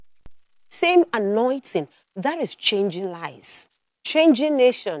same anointing that is changing lives, changing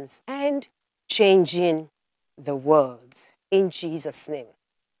nations, and changing the world. In Jesus' name.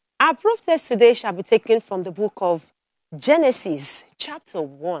 Our proof text today shall be taken from the book of Genesis, chapter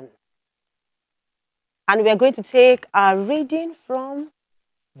 1. And we are going to take our reading from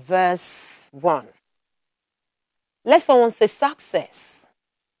verse 1. Let someone say success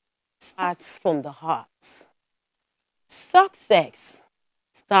starts from the heart. Success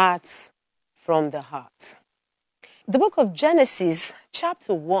starts from the heart. The book of Genesis,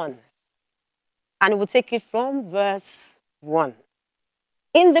 chapter 1, and we'll take it from verse 1.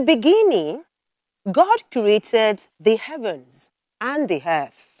 In the beginning, God created the heavens and the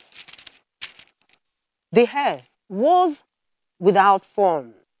earth. The earth was without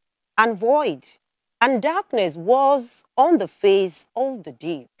form and void, and darkness was on the face of the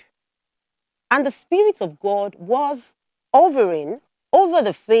deep. And the Spirit of God was hovering over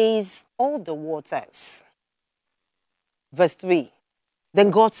the face of the waters. Verse 3. Then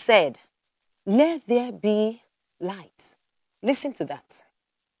God said, "Let there be light." Listen to that.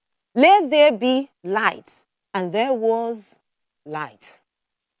 Let there be light. And there was light.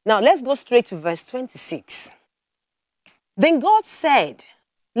 Now let's go straight to verse 26. Then God said,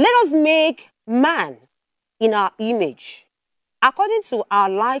 "Let us make man in our image, according to our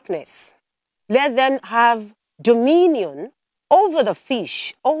likeness. Let them have dominion over the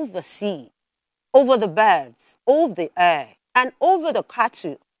fish of the sea, over the birds of the air, and over the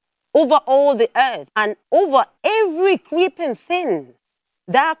cattle, over all the earth, and over every creeping thing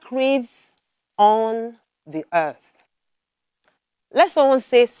that creeps on the earth." Let someone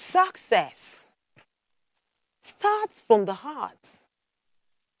say success starts from the heart.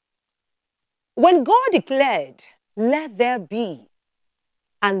 When God declared, "Let there be,"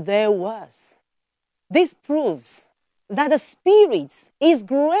 and there was, this proves that the Spirit is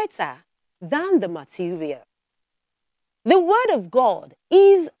greater than the material. The Word of God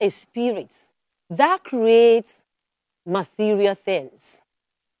is a spirit that creates material things.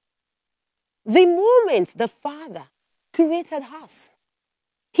 The moment the Father created us,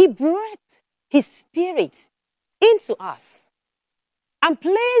 He breathed His Spirit into us and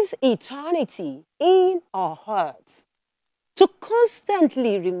placed eternity in our hearts to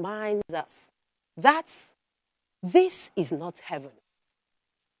constantly remind us that this is not heaven,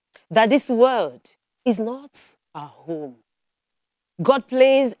 that this world is not our home. God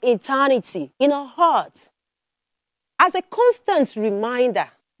placed eternity in our hearts as a constant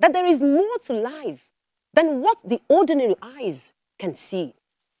reminder that there is more to life than what the ordinary eyes can see.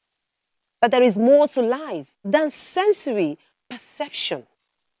 That there is more to life than sensory perception.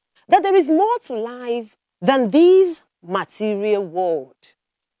 That there is more to life than this material world.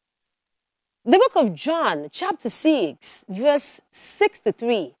 The book of John, chapter 6, verse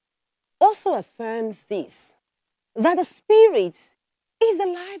 63, also affirms this, that the Spirit is the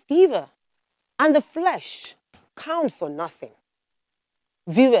life giver and the flesh count for nothing.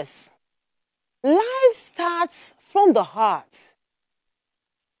 Viewers, life starts from the heart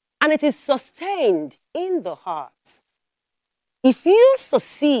and it is sustained in the heart. If you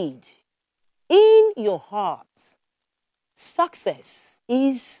succeed in your heart, success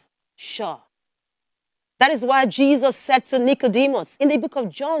is sure. That is why Jesus said to Nicodemus in the book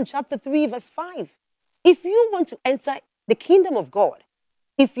of John, chapter 3, verse 5, if you want to enter the kingdom of God,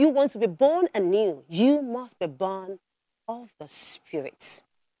 if you want to be born anew, you must be born of the Spirit.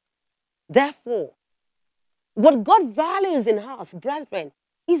 Therefore, what God values in us, brethren,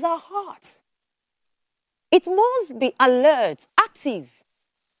 is our heart. It must be alert, active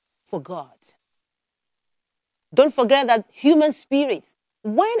for God. Don't forget that human spirit,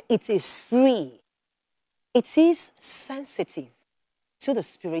 when it is free, it is sensitive to the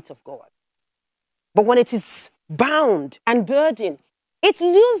Spirit of God. But when it is bound and burdened, it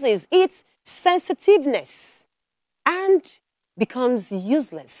loses its sensitiveness and becomes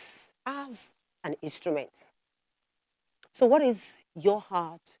useless as an instrument. So what is your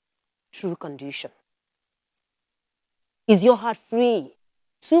heart true condition? Is your heart free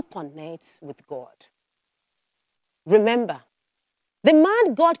to connect with God? Remember, the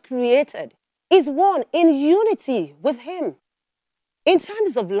man God created is one in unity with Him in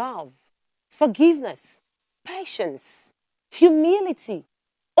terms of love, forgiveness, patience, humility,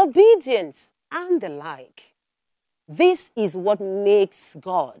 obedience, and the like. This is what makes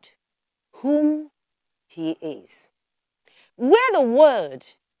God whom He is. Where the world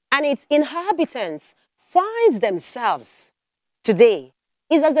and its inhabitants find themselves today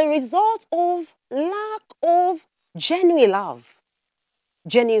is as a result of lack of genuine love,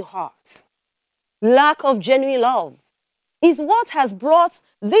 genuine heart. Lack of genuine love is what has brought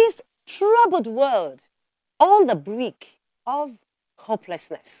this troubled world on the brink of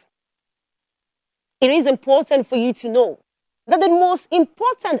hopelessness. It is important for you to know that the most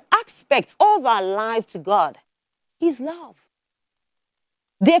important aspect of our life to God is love.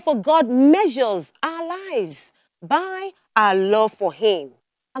 Therefore, God measures our lives by our love for Him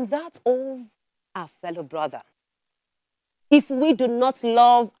and that of our fellow brother. If we do not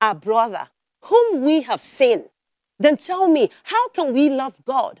love our brother whom we have seen, then tell me, how can we love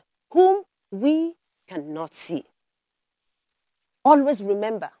God whom we cannot see? Always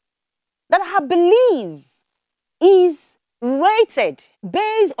remember that our belief is rated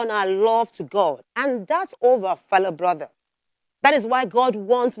based on our love to God and that of our fellow brother. That is why God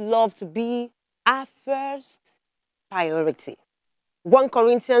wants love to be our first priority. 1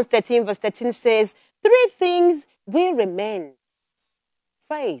 Corinthians 13 verse 13 says, 3 things will remain: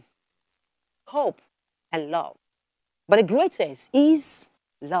 faith, hope, and love. But the greatest is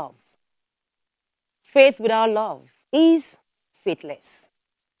love. Faith without love is faithless.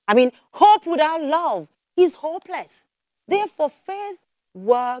 Hope without love is hopeless. Therefore, faith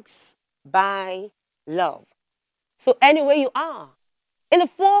works by love. So anywhere you are, in the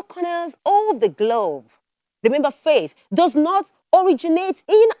 4 corners of the globe, remember, faith does not originate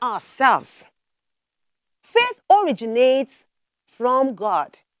in ourselves. Faith originates from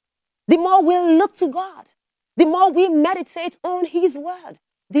God. The more we look to God, the more we meditate on His word,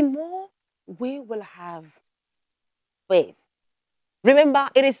 the more we will have faith. Remember,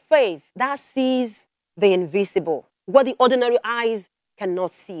 it is faith that sees the invisible, what the ordinary eyes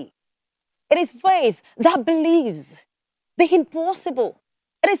cannot see. It is faith that believes the impossible.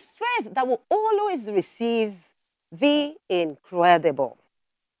 It is faith that will always receive the incredible.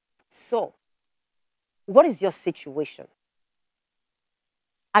 So, what is your situation?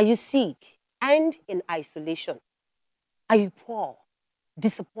 Are you sick and in isolation? Are you poor,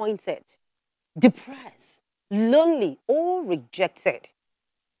 disappointed, depressed, lonely, or rejected?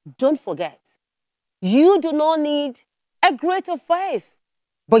 Don't forget, you do not need a greater faith,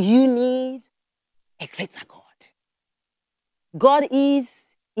 but you need a greater God. God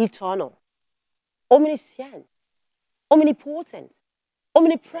is eternal, omniscient, omnipotent,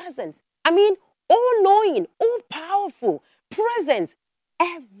 omnipresent. All-knowing, all-powerful, present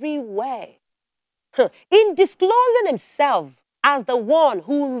everywhere. In disclosing Himself as the one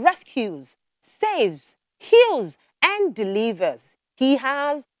who rescues, saves, heals, and delivers, He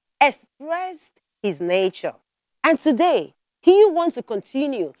has expressed His nature. And today, He wants to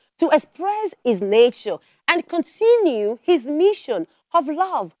continue to express His nature and continue His mission of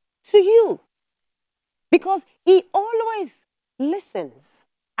love to you. Because He always listens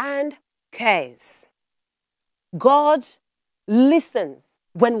and cares. God listens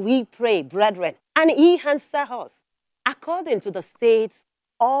when we pray, brethren, and He answers us according to the state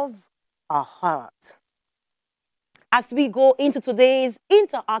of our heart. As we go into today's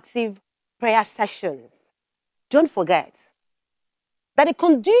interactive prayer sessions, don't forget that the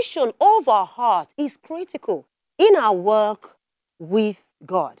condition of our heart is critical in our work with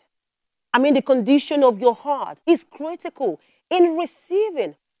God. The condition of your heart is critical in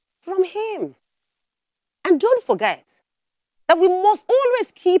receiving from Him. And don't forget that we must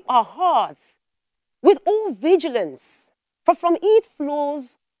always keep our hearts with all vigilance, for from it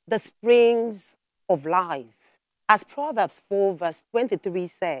flows the springs of life. As Proverbs 4 verse 23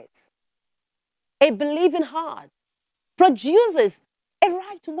 says, a believing heart produces a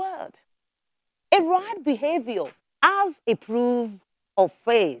right word, a right behavior as a proof of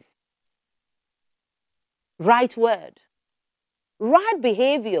faith. Right word, right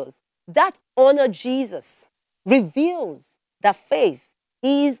behaviors that honor Jesus reveals that faith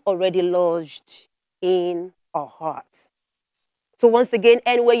is already lodged in our hearts. So once again,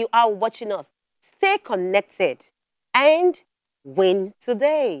 anywhere you are watching us, stay connected and win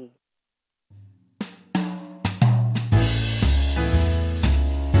today.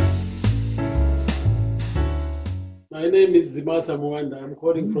 My name is Zimasa Mwanda. I'm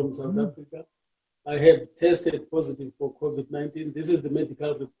calling from South Africa. I have tested positive for COVID-19. This is the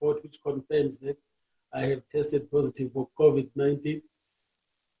medical report which confirms that I have tested positive for COVID-19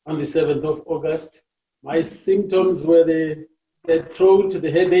 on the 7th of August. My symptoms were the throat, the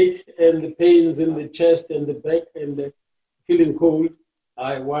headache, and the pains in the chest and the back, and feeling cold.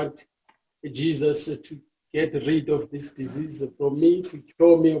 I want Jesus to get rid of this disease from me, to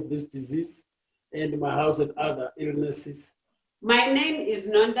cure me of this disease and my house and other illnesses. My name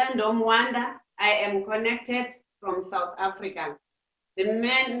is Nondando Mwanda. I am connected from South Africa. The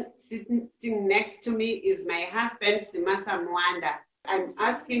man sitting next to me is my husband, Simasa Mwanda. I'm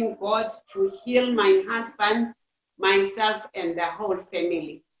asking God to heal my husband, myself, and the whole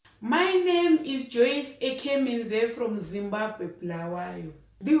family. My name is Joyce Ekemenze from Zimbabwe, Bulawayo.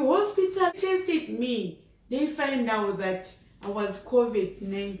 The hospital tested me. They find out that I was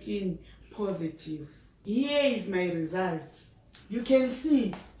COVID-19 positive. Here is my results. You can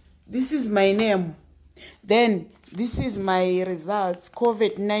see, this is my name. Then this is my results,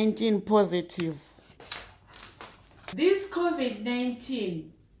 COVID-19 positive. This COVID-19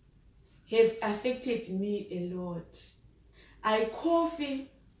 have affected me a lot. I cough,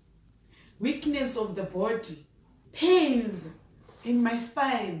 weakness of the body, pains in my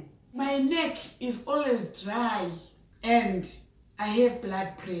spine. My neck is always dry and I have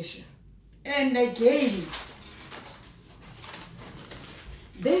blood pressure. And again,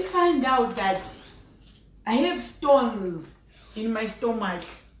 they find out that I have stones in my stomach.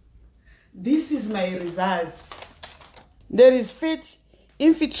 This is my results. There is fat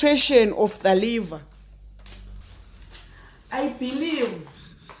infiltration of the liver. I believe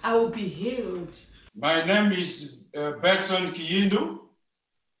I will be healed. My name is Bertrand Kiyindu.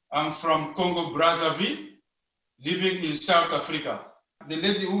 I'm from Congo Brazzaville, living in South Africa. The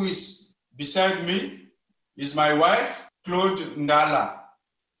lady who is beside me is my wife, Claude Ndala.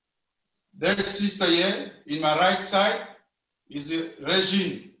 That sister here, in my right side, is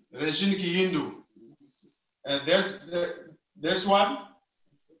Regine Kiyindu. And this one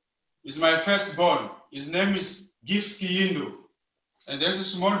is my firstborn. His name is Gift Kiyindu. And there's a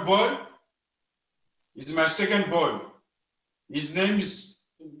small boy, is my second boy. His name is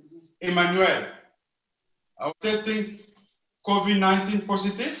Emmanuel. I was testing COVID-19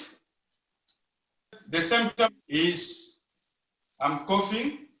 positive. The symptom is I'm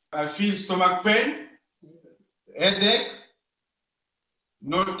coughing, I feel stomach pain, headache,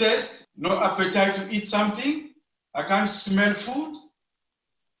 no taste, no appetite to eat something. I can't smell food.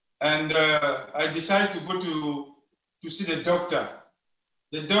 And I decided to go to see the doctor.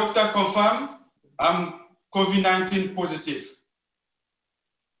 The doctor confirmed I'm COVID-19 positive.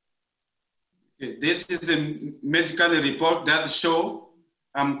 Okay, this is the medical report that shows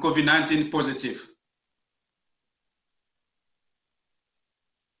I'm COVID-19 positive.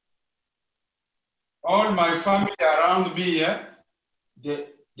 All my family around me here, they're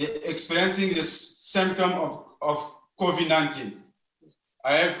experiencing this symptom of COVID-19.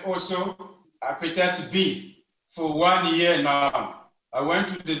 I have also hepatitis B for 1 year now. I went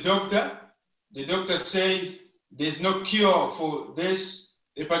to the doctor. The doctor said there's no cure for this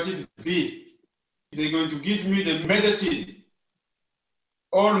hepatitis B. They're going to give me the medicine.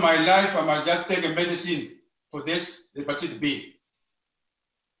 All my life, I must just take a medicine for this hepatitis B.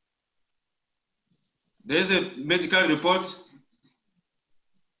 There's a medical report.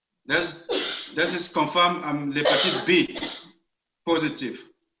 That is confirmed I'm hepatitis B positive.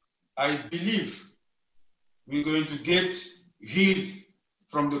 I believe we're going to get healed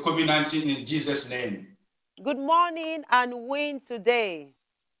from the COVID-19 in Jesus' name. Good morning and win today.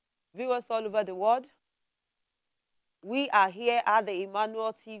 Viewers all over the world, we are here at the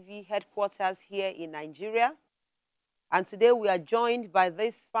Emmanuel TV headquarters here in Nigeria. And today we are joined by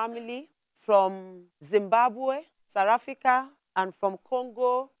this family from Zimbabwe, South Africa, and from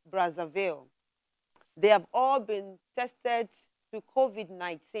Congo, Brazzaville. They have all been tested to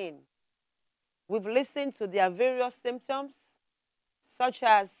COVID-19. We've listened to their various symptoms, such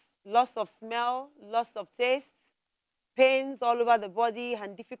as loss of smell, loss of taste, pains all over the body,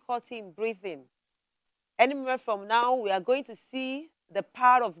 and difficulty in breathing. Any moment from now, we are going to see the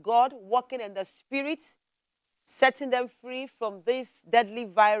power of God working in the spirit, setting them free from this deadly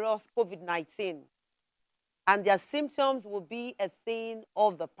virus, COVID-19. And their symptoms will be a thing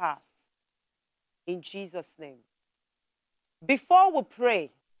of the past. In Jesus' name. Before we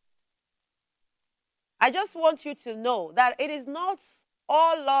pray, I just want you to know that it is not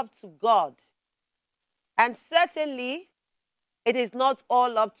all up to God. And certainly, it is not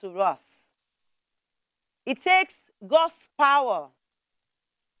all up to us. It takes God's power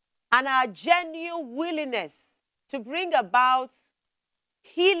and our genuine willingness to bring about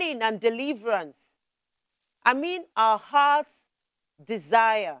healing and deliverance. I mean, our heart's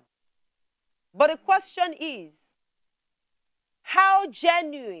desire. But the question is, how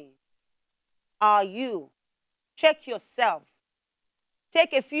genuine are you? Check yourself.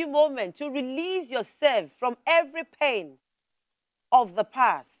 Take a few moments to release yourself from every pain of the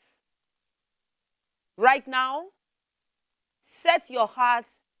past. Right now, set your heart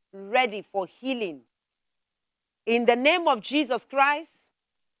ready for healing. In the name of Jesus Christ,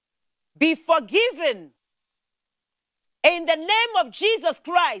 be forgiven. In the name of Jesus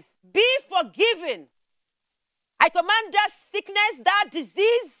Christ, be forgiven. I command that sickness, that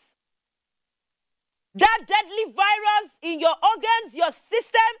disease, that deadly virus in your organs, your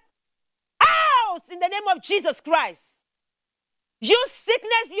system, in the name of Jesus Christ. You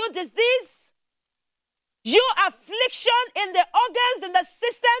sickness, you disease, you affliction in the organs, in the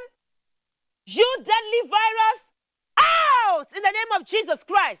system, you deadly virus, out in the name of Jesus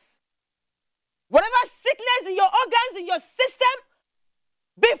Christ. Whatever sickness in your organs, in your system,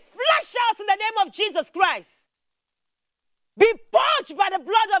 be flushed out in the name of Jesus Christ. Be purged by the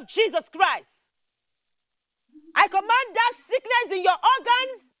blood of Jesus Christ. I command that sickness in your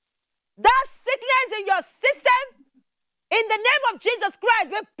organs, that sickness in your system, in the name of Jesus Christ,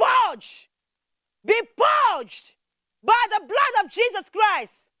 be purged. Be purged by the blood of Jesus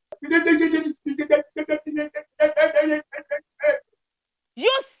Christ.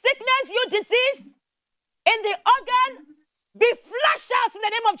 You sickness, you disease, in the organ, be flushed out in the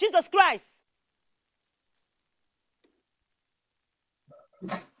name of Jesus Christ.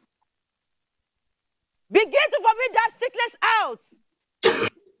 Begin to vomit that sickness out.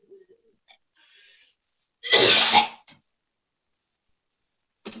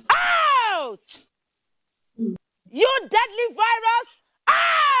 Out! You deadly virus,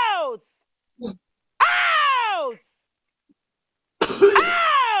 out! Out!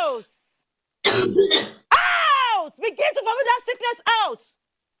 Out! Out! Begin to vomit that sickness out.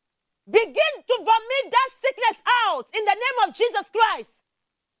 Begin to vomit that sickness out in the name of Jesus Christ.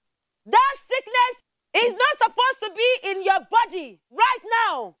 That sickness is not supposed to be in your body right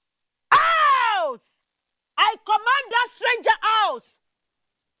now. Out! I command that stranger out.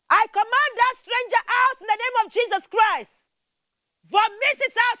 I command that stranger out in the name of Jesus Christ. Vomit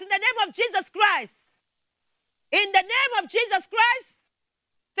it out in the name of Jesus Christ. In the name of Jesus Christ.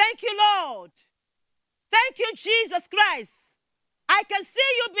 Thank you, Lord. Thank you, Jesus Christ. I can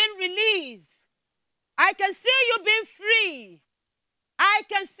see you being released. I can see you being free. I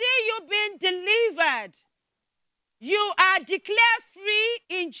can see you being delivered. You are declared free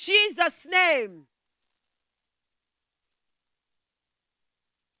in Jesus' name.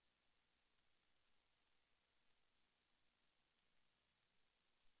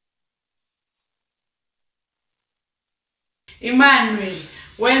 Emmanuel,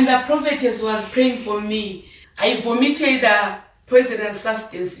 when the prophetess was praying for me, I vomited the poisonous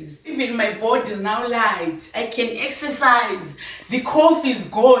substances. Even my body is now light. I can exercise. The cough is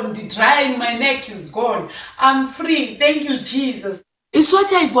gone. The dry in my neck is gone. I'm free. Thank you, Jesus. It's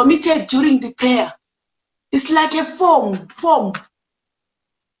what I vomited during the prayer. It's like a foam.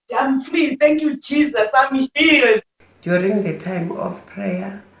 I'm free. Thank you, Jesus. I'm healed. During the time of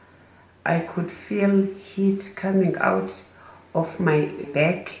prayer, I could feel heat coming out of my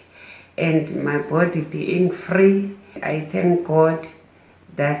back and my body being free. I thank God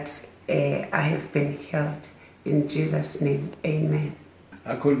that I have been healed. In Jesus' name, amen.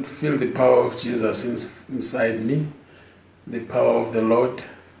 I could feel the power of Jesus inside me, the power of the Lord,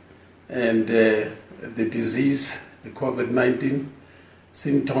 and the disease, the COVID-19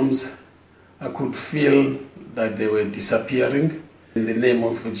 symptoms, I could feel that they were disappearing in the name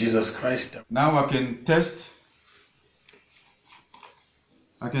of Jesus Christ. Now I can test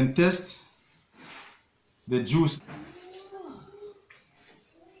the juice.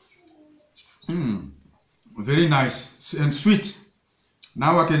 Very nice and sweet.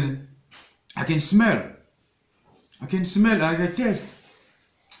 Now I can smell. I can taste.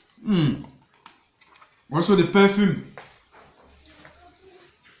 Also the perfume.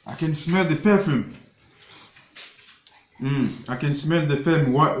 I can smell the perfume. I can smell the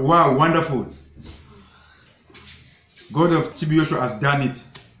perfume. Wow, wonderful. God of TB Joshua has done it.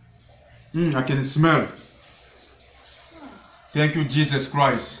 I can smell. Thank you, Jesus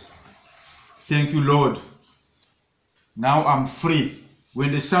Christ. Thank you, Lord. Now I'm free.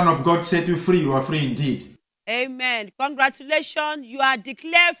 When the Son of God set you free, you are free indeed. Amen. Congratulations. You are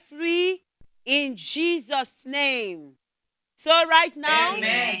declared free in Jesus' name. So right now,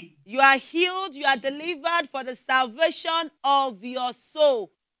 Amen. You are healed, you are delivered for the salvation of your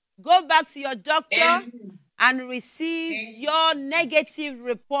soul. Go back to your doctor and receive your negative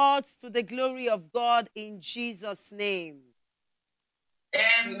reports to the glory of God in Jesus' name.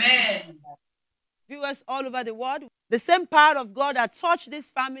 Amen. Viewers all over the world, the same power of God that touched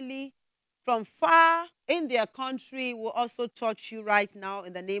this family from far in their country will also touch you right now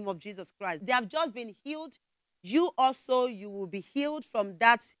in the name of Jesus Christ. They have just been healed. You will be healed from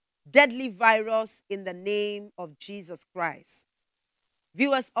that deadly virus in the name of Jesus Christ.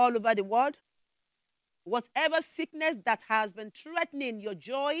 Viewers all over the world, whatever sickness that has been threatening your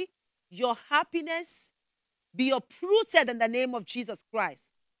joy, your happiness, be uprooted in the name of Jesus Christ.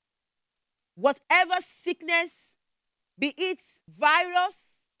 Whatever sickness, be it virus,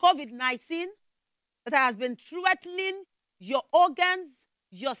 COVID-19, that has been threatening your organs,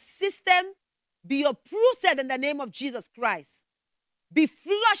 your system, be uprooted in the name of Jesus Christ. Be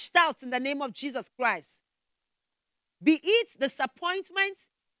flushed out in the name of Jesus Christ. Be it disappointments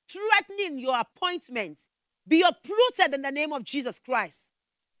threatening your appointments, be uprooted in the name of Jesus Christ.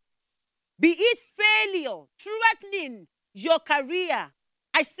 Be it failure threatening your career,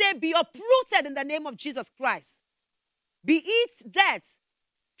 I say be uprooted in the name of Jesus Christ. Be it death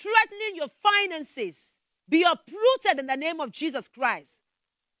threatening your finances, be uprooted in the name of Jesus Christ.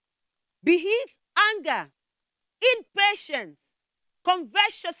 Be it anger, impatience,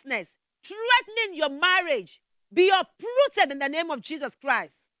 covetousness threatening your marriage, be uprooted in the name of Jesus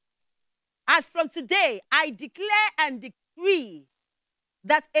Christ. As from today, I declare and decree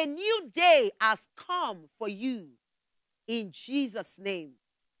that a new day has come for you. In Jesus' name,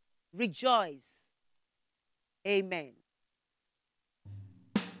 rejoice. Amen.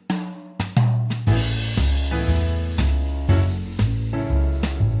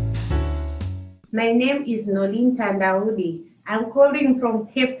 My name is Nolin Tandaudi. I'm calling from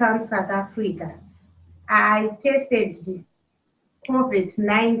Cape Town, South Africa. I tested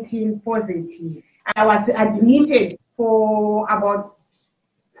COVID-19 positive. I was admitted for about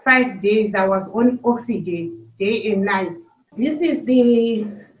 5 days. I was on oxygen day and night. This is the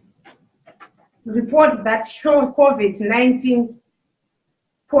report that shows COVID-19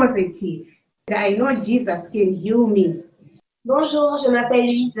 positive. I know Jesus can heal me. Bonjour, je m'appelle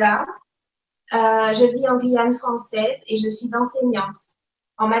Luisa. Je vis en Guyane française et je suis enseignante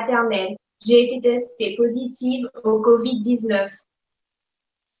en maternelle. J'ai été testée positive au COVID-19.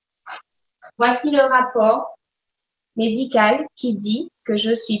 Voici le rapport médical qui dit que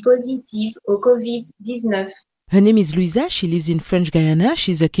je suis positive au COVID-19. Her name is Luisa. She lives in French Guiana.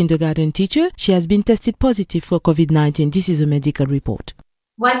 She's a kindergarten teacher. She has been tested positive for COVID-19. This is a medical report.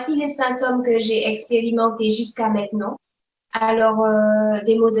 Voici les symptômes que j'ai expérimentés jusqu'à maintenant. Alors,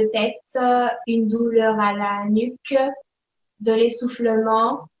 des maux de tête, une douleur à la nuque, de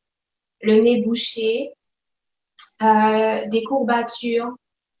l'essoufflement, le nez bouché, des courbatures,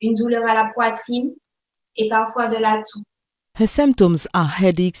 une douleur à la poitrine et parfois de la toux. Her symptoms are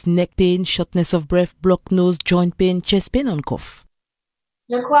headaches, neck pain, shortness of breath, blocked nose, joint pain, chest pain and cough.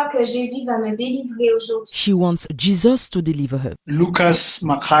 Je crois que Jésus va me délivrer aujourd'hui. She wants Jesus to deliver her. Lucas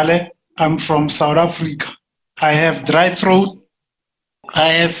Makale, I'm from South Africa. I have dry throat.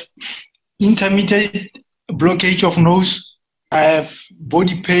 I have intermittent blockage of nose. I have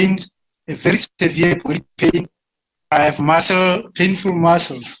body pain, a very severe body pain. I have painful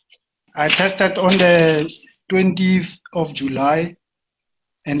muscles. I tested on the 20th of July,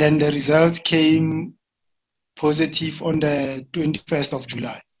 and then the result came positive on the 21st of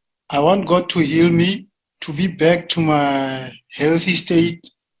July. I want God to heal me, to be back to my healthy state.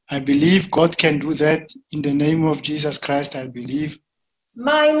 I believe God can do that. In the name of Jesus Christ, I believe.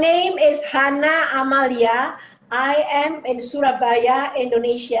 My name is Hannah Amalia. I am in Surabaya,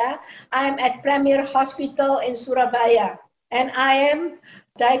 Indonesia. I am at Premier Hospital in Surabaya, and I am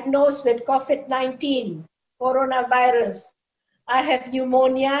diagnosed with COVID-19, coronavirus. I have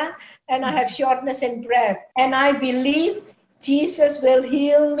pneumonia and I have shortness in breath. And I believe Jesus will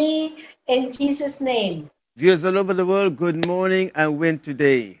heal me in Jesus' name. Viewers all over the world, good morning and win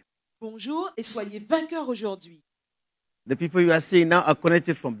today. Bonjour et soyez vainqueurs aujourd'hui. The people you are seeing now are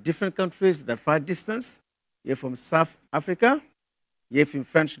connected from different countries that are far distance. You're from South Africa, you're from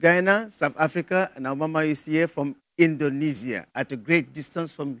French Guiana, South Africa, and our mama is here from Indonesia at a great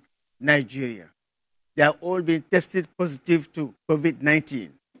distance from Nigeria. They are all being tested positive to COVID-19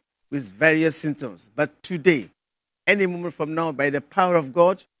 with various symptoms. But today, any moment from now, by the power of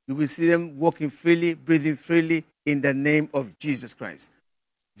God, you will see them walking freely, breathing freely in the name of Jesus Christ.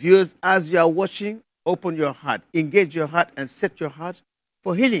 Viewers, as you are watching, open your heart, engage your heart, and set your heart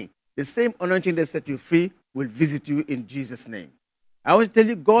for healing. The same anointing that set you free will visit you in Jesus' name. I want to tell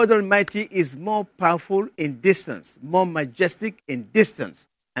you, God Almighty is more powerful in distance, more majestic in distance.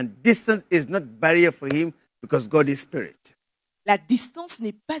 And distance is not barrier for him because God is spirit. La distance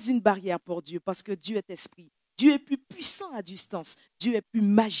n'est pas une barrière pour Dieu parce que Dieu est esprit. Dieu est plus puissant à distance. Dieu est plus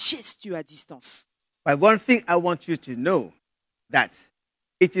majestueux à distance. But one thing I want you to know, that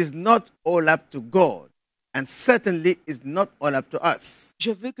it is not all up to God, and certainly is not all up to us.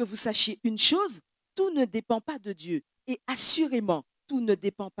 Je veux que vous sachiez une chose, tout ne dépend pas de Dieu et assurément, tout ne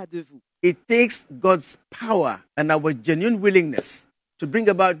dépend pas de vous. It takes God's power and our genuine willingness to bring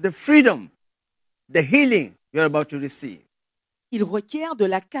about the freedom, the healing you're about to receive. Il requiert de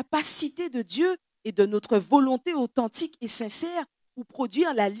la capacité de Dieu et de notre volonté authentique et sincère pour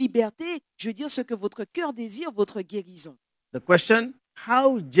produire la liberté, je veux dire ce que votre cœur désire, votre guérison. The question,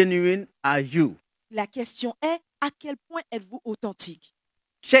 how genuine are you? La question est, à quel point êtes-vous authentique?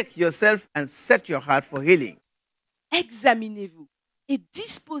 check yourself and set your heart for healing. Examinez-vous et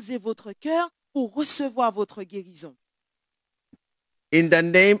disposez votre cœur pour recevoir votre guérison. In the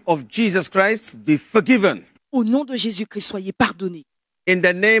name of Jesus Christ, be forgiven. Au nom de Jésus-Christ, soyez pardonnés. In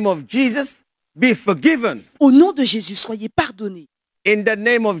the name of Jesus, be forgiven. Au nom de Jésus, soyez pardonnés. In the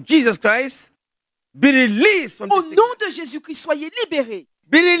name of Jesus Christ, be released from Au this nom de Jésus-Christ, soyez libérés.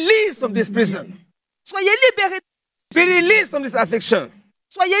 Be released from this prison. Soyez libérés. Be released from this affliction.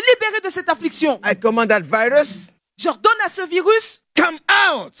 Soyez libérés de cette affliction. I command that virus, J'ordonne à ce virus come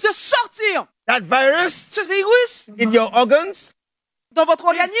out. de sortir. That virus Ce virus in your organs, dans votre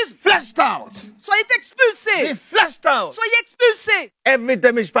organisme, flushed out. soyez expulsés. Be flushed out. Soyez expulsés. Every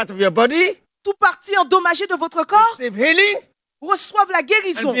damaged part of your body, Tout partie endommagée de votre corps receive healing reçoivent la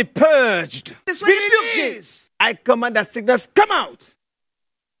guérison. and be purged. Et soyez Be purgés. released. I command that sickness, come out.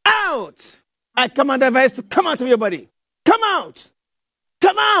 Out. I command that virus to come out of your body. Come out.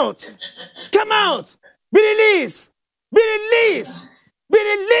 Come out. Come out. Be released. Be released. Be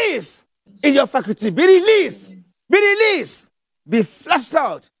released in your faculty. Be released. Be released. Be flushed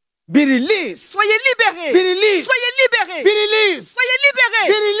out. Be released. Soyez libérés. Be released. Soyez libérés. Be released. Soyez libérés.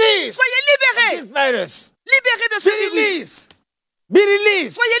 Be released. Soyez libérés. This virus. Libérés de Be ce virus. released. Be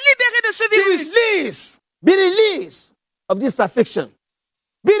released. Soyez libérés de ce Be virus. released. Be released of this affliction.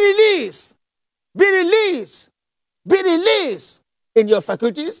 Be released. Be released. Be released in your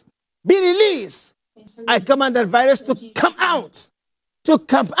faculties. Be released. I command that virus to come out. To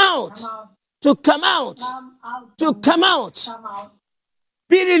come out. To come out. To come out.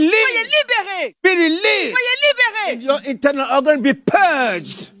 Be Soyez released. libérés. Be released. Soyez libérés. Your internal organ be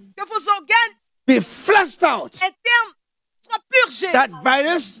purged. Que vos organes Be flushed out. internes soient purgés. That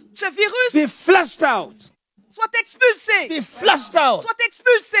virus Ce virus be flushed out. soit expulsé. Be flushed out. Soit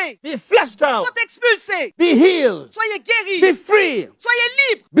expulsé. Be flushed out. Soit expulsé. Be healed. Soyez guéris. Be free. Soyez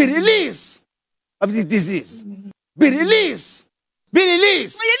libres. Be released of this disease. Be released. Be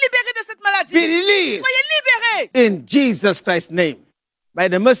released. Soyez libérés de cette maladie. Be released. Soyez libérés. In Jesus Christ's name. By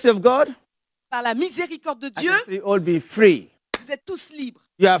the mercy of God, Par la miséricorde de I Dieu, can say you all be free. vous êtes tous libres.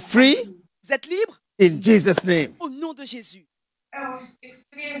 You are free Vous êtes libres in Jesus' name. au nom de Jésus. I was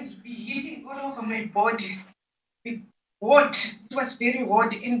experiencing the heating all over my body. The hot, it was very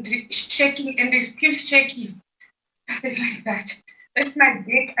hot and shaking, and it's still shaking. It's like that. That's my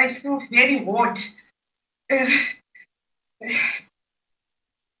back. I feel very hot.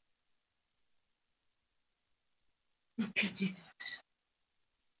 Okay, Jesus.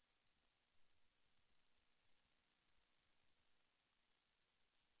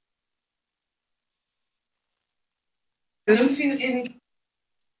 I don't feel any.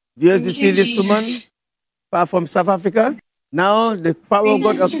 Viewers, you see this woman far from South Africa? Now the power of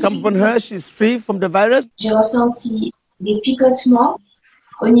God has come upon her. She's free from the virus. J'ai ressenti des picotements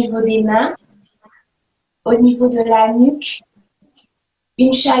au niveau des mains, au niveau de la nuque,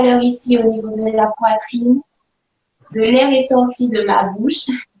 une chaleur ici au niveau de la poitrine. De l'air est sorti de ma bouche.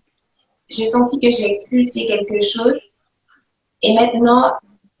 J'ai senti que j'ai expulsé quelque chose. Et maintenant,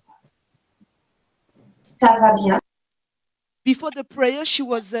 ça va bien. Before the prayer, she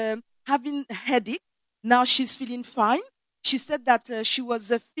was having a headache. Now she's feeling fine. She said that she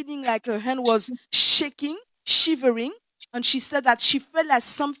was feeling like her hand was shaking, shivering. And she said that she felt like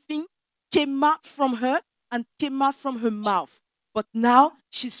something came out from her and came out from her mouth. But now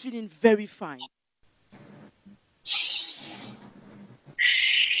she's feeling very fine.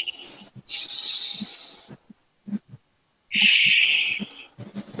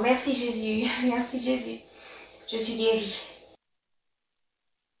 Merci Jésus, merci Jésus. Je suis guérie.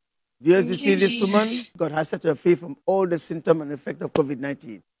 Viewers, you see this woman? God has set her free from all the symptoms and effect of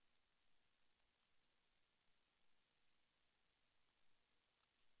COVID-19.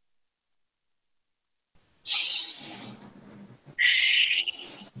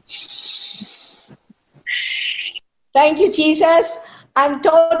 Thank you, Jesus. I'm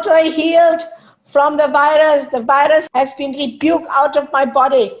totally healed from the virus. The virus has been rebuked out of my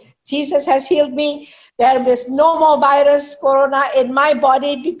body. Jesus has healed me. There is no more virus, corona in my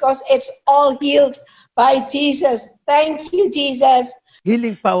body because it's all healed by Jesus. Thank you, Jesus.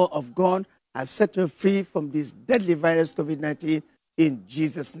 Healing power of God has set her free from this deadly virus, COVID-19, in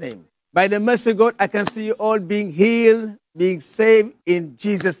Jesus' name. By the mercy of God, I can see you all being healed, being saved in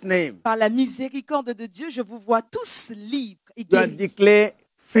Jesus' name. Par la miséricorde de Dieu, je vous vois tous libres et You are guéris. declared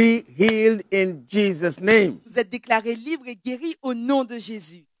free, healed in Jesus' name. Vous êtes déclarés libres et guéris au nom de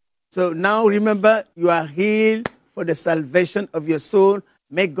Jésus. So now remember, you are healed for the salvation of your soul.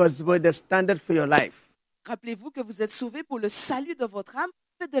 Make God's word the standard for your life. Rappelez-vous que vous êtes sauvés pour le salut de votre âme.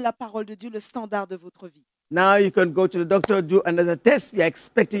 Faites de la parole de Dieu le standard de votre vie. Now you can go to the doctor, do another test. We are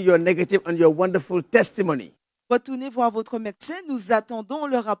expecting your negative and your wonderful testimony. Retournez voir votre médecin. Nous attendons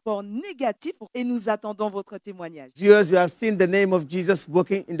le rapport négatif et nous attendons votre témoignage. Viewers, you have seen the name of Jesus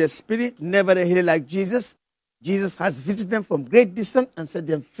working in the spirit. Never a healer like Jesus. Jesus has visited them from great distance and set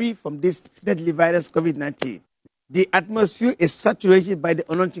them free from this deadly virus, COVID-19. The atmosphere is saturated by the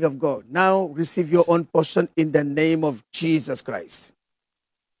anointing of God. Now receive your own portion in the name of Jesus Christ.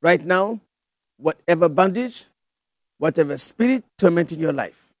 Right now, whatever bondage, whatever spirit tormenting your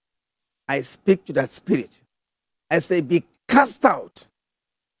life, I speak to that spirit. I say, be cast out.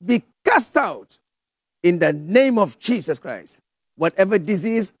 Be cast out in the name of Jesus Christ. Whatever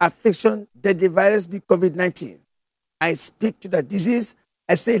disease, affliction, deadly virus, be COVID-19. I speak to that disease.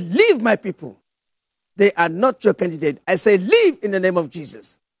 I say, leave my people. They are not your candidate. I say, leave in the name of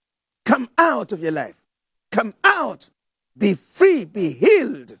Jesus. Come out of your life. Come out. Be free. Be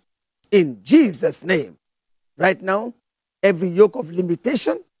healed in Jesus' name. Right now, every yoke of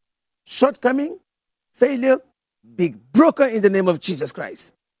limitation, shortcoming, failure, be broken in the name of Jesus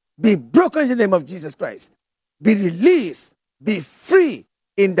Christ. Be broken in the name of Jesus Christ. Be released. Be free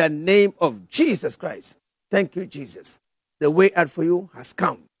in the name of Jesus Christ. Thank you, Jesus. The way out for you has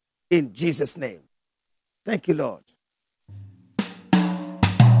come in Jesus' name. Thank you, Lord.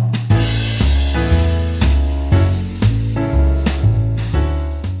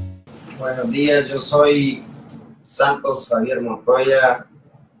 Buenos días, yo soy Santos Javier Montoya,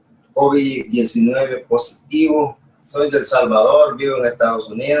 COVID-19 positivo. Soy de El Salvador, vivo en Estados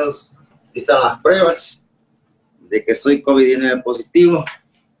Unidos. Están las pruebas de que soy COVID-19 positivo.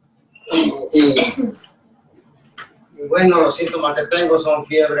 Y bueno, los síntomas que tengo son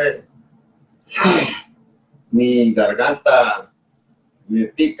fiebre. Mi garganta me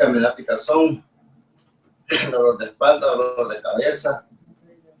pica, me da picazón, dolor de espalda, dolor de cabeza.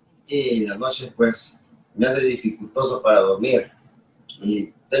 Y en la noche, pues, me hace dificultoso para dormir.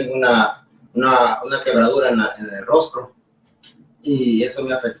 Y tengo una quebradura en el rostro. Y eso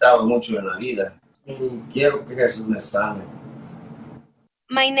me ha afectado mucho en la vida. Y quiero que Jesús me sane.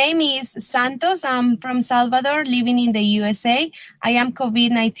 My name is Santos. I'm from Salvador, living in the USA. I am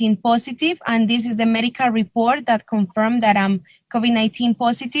COVID-19 positive, and this is the medical report that confirmed that I'm COVID-19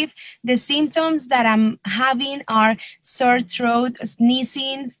 positive. The symptoms that I'm having are sore throat,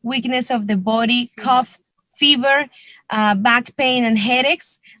 sneezing, weakness of the body, cough, fever, back pain, and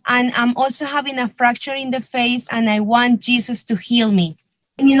headaches. And I'm also having a fracture in the face, and I want Jesus to heal me.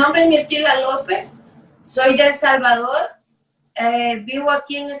 Mi nombre es Mirtila López. Soy de El Salvador. Vivo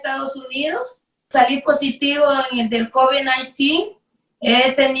aquí en Estados Unidos. Salí positivo del COVID-19.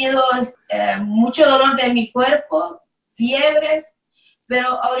 He tenido mucho dolor de mi cuerpo, fiebres, pero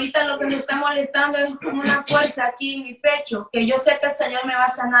ahorita lo que me está molestando es como una fuerza aquí en mi pecho, que yo sé que el Señor me va a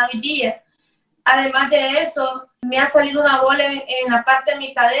sanar hoy día. Además de eso, me ha salido una bola en la parte de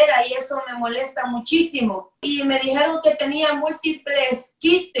mi cadera y eso me molesta muchísimo. Y me dijeron que tenía múltiples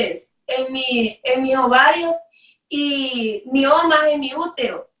quistes en mis ovarios y miomas en mi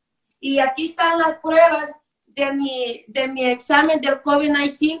útero. Y aquí están las pruebas de mi examen del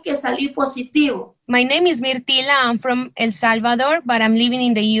COVID-19 que salí positivo. My name is Mirtila. I'm from El Salvador, but I'm living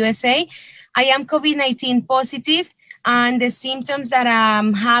in the USA. I am COVID-19 positive, and the symptoms that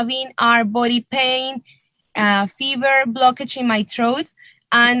I'm having are body pain, fever, blockage in my throat,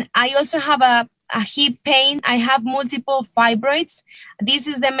 and I also have a hip pain. I have multiple fibroids. This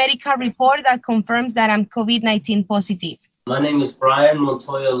is the medical report that confirms that I'm COVID-19 positive. My name is Brian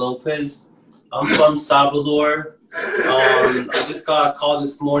Montoya Lopez. I'm from Salvador. I just got a call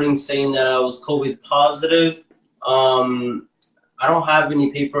this morning saying that I was COVID positive. I don't have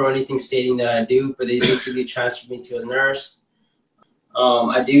any paper or anything stating that I do, but they basically transferred me to a nurse.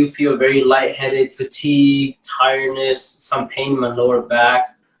 I do feel very lightheaded, fatigue, tiredness, some pain in my lower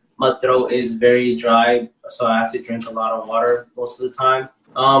back. My throat is very dry, so I have to drink a lot of water most of the time.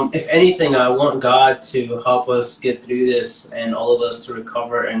 If anything, I want God to help us get through this and all of us to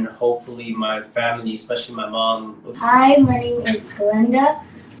recover, and hopefully my family, especially my mom. Hi, my name is Glenda.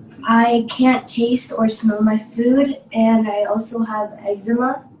 I can't taste or smell my food, and I also have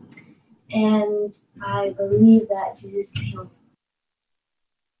eczema, and I believe that Jesus can heal me.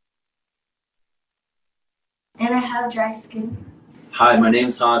 And I have dry skin. Hi, my name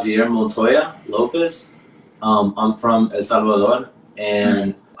is Javier Montoya Lopez. I'm from El Salvador,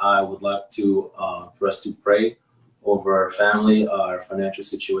 and I would like for us to pray over our family, our financial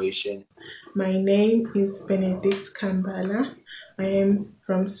situation. My name is Benedict Kambala. I am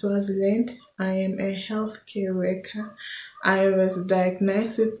from Swaziland. I am a healthcare worker. I was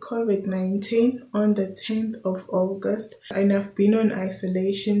diagnosed with COVID-19 on the 10th of August, and I've been on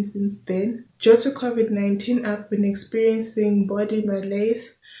isolation since then. Due to COVID-19, I've been experiencing body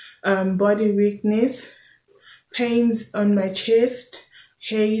malaise, body weakness, pains on my chest,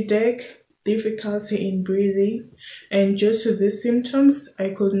 headache, difficulty in breathing, and due to these symptoms, I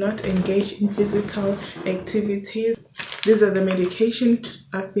could not engage in physical activities. These are the medications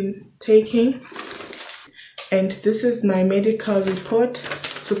I've been taking, and this is my medical report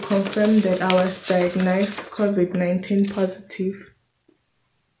to confirm that I was diagnosed COVID-19 positive.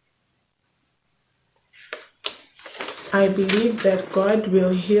 I believe that God will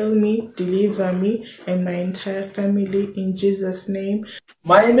heal me, deliver me, and my entire family in Jesus' name.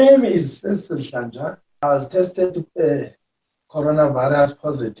 My name is Cecil Shanja. I was tested coronavirus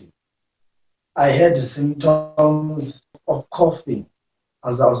positive. I had symptoms of coughing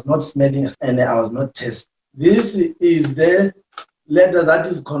as I was not smelling and I was not tested. This is the letter that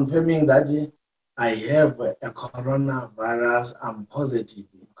is confirming that I have a coronavirus. I'm positive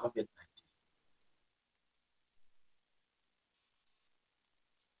in COVID-19.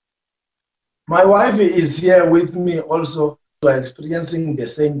 My wife is here with me also. We're experiencing the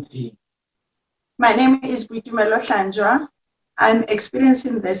same thing. My name is Buitumelo Hlanjwa. I'm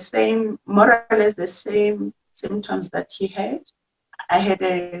experiencing the same, more or less the same symptoms that he had. I had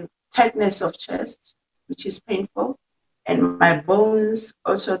a tightness of chest, which is painful, and my bones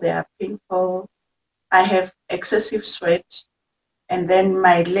also, they are painful. I have excessive sweat, and then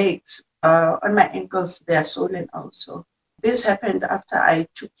my legs, on my ankles, they are swollen also. This happened after I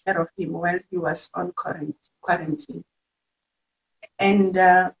took care of him while he was on quarantine. And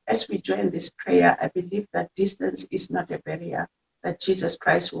as we join this prayer, I believe that distance is not a barrier, that Jesus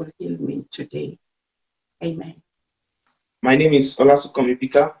Christ will heal me today. Amen. My name is Olasukomi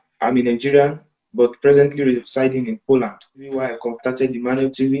Peter. I'm a Nigerian, but presently residing in Poland. Why I contacted Emmanuel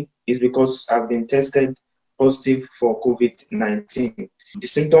TV is because I've been tested positive for COVID-19. The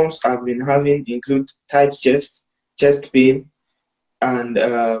symptoms I've been having include tight chest pain,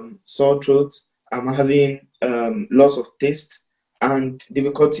 and sore throat. I'm having loss of taste and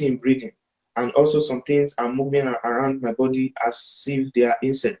difficulty in breathing. And also some things are moving around my body as if they are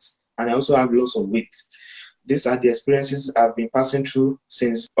insects. And I also have loss of weight. These are the experiences I've been passing through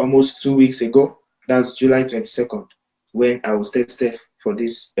since almost 2 weeks ago. That's July 22nd, when I was tested for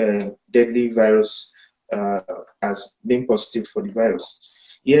this deadly virus as being positive for the virus.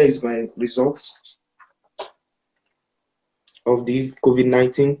 Here is my results of the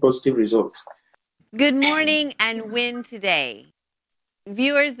COVID-19 positive results. Good morning and win today.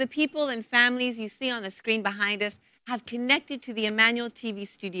 Viewers, the people and families you see on the screen behind us have connected to the Emmanuel TV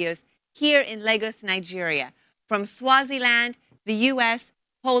studios here in Lagos, Nigeria, from Swaziland, the US,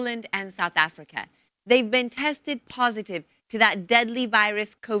 Poland, and South Africa. They've been tested positive to that deadly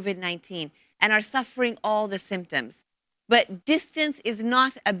virus, COVID-19, and are suffering all the symptoms. But distance is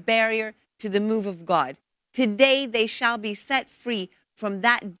not a barrier to the move of God. Today, they shall be set free from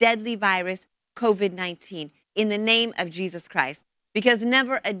that deadly virus, COVID-19, in the name of Jesus Christ, because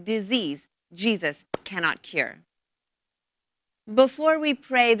never a disease Jesus cannot cure. Before we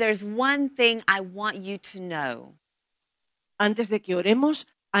pray, there's one thing I want you to know. Antes de que oremos,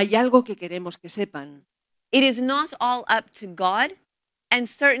 hay algo que queremos que sepan. It is not all up to God, and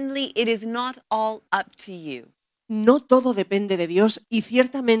certainly it is not all up to you. No todo depende de Dios y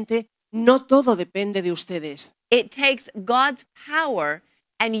ciertamente no todo depende de ustedes. It takes God's power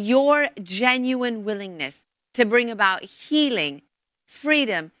and your genuine willingness to bring about healing,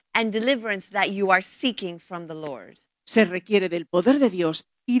 freedom, and deliverance that you are seeking from the Lord. Se requiere del poder de Dios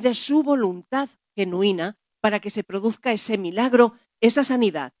y de su voluntad genuina para que se produzca ese milagro, esa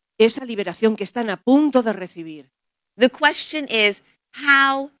sanidad, esa liberación que están a punto de recibir. The question is,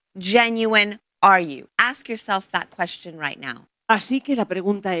 how genuine are you? Ask yourself that question right now. Así que la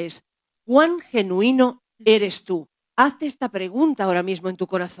pregunta es, ¿cuán genuino eres tú? Hazte esta pregunta ahora mismo en tu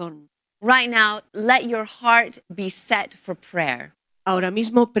corazón. Right now, let your heart be set for prayer. Ahora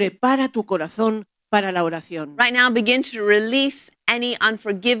mismo prepara tu corazón para la oración. Right now, begin to release any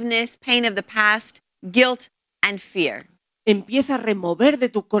unforgiveness, pain of the past, guilt, and fear. Empieza a remover de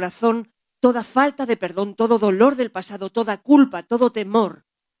tu corazón toda falta de perdón, todo dolor del pasado, toda culpa, todo temor.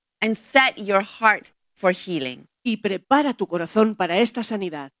 And set your heart for healing. Y prepara tu corazón para esta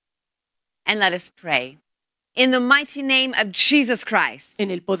sanidad. And let us pray. In the mighty name of Jesus Christ.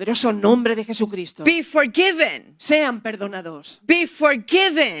 En el poderoso nombre de Jesucristo. Be forgiven. Sean perdonados. Be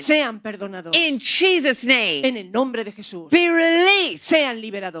forgiven. Sean perdonados. In Jesus' name. En el nombre de Jesús. Be released. Sean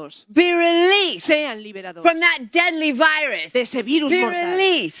liberados. Be released. Sean liberados. From that deadly virus. De ese virus Be mortal.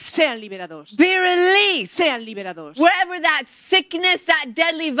 released. Sean liberados. Be released. Sean liberados. Wherever that sickness, that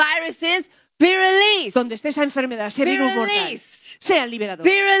deadly virus is, be released. Donde esté esa enfermedad, ese Be virus mortal. released. Sean liberados.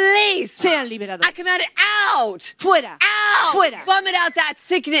 Be released. Sean liberados. I command it out. Fuera. Out. Fuera. Vomit out that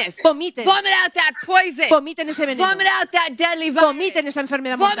sickness. Vomiten. Vomit out that poison. Vomiten ese veneno. Vomit out that deadly virus. Vomiten esa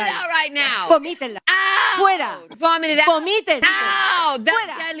enfermedad Vomit mortal. out right now. Vomítenla. Out. Fuera. Vomit it out. Vomiten. Out. That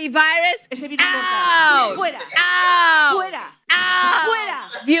Fuera. deadly virus. Ese virus Out. mortal. Fuera. Out. Fuera. Out.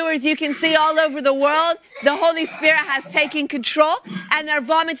 Fuera. Viewers, you can see all over the world, the Holy Spirit has taken control and they're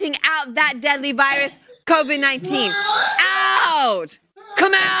vomiting out that deadly virus, COVID-19. Out.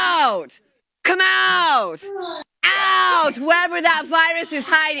 Come out. Come out. Out. Wherever that virus is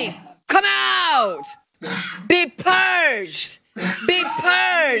hiding. Come out. Be purged. Be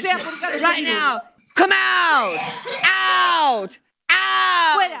purged. Right now. Come out. Out.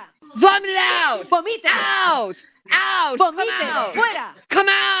 Out. Fuera. Vomit it out. Vomiten. Out. Out. Vomiten. Come out. Fuera. Come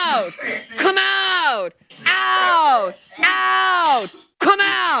out. Come out. Out. Out. Come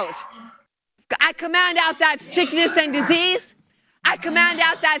out. I command out that sickness and disease. I command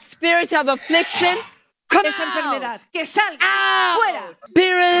out that spirit of affliction. Come Esa enfermedad. Que salga. out. Fuera.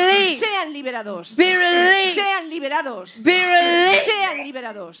 Be released. Sean liberados. Be released. Sean liberados. Be released. Sean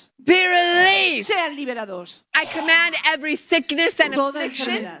liberados. Be released. Sean liberados. I command every sickness and Toda affliction.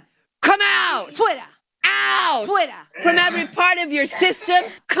 enfermedad. Come out. Fuera. Out. Fuera. From every part of your system.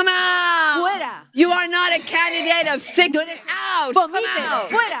 Come out. Fuera. You are not a candidate of sickness. Out. Come Vomiten. out.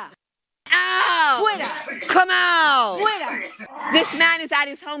 Fuera. Out. Fuera. Come out. Fuera. This man is at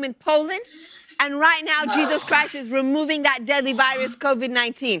his home in Poland, and right now Jesus Christ is removing that deadly virus,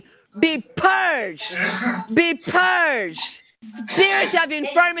 COVID-19. Be purged. Be purged. Spirit of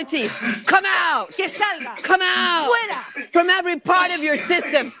infirmity, come out. Que salga. Come out. Fuera. From every part of your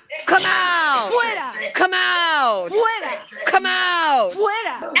system. Come out. Fuera. Come out. Fuera. Come out.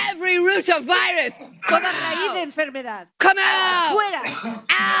 Fuera. Every root of virus. Come Toda raíz de out. enfermedad. Come out. Fuera.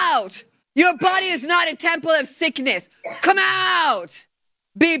 Out. Your body is not a temple of sickness. Come out.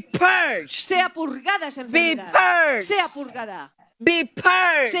 Be purged. Sea purgada esa Be enfermedad. purged. Sea purgada. Be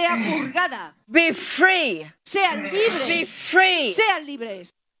purged. Sea purgada. Be free. Sean libres. Be free. Sean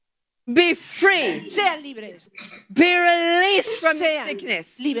libres. Be free. Sean libres. Be released from this Sean sickness.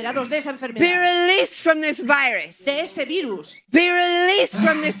 liberados de esa Be enfermedad. released from this virus. De ese virus. Be released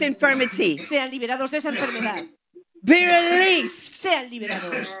from this infirmity. Sean liberados de esa enfermedad. Be released. Sean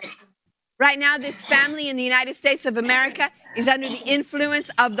liberados. Right now, this family in the United States of America is under the influence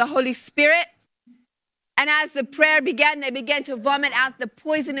of the Holy Spirit. And as the prayer began, they began to vomit out the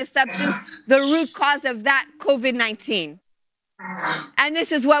poisonous substance, the root cause of that COVID-19. And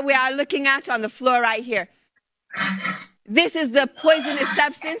this is what we are looking at on the floor right here. This is the poisonous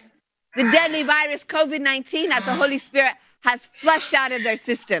substance, the deadly virus COVID-19 that the Holy Spirit has flushed out of their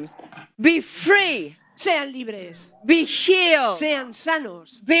systems. Be free. Sean libres. Be healed. Sean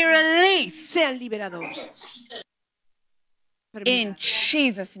sanos. Be released. Sean liberados. In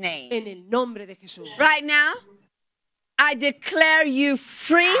Jesus' name. En el nombre de Jesús. Right now, I declare you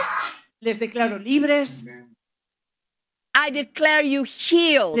free. Les declaro libres. I declare you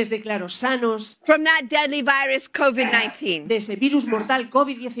healed. Les declaro sanos. From that deadly virus, COVID-19. De ese virus mortal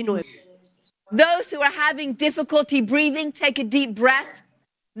COVID-19. Those who are having difficulty breathing, take a deep breath.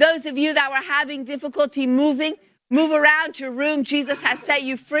 Those of you that were having difficulty moving, move around your room. Jesus has set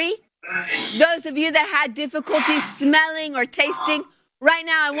you free. Those of you that had difficulty smelling or tasting, right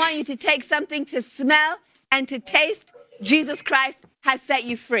now I want you to take something to smell and to taste. Jesus Christ has set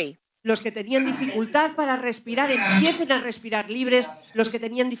you free. Los que tenían dificultad para respirar, empiecen a respirar libres. Los que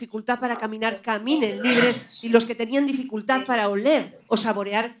tenían dificultad para caminar, caminen libres. Y los que tenían dificultad para oler o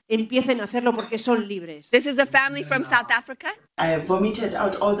saborear, empiecen a hacerlo porque son libres. This is a family from South Africa. I vomited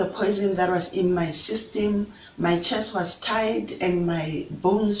out all the poison that was in my system. My chest was tight and my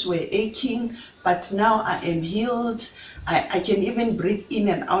bones were aching. But now I am healed. I can even breathe in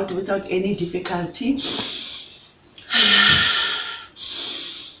and out without any difficulty.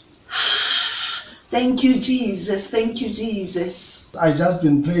 Thank you, Jesus. Thank you, Jesus. I just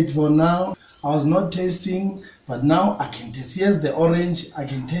been prayed for now. I was not tasting, but now I can taste. Yes, the orange. I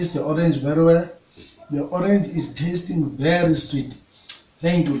can taste the orange very well. The orange is tasting very sweet.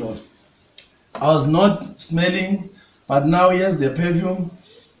 Thank you, Lord. I was not smelling, but now, yes, the perfume,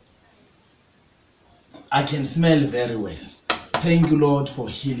 I can smell very well. Thank you, Lord, for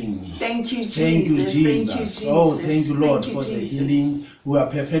healing me. Thank you, Jesus. Thank you, Jesus. Thank you, Jesus. Oh, thank you, Lord, Thank you, for the Jesus. healing. We are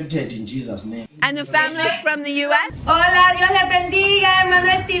perfected in Jesus' name. And the family from the U.S.? Hola, Dios les bendiga,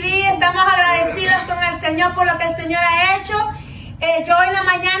 Emmanuel TV. Estamos agradecidos con el Señor por lo que el Señor ha hecho. Yo hoy en la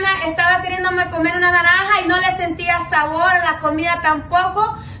mañana estaba queriéndome comer una naranja y no le sentía sabor a la comida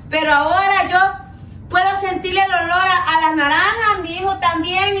tampoco, pero ahora yo puedo sentir el olor a las naranjas, mi hijo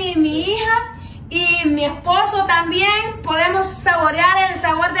también y mi hija y mi esposo también. Podemos saborear el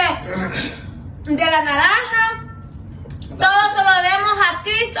sabor de la naranja. Todo se lo debemos a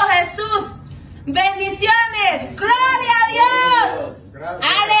Cristo Jesús. Bendiciones. Gloria a Dios.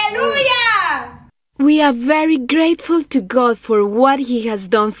 Aleluya. We are very grateful to God for what He has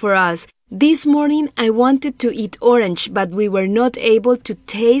done for us. This morning I wanted to eat orange, but we were not able to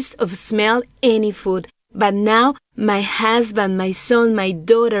taste or smell any food. But now my husband, my son, my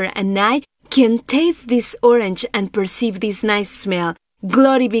daughter, and I can taste this orange and perceive this nice smell.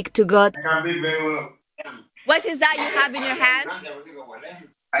 Glory be to God. I can breathe very well. What is that you have in your hand?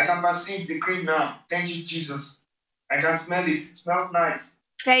 I can perceive the cream now. Thank you, Jesus. I can smell it. It smells nice.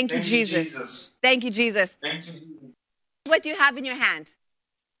 Thank you, Jesus. Thank you, Jesus. Thank you, Jesus. What do you have in your hand?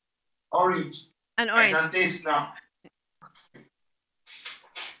 Orange. An orange. I can taste now.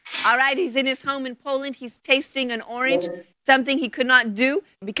 All right, he's in his home in Poland. He's tasting an orange, something he could not do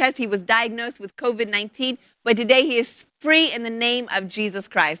because he was diagnosed with COVID-19. But today he is free in the name of Jesus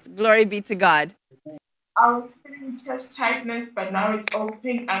Christ. Glory be to God. I was feeling chest tightness, but now it's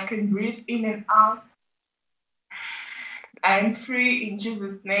open. I can breathe in and out. I am free in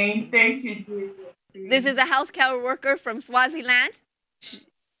Jesus' name. Thank you, Jesus. This is a healthcare worker from Swaziland.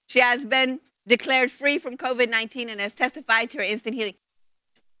 She has been declared free from COVID-19 and has testified to her instant healing.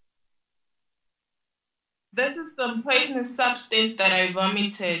 This is the poisonous substance that I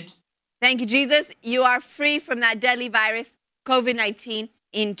vomited. Thank you, Jesus. You are free from that deadly virus, COVID-19,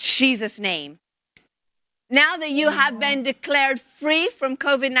 in Jesus' name. Now that you have been declared free from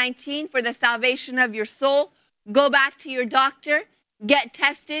COVID-19 for the salvation of your soul, go back to your doctor, get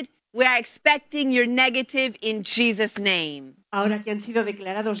tested. We are expecting your negative in Jesus' name. Ahora que han sido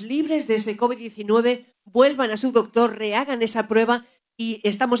declarados libres de ese COVID-19, vuelvan a su doctor, rehagan esa prueba y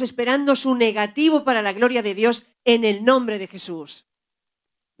estamos esperando su negativo para la gloria de Dios en el nombre de Jesús.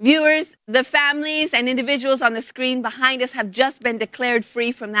 Viewers, the families and individuals on the screen behind us have just been declared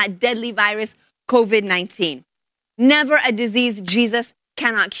free from that deadly virus, COVID-19. Never a disease Jesus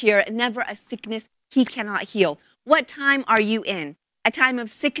cannot cure, never a sickness He cannot heal. What time are you in? A time of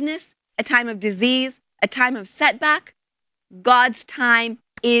sickness, a time of disease, a time of setback? God's time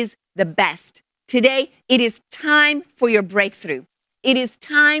is the best. Today, it is time for your breakthrough. It is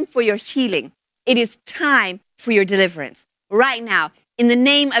time for your healing. It is time for your deliverance. Right now, in the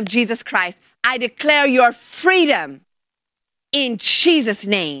name of Jesus Christ, I declare your freedom in Jesus'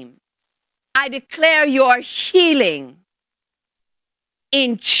 name. I declare your healing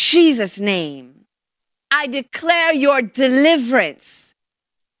in Jesus' name. I declare your deliverance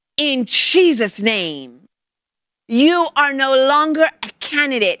in Jesus' name. You are no longer a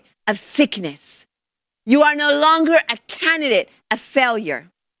candidate of sickness. You are no longer a candidate of failure.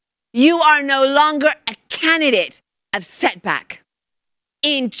 You are no longer a candidate of setback.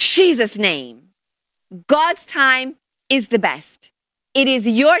 In Jesus' name, God's time is the best. It is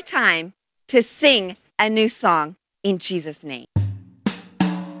your time to sing a new song in Jesus' name.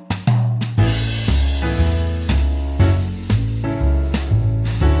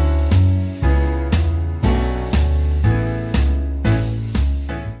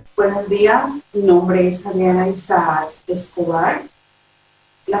 Buenos días, mi nombre es Adriana Isaac Escobar.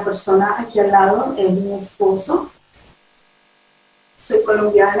 La persona aquí al lado es mi esposo. Soy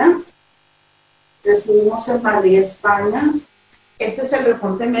colombiana. Residimos en Madrid, España. Este es el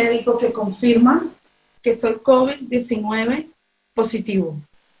reporte médico que confirma que soy COVID-19 positivo.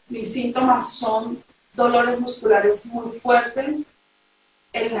 Mis síntomas son dolores musculares muy fuertes,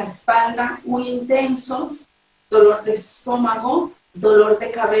 en la espalda muy intensos, dolor de estómago, dolor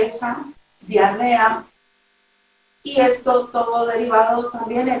de cabeza, diarrea, y esto todo derivado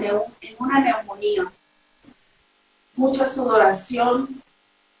también en una neumonía. Mucha sudoración,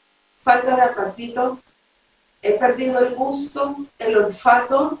 falta de apetito, he perdido el gusto, el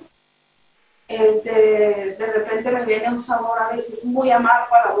olfato, de repente me viene un sabor a veces muy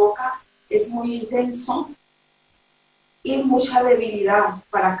amargo a la boca, es muy intenso, y mucha debilidad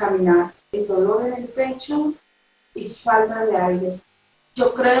para caminar, el dolor en el pecho y falta de aire.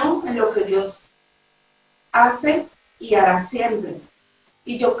 Yo creo en lo que Dios hace y hará siempre.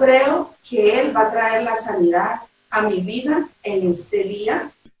 Y yo creo que Él va a traer la sanidad a mi vida en este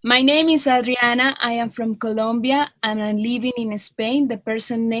día. My name is Adriana. I am from Colombia and I'm living in Spain. The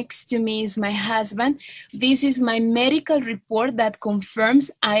person next to me is my husband. This is my medical report that confirms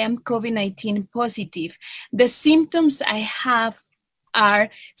I am COVID-19 positive. The symptoms I have are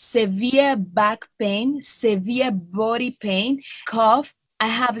severe back pain, severe body pain, cough. I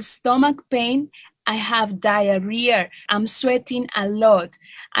have stomach pain. I have diarrhea. I'm sweating a lot.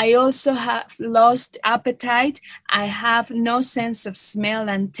 I also have lost appetite. I have no sense of smell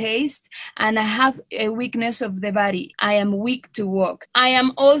and taste, and I have a weakness of the body. I am weak to walk. I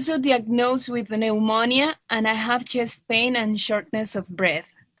am also diagnosed with pneumonia, and I have chest pain and shortness of breath.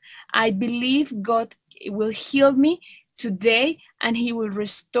 I believe God will heal me today, and He will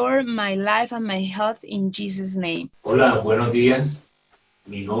restore my life and my health in Jesus' name. Hola, buenos días.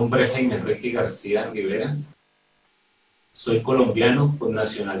 Mi nombre es Jaime Enrique García Rivera. Soy colombiano con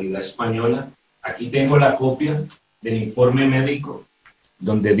nacionalidad española. Aquí tengo la copia del informe médico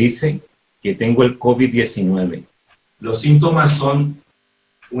donde dice que tengo el COVID-19. Los síntomas son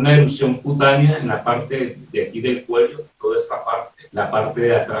una erupción cutánea en la parte de aquí del cuello, toda esta parte, la parte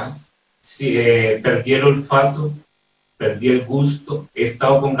de atrás. Sí, perdí el olfato, perdí el gusto,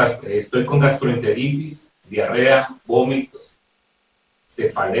 estoy con gastroenteritis, diarrea, vómitos,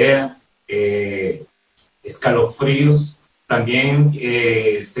 cefaleas, escalofríos. También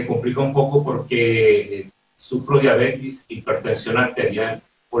se complica un poco porque sufro diabetes, hipertensión arterial.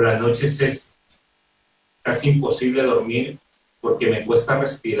 Por las noches es casi imposible dormir porque me cuesta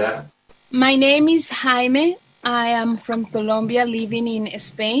respirar. My name is Jaime. I am from Colombia, living in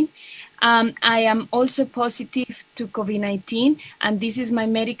Spain. I am also positive to COVID-19, and this is my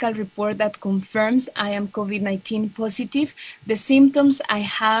medical report that confirms I am COVID-19 positive. The symptoms I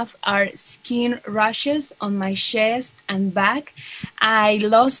have are skin rashes on my chest and back. I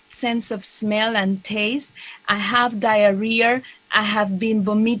lost sense of smell and taste. I have diarrhea. I have been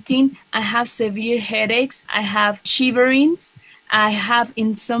vomiting. I have severe headaches. I have shiverings. I have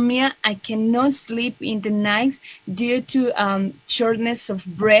insomnia. I cannot sleep in the nights due to shortness of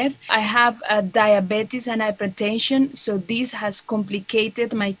breath. I have diabetes and hypertension, so this has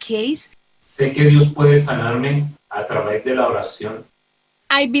complicated my case. Sé que Dios puede sanarme a través de la oración.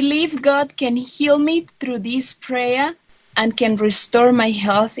 I believe God can heal me through this prayer and can restore my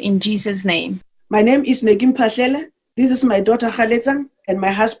health in Jesus' name. My name is Megin Pahlele. This is my daughter Khaletsang and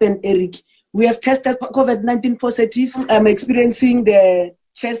my husband Eric. We have tested COVID-19 positive. I'm experiencing the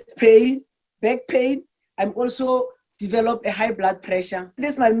chest pain, back pain. I'm also developed a high blood pressure.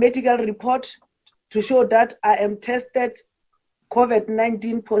 This is my medical report to show that I am tested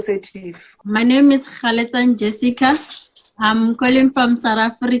COVID-19 positive. My name is Khaletsang Jessica. I'm calling from South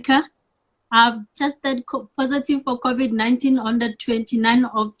Africa. I've tested positive for COVID-19 on the 29th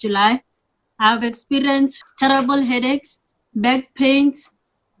of July. I've experienced terrible headaches, back pains,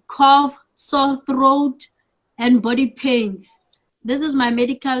 cough, sore throat, and body pains. This is my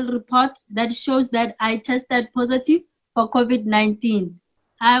medical report that shows that I tested positive for COVID-19.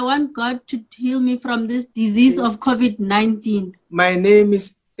 I want God to heal me from this disease of COVID-19. My name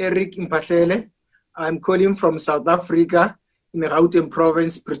is Eric Mpahlele. I'm calling from South Africa in Gauteng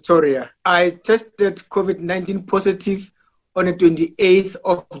province, Pretoria. I tested COVID-19 positive on the 28th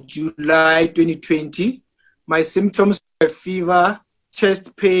of July 2020. My symptoms were fever,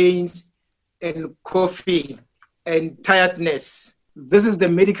 chest pains, and coughing and tiredness. This is the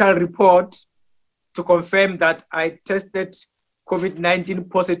medical report to confirm that I tested COVID-19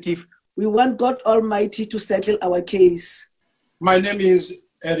 positive. We want God Almighty to settle our case. My name is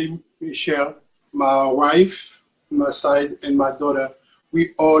Erin Michel. My wife, my side, and my daughter,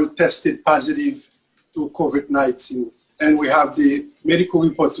 we all tested positive to COVID-19. And we have the medical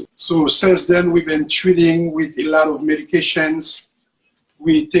report. So since then, we've been treating with a lot of medications.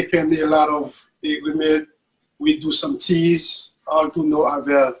 We taken a lot of remedy. We do some teas, all to no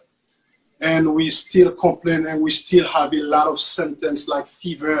avail. And we still complain, and we still have a lot of symptoms like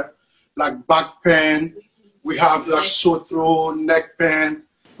fever, like back pain. We have like sore throat, neck pain.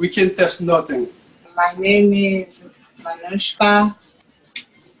 We can test nothing. My name is Manushka.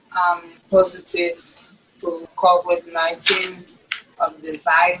 I'm positive to COVID-19 of the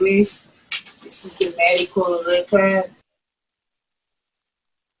virus. This is the medical record.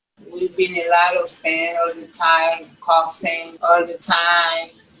 We've been in a lot of pain all the time, coughing all the time,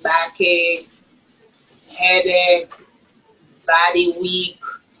 backache, headache, body weak.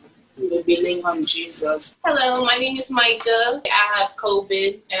 We believe on Jesus. Hello, my name is Micah. I have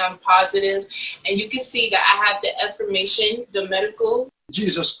COVID and I'm positive. And you can see that I have the information, the medical.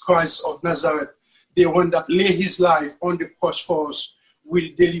 Jesus Christ of Nazareth, the one that laid his life on the cross for us, will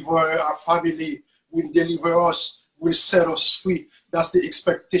deliver our family, will deliver us, will set us free. That's the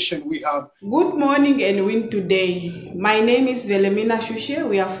expectation we have. Good morning and win today. My name is Velemina Shushe.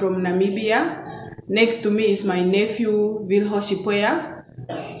 We are from Namibia. Next to me is my nephew, Vilho Shipoya.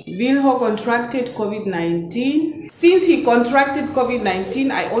 Vilho contracted COVID-19. Since he contracted COVID-19,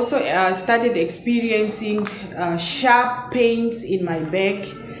 I also started experiencing sharp pains in my back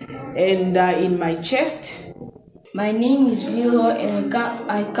and in my chest. My name is Vilho and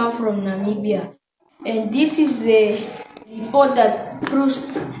I come from Namibia. And this is the report that proves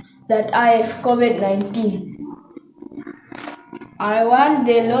that I have COVID-19. I want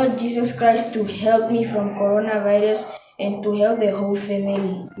the Lord Jesus Christ to help me from coronavirus and to help the whole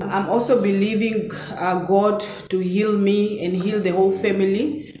family. I'm also believing God to heal me and heal the whole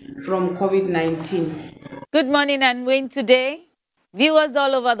family from COVID-19. Good morning and win today. Viewers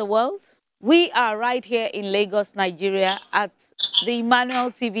all over the world, we are right here in Lagos, Nigeria at the Emmanuel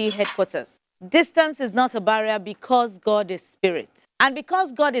TV headquarters. Distance is not a barrier because God is spirit. And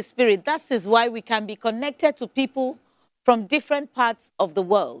because God is spirit, that is why we can be connected to people from different parts of the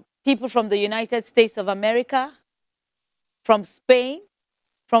world. People from the United States of America, from Spain,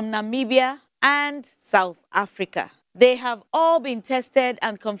 from Namibia, and South Africa. They have all been tested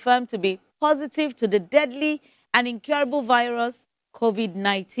and confirmed to be positive to the deadly and incurable virus,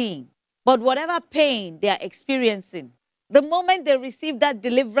 COVID-19. But whatever pain they are experiencing, the moment they receive that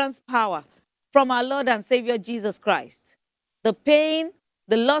deliverance power from our Lord and Savior Jesus Christ, the pain,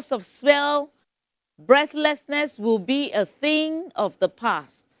 the loss of smell, breathlessness will be a thing of the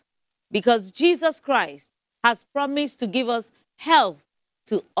past, because Jesus Christ has promised to give us health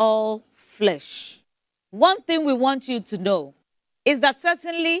to all flesh. One thing we want you to know is that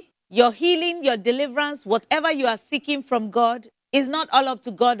certainly your healing, your deliverance, whatever you are seeking from God, is not all up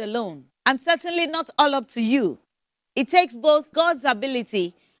to God alone, and certainly not all up to you. It takes both God's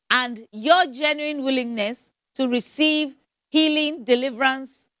ability and your genuine willingness to receive healing,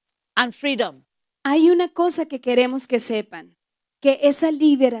 deliverance, and freedom. Hay una cosa que queremos que sepan, que esa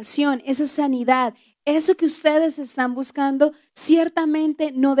liberación, esa sanidad, eso que ustedes están buscando,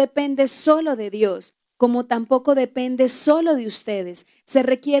 ciertamente no depende solo de Dios, como tampoco depende solo de ustedes. Se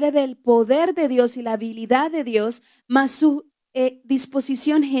requiere del poder de Dios y la habilidad de Dios, más su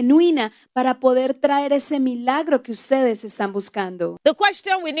disposición genuina para poder traer ese milagro que ustedes están buscando. The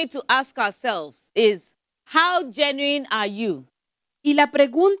question we need to ask ourselves is, how genuine are you? Y la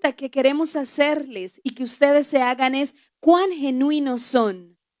pregunta que queremos hacerles y que ustedes se hagan es, ¿cuán genuinos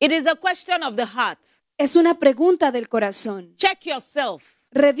son? It is a question of the heart. Es una pregunta del corazón. Check yourself.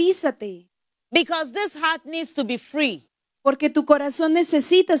 Revísate. Because this heart needs to be free. Porque tu corazón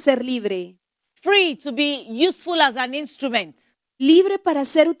necesita ser libre. Free to be useful as an instrument. Libre para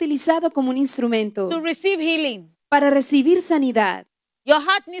ser utilizado como un instrumento. To receive healing. Para recibir sanidad. Your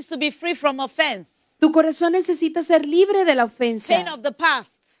heart needs to be free from offense. Tu corazón necesita ser libre de la ofensa. Pain of the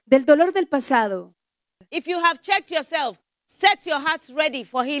past. Del dolor del pasado. If you have checked yourself, set your heart ready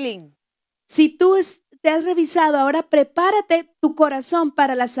for healing. Si tú te has revisado, ahora prepárate tu corazón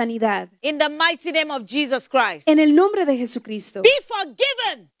para la sanidad. In the mighty name of Jesus Christ. En el nombre de Jesucristo. Be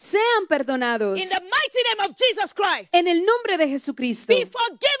forgiven. Sean perdonados. In the mighty name of Jesus Christ. En el nombre de Jesucristo. Be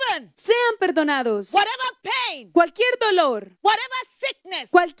forgiven. Sean perdonados. Whatever pain. Cualquier dolor. Whatever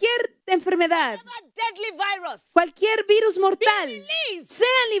sickness. Cualquier enfermedad. Whatever deadly virus. Cualquier virus mortal. Be released.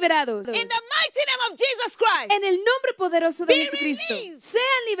 Sean liberados. In the mighty name of Jesus Christ. En el nombre poderoso de Be Jesucristo. released.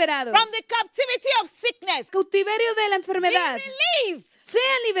 Sean liberados. From the captivity of sickness. Cautiverio de la enfermedad. Be released.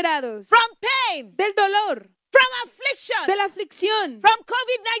 Sean liberados. From pain. Del dolor. From affliction. De la aflicción. From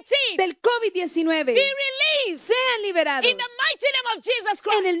COVID-19. Del COVID-19. Be released. Sean liberados. In the mighty name of Jesus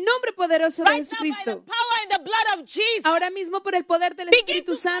Christ. En el nombre poderoso de Right Jesucristo. now by the power and the blood of Jesus. Ahora mismo por el poder del Begin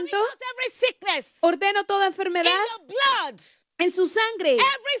Espíritu to Santo, vomit out every sickness. ordeno toda enfermedad In the blood. en su sangre.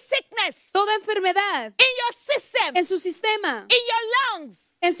 Every sickness. Toda enfermedad In your system. en su sistema. In your lungs.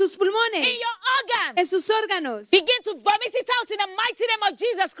 En sus pulmones. In your organs. En sus órganos. Begin to vomit it out in the mighty name of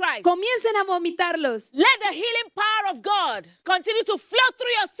Jesus Christ. Comiencen a vomitarlos. Let the healing power of God continue to flow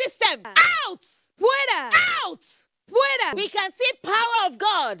through your system. Out! Fuera. Out! Fuera. We can see power of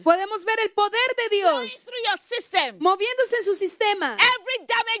God Podemos ver el poder de flowing Dios through your system. moviéndose en su sistema. Every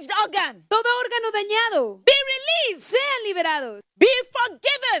damaged organ. Todo órgano dañado. Be released. Sean liberados. Be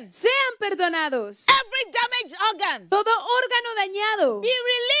forgiven. Sean perdonados. Every damaged organ. Todo órgano dañado. Be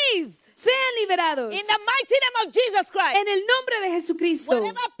released. Sean liberados. In the mighty name of Jesus Christ. En el nombre de Jesucristo.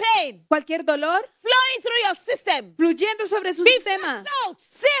 Whatever pain Cualquier dolor flowing through your system. fluyendo sobre su Be sistema. flushed out.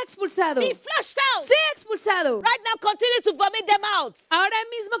 Sea expulsado. Be flushed out. Sea expulsado. Right now, continue to vomit them out. Ahora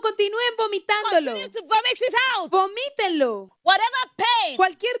mismo continúen vomitándolo. Continue to vomit it out. Vomítenlo. Whatever pain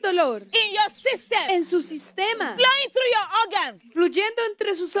Cualquier dolor in your system, en su sistema, flowing through your organs, fluyendo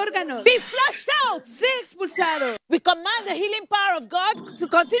entre sus órganos, be flushed out. sea expulsado. We command the healing power of God to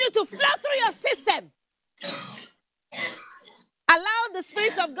continue to flow through your system. Allow the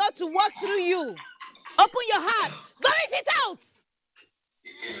Spirit of God to walk through you. Open your heart. Vomit it out.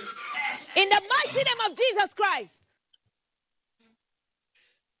 In the mighty name of Jesus Christ.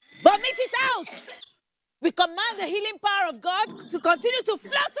 Vomit it out. We command the healing power of God to continue to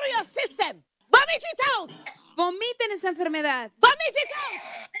flow through your system. Vomit it out. Vomiten esa enfermedad. Vomit it out.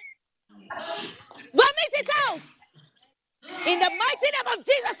 Vomit it out. In the mighty name of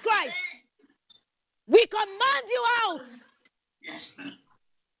Jesus Christ. We command you out.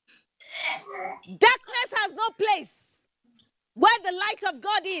 Darkness has no place where the light of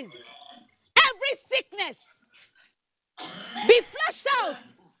God is. Every sickness be flushed out.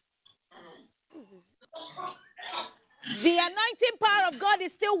 The anointing power of God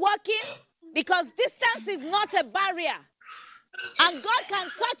is still working because distance is not a barrier. And God can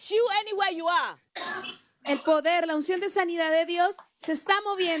touch you anywhere you are. El poder, la unción de sanidad de Dios se está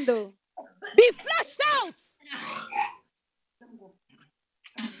moviendo. Be flushed out.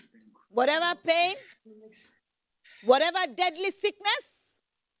 Whatever pain, whatever deadly sickness,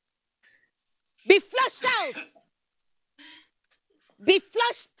 be flushed out. Be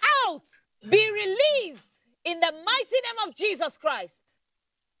flushed out. Be released in the mighty name of Jesus Christ.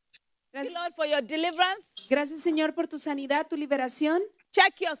 Gracias, Lord, for your deliverance. Gracias, Señor, por tu sanidad, tu liberación.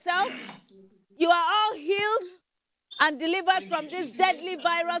 Check yourself. You are all healed and delivered from this deadly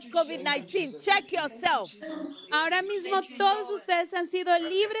virus COVID-19. Check yourself. Ahora mismo todos ustedes han sido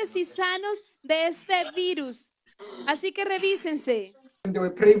libres y sanos de este virus. Así que revísense. When they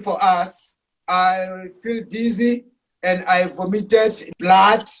were praying for us, I feel dizzy and I vomited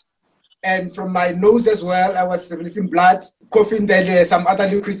blood. And from my nose as well, I was releasing blood, coughing, then some other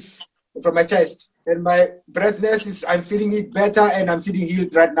liquids from my chest. And my breathlessness is, I'm feeling it better and I'm feeling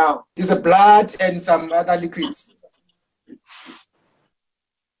healed right now. There's a blood and some other liquids.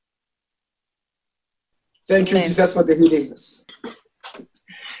 Thank you, Jesus, for the healing.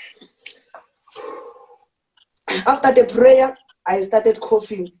 After the prayer, I started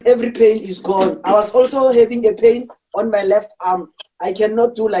coughing. Every pain is gone. I was also having a pain on my left arm. I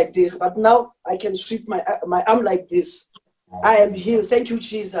cannot do like this, but now I can sweep my arm like this. I am healed. Thank you,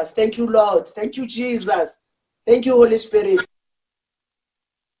 Jesus. Thank you, Lord. Thank you, Jesus. Thank you, Holy Spirit.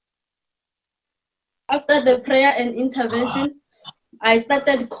 After the prayer and intervention, I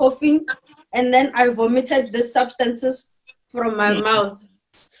started coughing and then I vomited the substances from my mouth.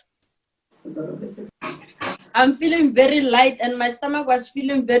 I'm feeling very light and my stomach was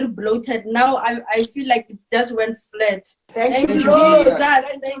feeling very bloated. Now I feel like it just went flat. Thank you, Lord. Jesus.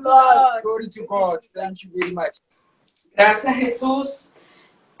 Thank you, Lord. Glory to God. Thank you very much. Gracias, Jesús.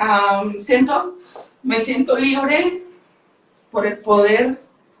 Me siento libre por el poder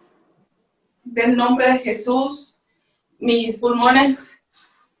del nombre de Jesús. Mis pulmones,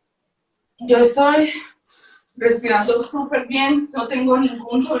 yo estoy respirando súper bien, no tengo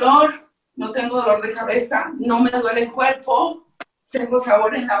ningún dolor, no tengo dolor de cabeza, no me duele el cuerpo, tengo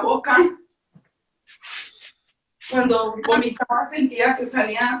sabor en la boca. Cuando vomitaba sentía que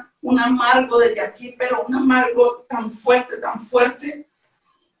salía un amargo desde aquí, pero un amargo tan fuerte.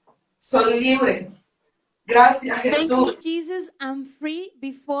 Soy libre. Gracias, Jesús. Thank you, Jesus. I'm free.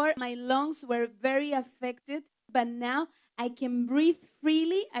 Before, my lungs were very affected, but now I can breathe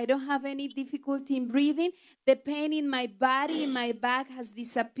freely. I don't have any difficulty in breathing. The pain in my body, in my back has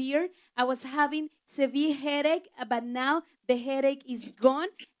disappeared. I was having severe headache, but now the headache is gone.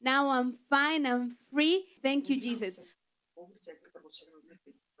 Now I'm fine. I'm free. Thank you, Jesus.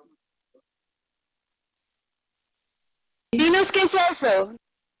 Dinos qué es eso.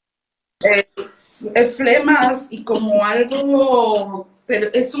 Es flemas y como algo, pero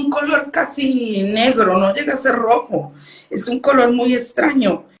es un color casi negro, no llega a ser rojo, es un color muy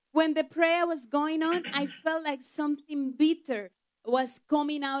extraño. When the prayer was going on, I felt like something bitter was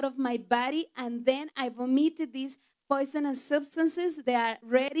coming out of my body, and then I vomited these poisonous substances. They are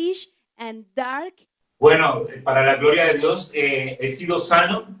reddish and dark. Bueno, para la gloria de Dios, he sido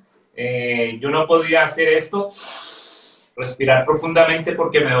sano. Yo no podía hacer esto, respirar profundamente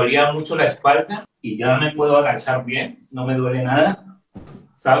porque me dolía mucho la espalda y ya me puedo agachar bien, no me duele nada,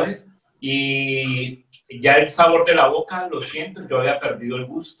 ¿sabes? Y ya el sabor de la boca lo siento, yo había perdido el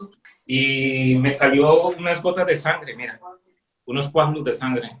gusto y me salió unas gotas de sangre, mira, unos coágulos de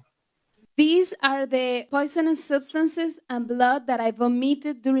sangre. These are the poisonous substances and blood that I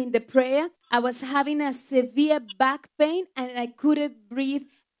vomited during the prayer. I was having a severe back pain and I couldn't breathe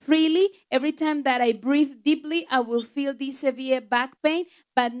freely. Every time that I breathe deeply, I will feel this severe back pain.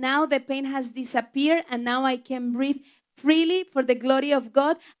 But now the pain has disappeared and now I can breathe freely for the glory of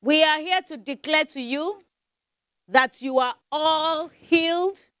God. We are here to declare to you that you are all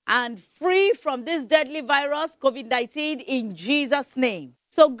healed and free from this deadly virus, COVID-19, in Jesus' name.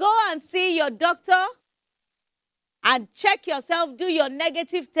 So go and see your doctor and check yourself, do your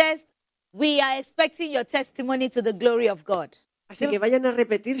negative test. We are expecting your testimony to the glory of God. Así que vayan a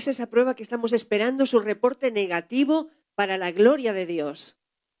repetirse esa prueba que estamos esperando, su reporte negativo para la gloria de Dios.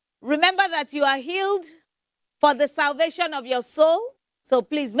 Remember that you are healed for the salvation of your soul. So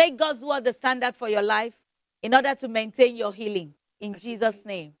please make God's word the standard for your life in order to maintain your healing. In Jesus'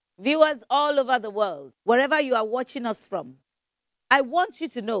 name. Viewers all over the world, wherever you are watching us from, I want you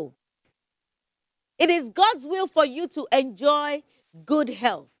to know it is God's will for you to enjoy good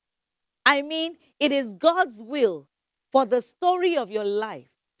health. I mean, it is God's will for the story of your life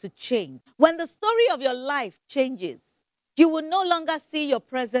to change. When the story of your life changes, you will no longer see your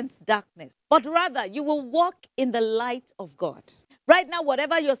present darkness, but rather you will walk in the light of God. Right now,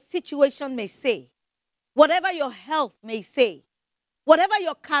 whatever your situation may say, whatever your health may say, whatever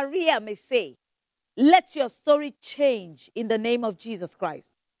your career may say, let your story change in the name of Jesus Christ.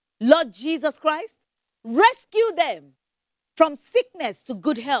 Lord Jesus Christ, rescue them from sickness to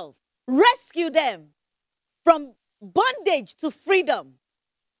good health. Rescue them from bondage to freedom.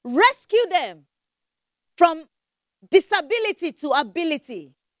 Rescue them from disability to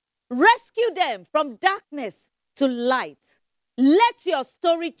ability. Rescue them from darkness to light. Let your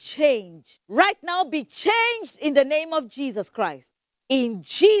story change. Right now, be changed in the name of Jesus Christ. In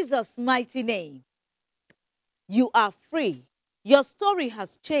Jesus' mighty name, you are free. Your story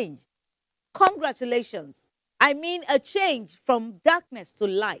has changed. Congratulations. I mean a change from darkness to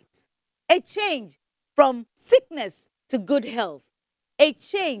light. A change from sickness to good health. A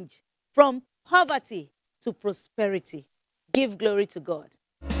change from poverty to prosperity. Give glory to God.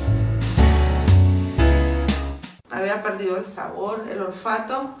 Había perdido el sabor, el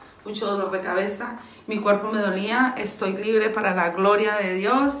olfato, mucho dolor de cabeza, mi cuerpo me dolía, estoy libre para la gloria de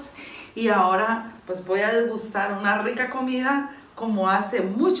Dios y ahora pues voy a degustar una rica comida como hace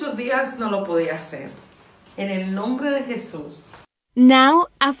muchos días no lo podía hacer. En el nombre de Jesús. Now,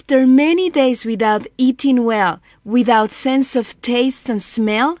 after many days without eating well, without sense of taste and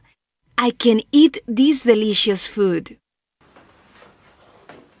smell, I can eat this delicious food.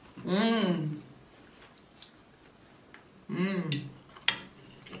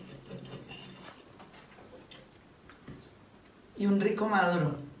 Y un rico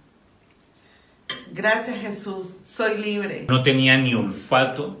maduro. Gracias, Jesús, soy libre. No tenía ni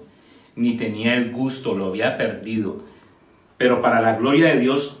olfato, ni tenía el gusto, lo había perdido. Pero para la gloria de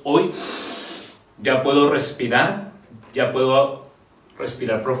Dios, hoy ya puedo respirar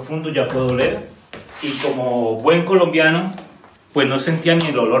profundo, ya puedo oler. Y como buen colombiano, pues no sentía ni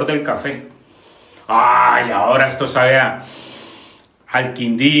el olor del café. ¡Ay, ahora esto sabe al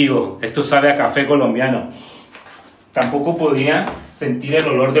Quindío! Esto sabe a café colombiano. Tampoco podía sentir el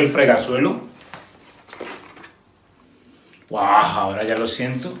olor del fregasuelo. ¡Wow! Ahora ya lo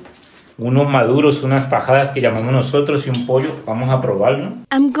siento. Unos maduros, unas tajadas que llamamos nosotros y un pollo. Vamos a probarlo.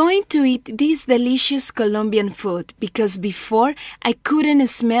 I'm going to eat this delicious Colombian food because before I couldn't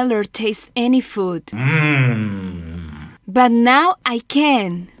smell or taste any food. But now I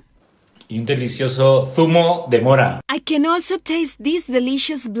can. Y un delicioso zumo de mora. I can also taste this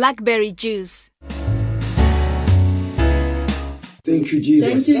delicious blackberry juice. Thank you,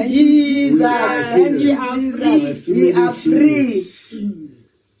 Jesus. Thank you, Jesus. Thank you, Jesus. We are free.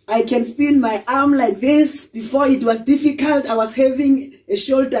 I can spin my arm like this. Before it was difficult. I was having a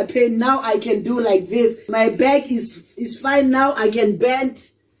shoulder pain. Now I can do like this. My back is fine now. I can bend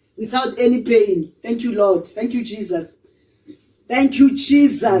without any pain. Thank you, Lord. Thank you, Jesus. Thank you,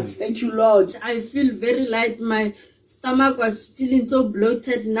 Jesus. Thank you, Lord. I feel very light. My stomach was feeling so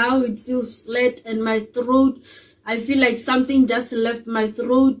bloated. Now it feels flat, and my throat, I feel like something just left my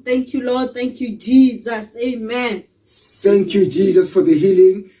throat. Thank you, Lord. Thank you, Jesus. Amen. Thank you, Jesus, for the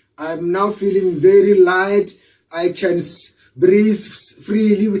healing. I'm now feeling very light. I can breathe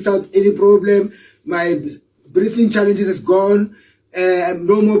freely without any problem. My breathing challenges is gone.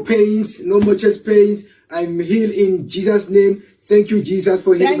 No more pains, no more chest pains. I'm healed in Jesus' name. Thank you, Jesus,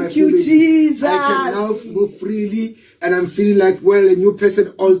 for healing my feelings. Thank you, Jesus. I can now move freely, and I'm feeling like, well, a new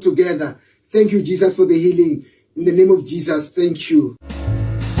person altogether. Thank you, Jesus, for the healing. In the name of Jesus, thank you.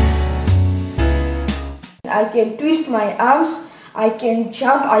 I can twist my arms, I can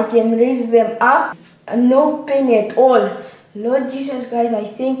jump, I can raise them up, no pain at all. Lord Jesus Christ, I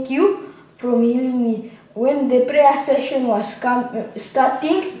thank you for healing me. When the prayer session was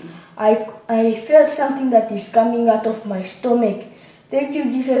starting, I felt something that is coming out of my stomach. Thank you,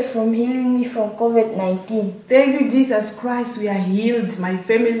 Jesus, for healing me from COVID-19. Thank you, Jesus Christ. We are healed. My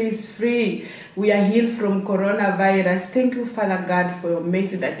family is free. We are healed from coronavirus. Thank you, Father God, for your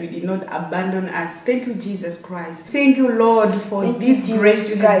mercy that you did not abandon us. Thank you, Jesus Christ. Thank you, Lord, for this grace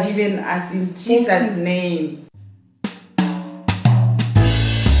you have given us in Jesus' name.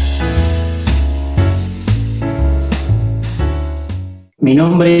 Mi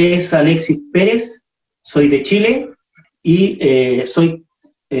nombre es Alexis Pérez, soy de Chile y soy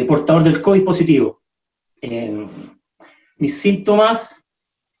portador del COVID positivo. Mis síntomas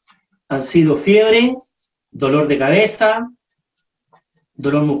han sido fiebre, dolor de cabeza,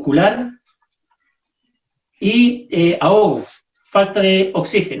 dolor muscular y ahogo, falta de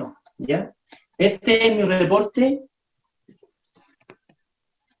oxígeno, ¿ya? Este es mi reporte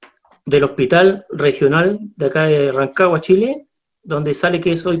del Hospital Regional de acá de Rancagua, Chile, donde sale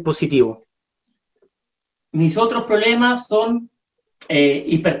que soy positivo. Mis otros problemas son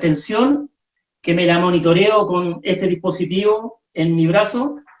hipertensión, que me la monitoreo con este dispositivo en mi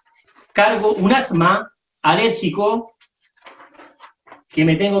brazo. Cargo un asma alérgico que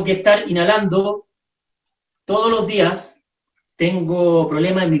me tengo que estar inhalando todos los días. Tengo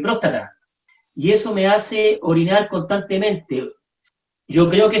problemas en mi próstata y eso me hace orinar constantemente. Yo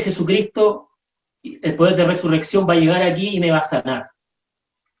creo que Jesucristo, el poder de resurrección, va a llegar aquí y me va a sanar.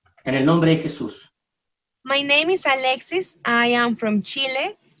 En el nombre de Jesús. My name is Alexis. I am from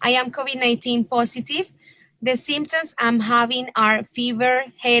Chile. I am COVID-19 positive. The symptoms I'm having are fever,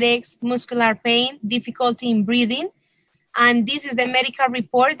 headaches, muscular pain, difficulty in breathing. And this is the medical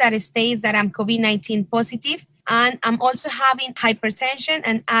report that states that I'm COVID-19 positive. And I'm also having hypertension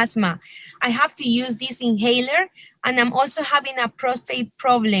and asthma. I have to use this inhaler, and I'm also having a prostate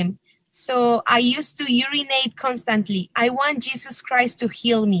problem. So I used to urinate constantly. I want Jesus Christ to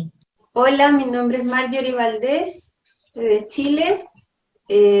heal me. Hola, mi nombre es Marjorie Valdés, soy de Chile.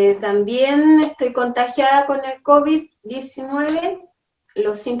 También estoy contagiada con el COVID-19.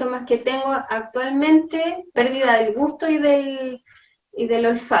 Los síntomas que tengo actualmente, pérdida del gusto y del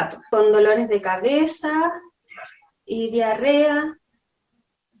olfato, con dolores de cabeza y diarrea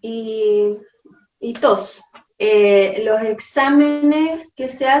y tos. Los exámenes que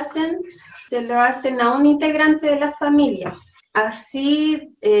se lo hacen a un integrante de la familia.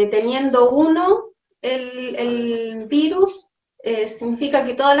 Así, teniendo uno, el virus significa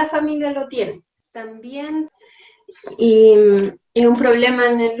que toda la familia lo tiene. También, y un problema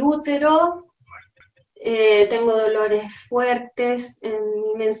en el útero, tengo dolores fuertes en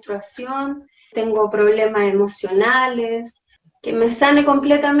mi menstruación, tengo problemas emocionales, que me sane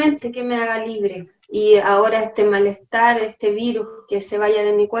completamente, que me haga libre. Y ahora este malestar, este virus, que se vaya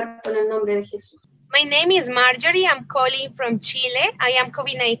de mi cuerpo en el nombre de Jesús. My name is Marjorie. I'm calling from Chile. I am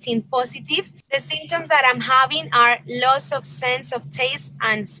COVID-19 positive. The symptoms that I'm having are loss of sense of taste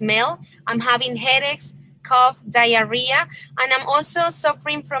and smell. I'm having headaches, cough, diarrhea, and I'm also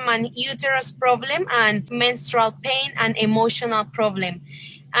suffering from an uterus problem and menstrual pain and emotional problem.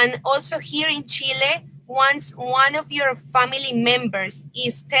 And also here in Chile, once one of your family members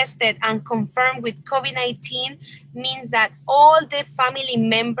is tested and confirmed with COVID-19, means that all the family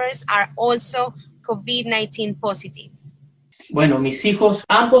members are also COVID-19 positive. Bueno, mis hijos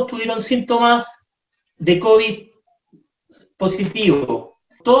ambos tuvieron síntomas de COVID positivo.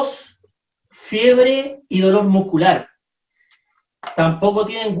 Tos, fiebre y dolor muscular. Tampoco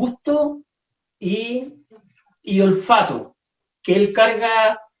tienen gusto y olfato, que él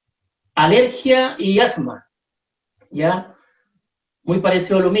carga alergia y asma, ¿ya? Muy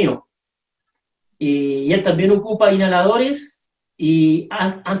parecido a lo mío. Y él también ocupa inhaladores y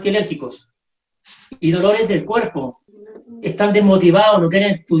antialérgicos. Y dolores del cuerpo. Están desmotivados, no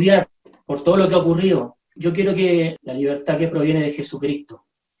quieren estudiar por todo lo que ha ocurrido. Yo quiero que la libertad que proviene de Jesucristo,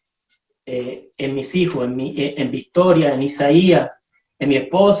 en mis hijos, en Victoria, en Isaías, en mi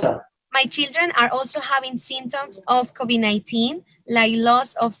esposa. My children are also having symptoms of COVID-19, like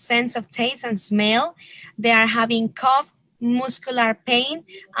loss of sense of taste and smell. They are having cough, muscular pain,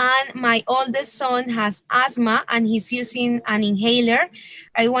 and my oldest son has asthma and he's using an inhaler.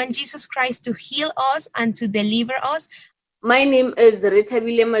 I want Jesus Christ to heal us and to deliver us. My name is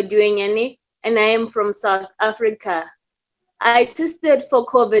Ritabile Maduenyane, and I am from South Africa. I tested for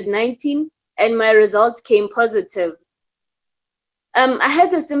COVID-19 and my results came positive. I had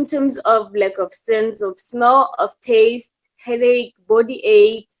the symptoms of lack of sense of smell, of taste, headache, body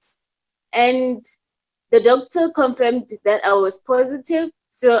aches, and the doctor confirmed that I was positive,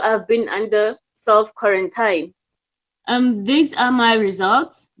 so I've been under self-quarantine. These are my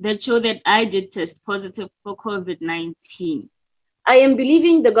results that show that I did test positive for COVID-19. I am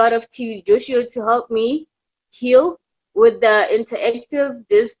believing the God of TV Joshua to help me heal with the interactive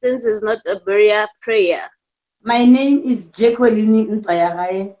distance is not a barrier prayer. My name is Jacqueline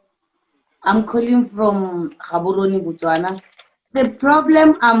Ntayagaye. I'm calling from Gaborone, Botswana. The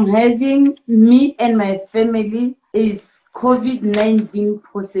problem I'm having, me and my family, is COVID-19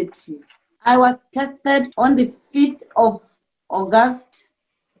 positive. I was tested on the 5th of August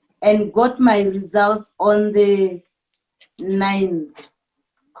and got my results on the 9th,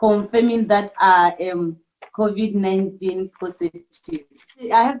 confirming that I am COVID-19 positive.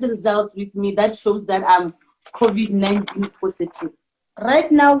 I have the results with me that shows that I'm COVID-19 positive.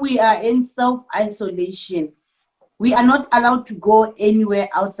 Right now we are in self-isolation. We are not allowed to go anywhere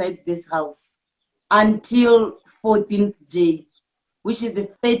outside this house until 14th J, which is the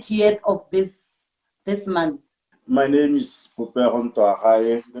 30th of this month. My name is Poperon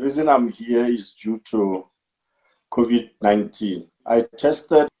Toahaye. The reason I'm here is due to COVID-19. I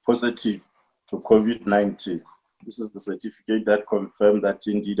tested positive to COVID-19. This is the certificate that confirmed that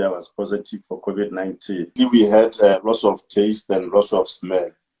indeed I was positive for COVID-19. We had loss of taste and loss of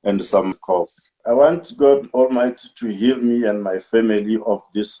smell and some cough. I want God Almighty to heal me and my family of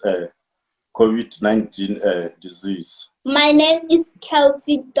this COVID-19 disease. My name is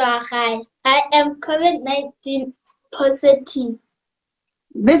Kelsey Toahaye. I am COVID-19 positive.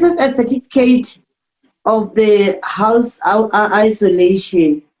 This is a certificate of the house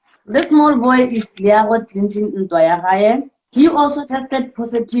isolation. The small boy is Liago Clinton Ntoyagaye. He also tested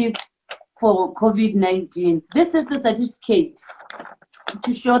positive for COVID-19. This is the certificate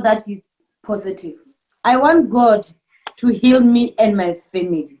to show that he's positive. I want God to heal me and my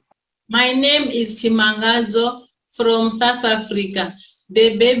family. My name is Chimangazo from South Africa.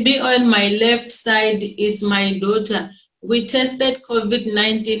 The baby on my left side is my daughter. We tested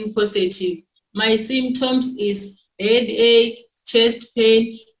COVID-19 positive. My symptoms is headache, chest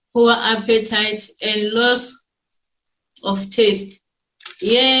pain, poor appetite, and loss of taste.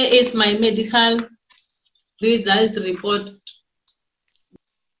 Here is my medical result report.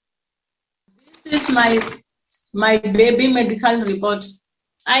 This is my baby medical report.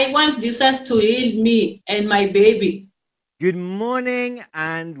 I want Jesus to heal me and my baby. Good morning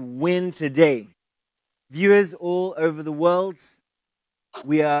and win today. Viewers all over the world,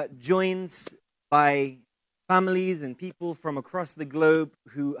 we are joined by families and people from across the globe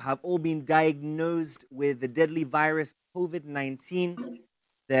who have all been diagnosed with the deadly virus COVID-19.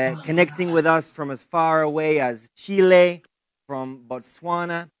 They're connecting with us from as far away as Chile, from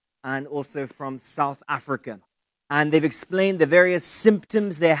Botswana, and also from South Africa. And they've explained the various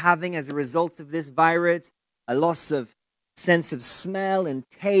symptoms they're having as a result of this virus: a loss of sense of smell and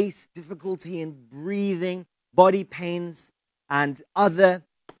taste, difficulty in breathing, body pains, and other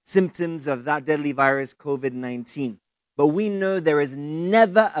symptoms of that deadly virus, COVID-19. But we know there is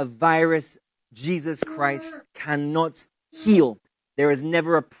never a virus Jesus Christ cannot heal. There is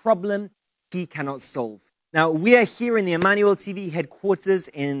never a problem he cannot solve. Now, we are here in the Emmanuel TV headquarters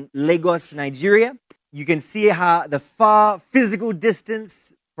in Lagos, Nigeria. You can see how the far physical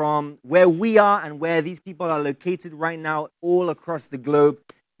distance from where we are and where these people are located right now all across the globe.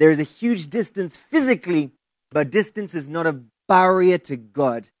 There is a huge distance physically, but distance is not a barrier to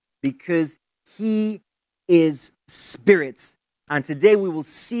God because he is spirit. And today we will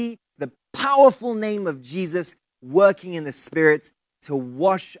see the powerful name of Jesus working in the spirit to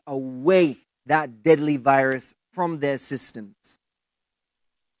wash away that deadly virus from their systems.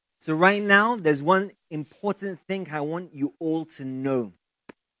 So right now, there's one important thing I want you all to know.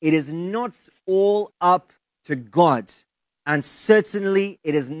 It is not all up to God, and certainly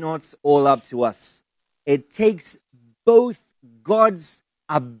it is not all up to us. It takes both God's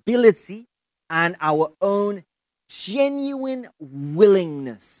ability and our own genuine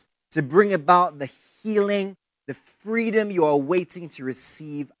willingness to bring about the healing, the freedom you are waiting to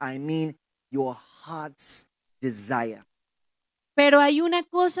receive. I mean, your heart's desire. Pero hay una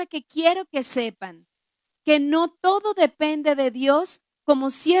cosa que quiero que sepan, que no todo depende de Dios, como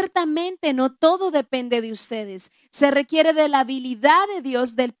ciertamente no todo depende de ustedes. Se requiere de la habilidad de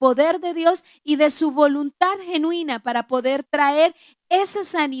Dios, del poder de Dios y de su voluntad genuina para poder traer esa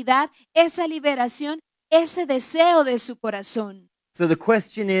sanidad, esa liberación, ese deseo de su corazón. So the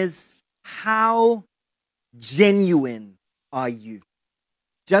question is, how genuine are you?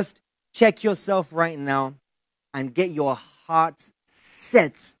 Just check yourself right now and get your heart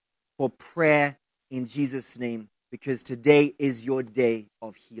set for prayer in Jesus' name, because today is your day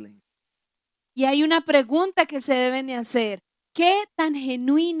of healing. Y hay una pregunta que se deben de hacer. ¿Qué tan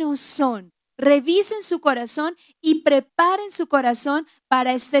genuinos son? Revisen su corazón y preparen su corazón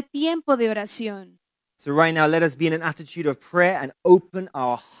para este tiempo de oración. So right now, let us be in an attitude of prayer and open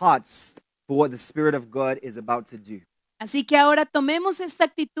our hearts for what the Spirit of God is about to do. Así que ahora tomemos esta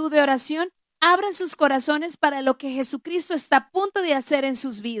actitud de oración, abran sus corazones para lo que Jesucristo está a punto de hacer en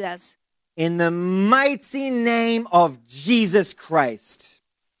sus vidas. In the mighty name of Jesus Christ,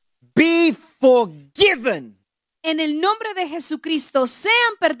 be forgiven. En el nombre de Jesucristo,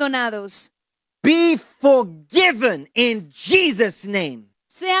 sean perdonados. Be forgiven in Jesus' name.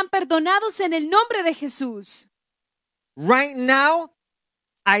 Sean perdonados en el nombre de Jesús. Right now,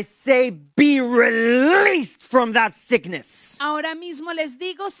 I say be released from that sickness. Ahora mismo les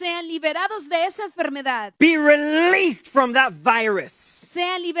digo, sean liberados de esa enfermedad. Be released from that virus.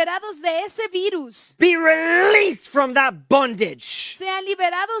 Sean liberados de ese virus. Be released from that bondage. Sean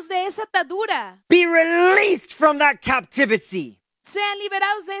liberados de esa atadura. Be released from that captivity. Sean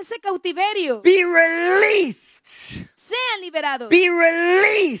liberados de ese cautiverio. Be released. Sean liberados. Be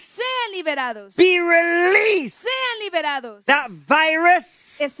released. Sean liberados. Be released. Sean liberados. That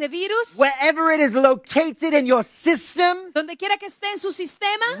virus, ese virus, wherever it is located in your system, donde quiera que esté en su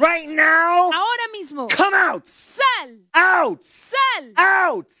sistema, right now, ahora mismo, come out. Sal. Out. Sal.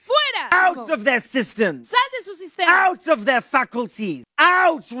 Out. Fuera. Out of their systems. Sal de su sistema. Out of their faculties.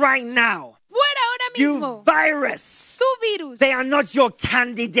 Out right now. Fuera ahora mismo. You virus. Tu virus. They are not your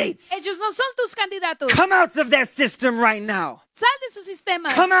candidates. Ellos no son tus candidatos. Come out of their system right now. Sal de sus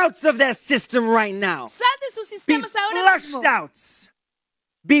sistemas. Come out of their system right now. Sal de sus sistemas ahora flushed mismo. Out.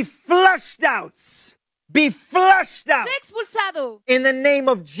 Be flushed out. Be flushed out. Sé expulsado. In the name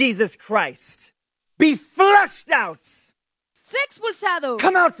of Jesus Christ. Be flushed out. Sé expulsado.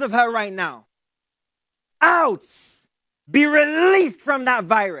 Come out of her right now. Out. Be released from that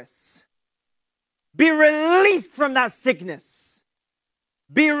virus. Be released from that sickness.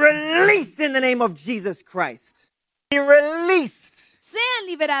 Be released in the name of Jesus Christ. Be released. Sean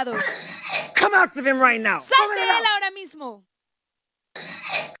liberados. Come out of him right now. Sal de él ahora mismo.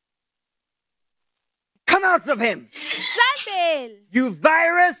 Come out of him. Sal de él. You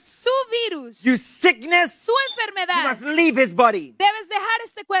virus. Tu virus. You sickness. Tu enfermedad. You must leave his body. Debes dejar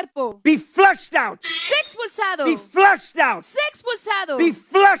este cuerpo. Be flushed out. Sé expulsado. Be flushed out. Sé expulsado. Be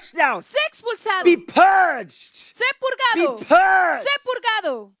flushed out. Sé expulsado. Be purged. Sé purgado. Be purged. Sé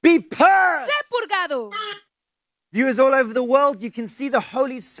purgado. Be purged. Sé purgado. Viewers all over the world, you can see the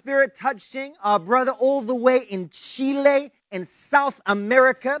Holy Spirit touching our brother all the way in Chile and South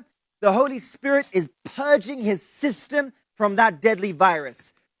America. The Holy Spirit is purging his system from that deadly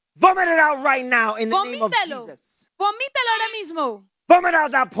virus. Vomit it out right now in the name of Jesus. Vomítalo ahora mismo. Vomit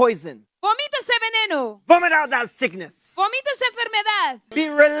out that poison. Vomita ese veneno. Vomit out that sickness. Vomita esa enfermedad. Be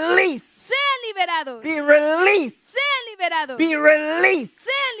released. Sean liberados. Be released. Sean liberados. Be released.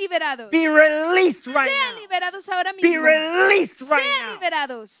 Sean liberados. Be released right Sean now. liberados ahora mismo. Be released right Sean now.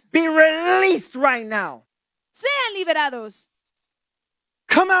 liberados. Be released right now. Sean liberados.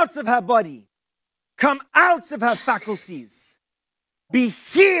 Come out of her body. Come out of her faculties. Be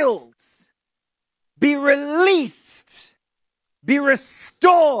healed. Be released. Be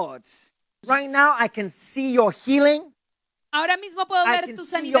restored. Right now, I can see your healing. Ahora mismo puedo I ver can tu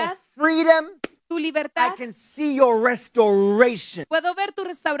see your sanidad, freedom. tu I libertad. can see your restoration. Puedo ver tu You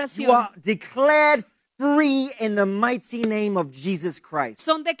restauración. are declared free in the mighty name of Jesus Christ.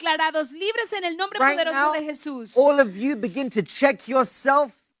 Son declarados libres en el nombre Right poderoso now, de Jesús. all of you begin to check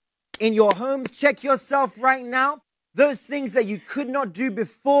yourself in your homes. Check yourself right now. Those things that you could not do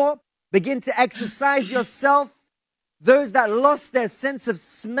before, begin to exercise yourself. Those that lost their sense of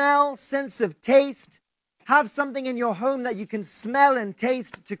smell, sense of taste, have something in your home that you can smell and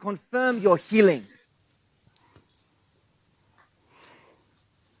taste to confirm your healing.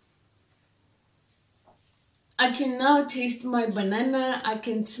 I can now taste my banana. I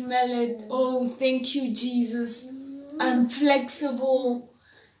can smell it. Oh, thank you, Jesus. I'm flexible.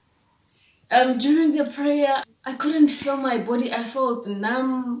 During the prayer, I couldn't feel my body. I felt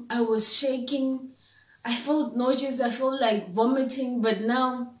numb. I was shaking. I felt nauseous. I felt like vomiting. But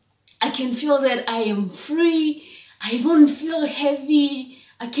now I can feel that I am free. I don't feel heavy.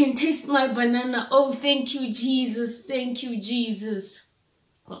 I can taste my banana. Oh, thank you, Jesus. Thank you, Jesus.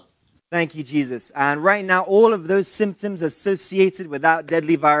 Thank you, Jesus. And right now, all of those symptoms associated with that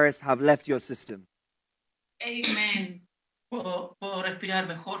deadly virus have left your system. Amen. Puedo respirar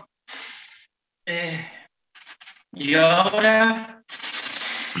mejor. Y ahora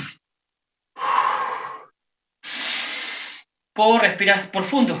puedo respirar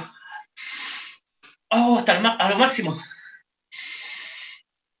profundo. Oh, hasta a lo máximo.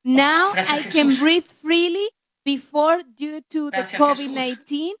 Now Gracias, I can Jesús. breathe freely. Before, due to the Gracias,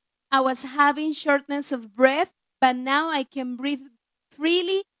 COVID-19, I was having shortness of breath, but now I can breathe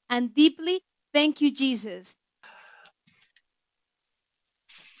freely and deeply Thank you, Jesus.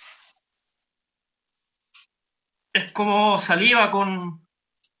 Es como saliva con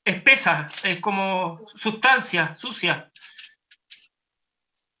espesa, es como sustancia sucia.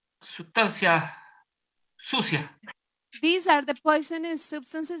 Sustancia sucia. These are the poisonous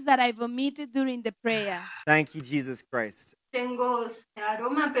substances that I vomited during the prayer. Thank you, Jesus Christ. Tengo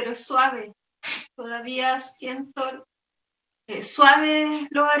aroma, pero suave. Todavía siento suave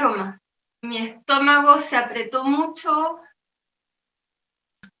los aromas. Mi estómago se apretó mucho.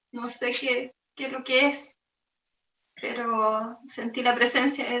 No sé qué es lo que es, pero sentí la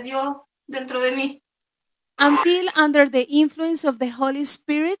presencia de Dios dentro de mí. I'm still under the influence of the Holy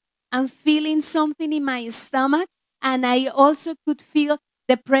Spirit. I'm feeling something in my stomach, and I also could feel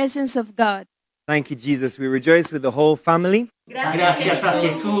the presence of God. Thank you, Jesus. We rejoice with the whole family. Gracias a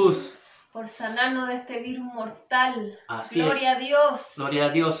Jesús por sanarnos de este virus mortal. Así Gloria es. a Dios. Gloria a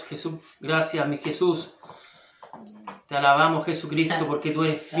Dios, Jesús. Gracias, mi Jesús. Te alabamos, Jesucristo, porque tú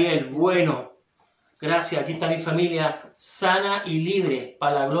eres fiel, bueno. Gracias. Aquí está mi familia sana y libre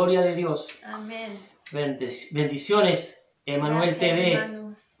para la gloria de Dios. Amén. Bendiciones, Emanuel Gracias, TV.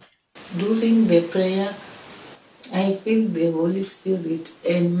 hermanos. During the prayer, I felt the Holy Spirit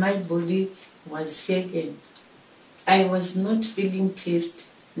and my body was shaken. I was not feeling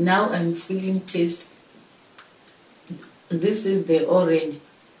taste. Now I'm feeling taste. This is the orange.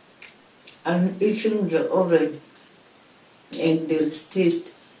 I'm eating the orange and there is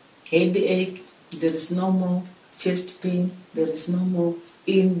taste. Headache, there is no more. Chest pain, there is no more.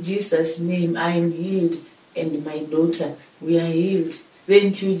 In Jesus' name, I am healed, and my daughter, we are healed.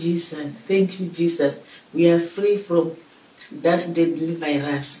 Thank you, Jesus. Thank you, Jesus. We are free from that deadly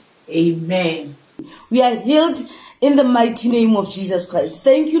virus. Amen. We are healed in the mighty name of Jesus Christ.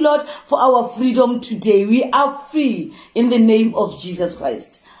 Thank you, Lord, for our freedom today. We are free in the name of Jesus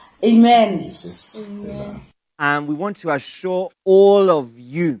Christ. Amen. Amen. And we want to assure all of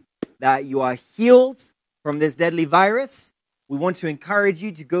you that you are healed from this deadly virus. We want to encourage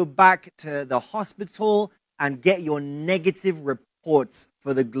you to go back to the hospital and get your negative reports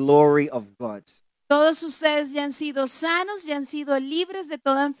for the glory of God. Todos ustedes ya han sido sanos, ya han sido libres de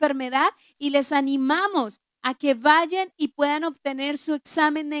toda enfermedad y les animamos a que vayan y puedan obtener su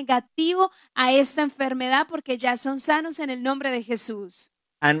examen negativo a esta enfermedad porque ya son sanos en el nombre de Jesús.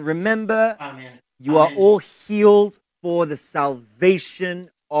 And remember, Amen. you are all healed for the salvation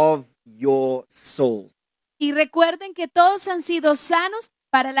of your soul. Y recuerden que todos han sido sanos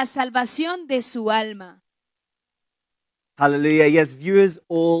para la salvación de su alma. Hallelujah. Yes, viewers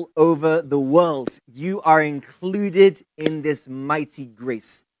all over the world, you are included in this mighty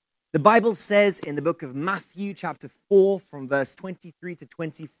grace. The Bible says in the book of Matthew, chapter 4, from verse 23 to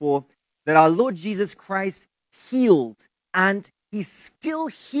 24, that our Lord Jesus Christ healed, and he still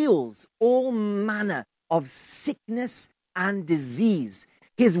heals all manner of sickness and disease.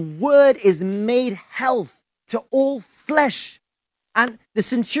 His word is made health to all flesh. And the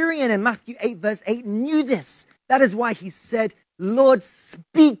centurion in Matthew 8, verse 8 knew this. That is why he said, Lord,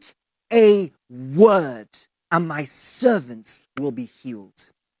 speak a word, and my servants will be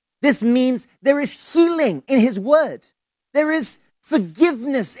healed. This means there is healing in his word. There is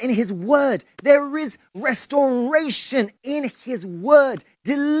forgiveness in his word. There is restoration in his word,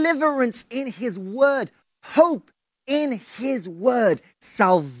 deliverance in his word, hope in his word,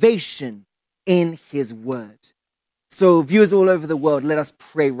 salvation in his word. So, viewers all over the world, let us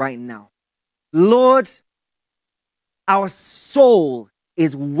pray right now. Lord, our soul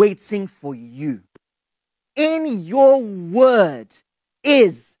is waiting for you. In your word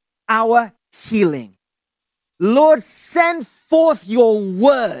is our healing. Lord, send forth your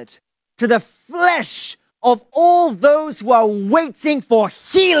word to the flesh of all those who are waiting for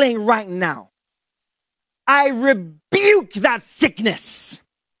healing right now. I rebuke that sickness.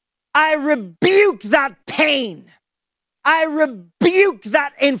 I rebuke that pain. I rebuke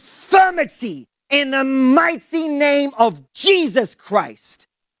that infirmity in the mighty name of Jesus Christ.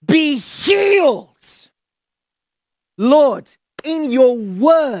 Be healed. Lord, in your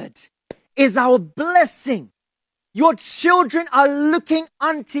word is our blessing. Your children are looking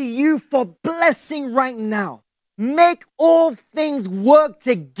unto you for blessing right now. Make all things work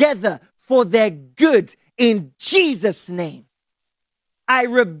together for their good in Jesus' name. I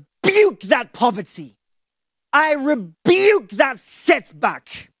rebuke that poverty. I rebuke that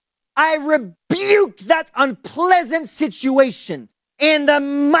setback. I rebuke that unpleasant situation in the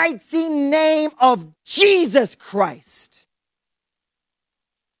mighty name of Jesus Christ.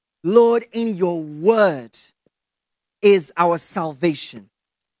 Lord, in your word is our salvation,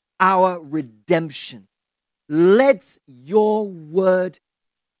 our redemption. Let your word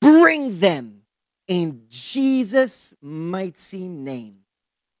bring them in Jesus' mighty name.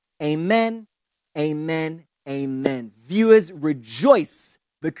 Amen, amen, amen. Viewers, rejoice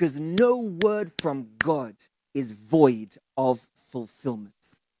because no word from God is void of fulfillment.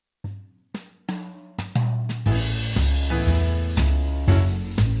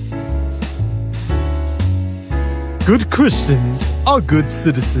 Good Christians are good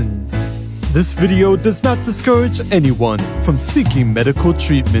citizens. This video does not discourage anyone from seeking medical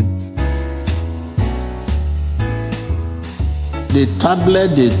treatment. The tablet,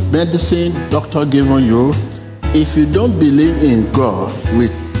 the medicine doctor given you, if you don't believe in God with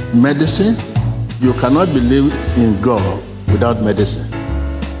medicine, you cannot believe in God without medicine.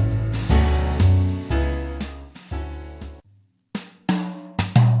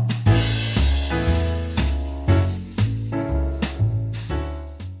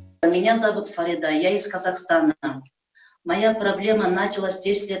 Меня зовут Фарида, я из Казахстана. Моя проблема началась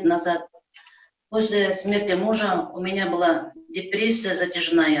 10 лет назад. После смерти мужа у меня была депрессия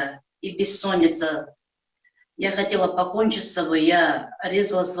затяжная и бессонница. Я хотела покончить с собой, я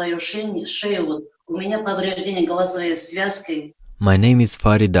резала свою шею, вот. У меня повреждение голосовой связки. My name is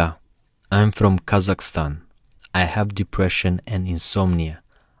Farida. I'm from Kazakhstan. I have depression and insomnia.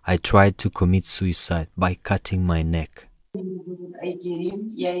 I tried to commit suicide by cutting my neck. Айгерим,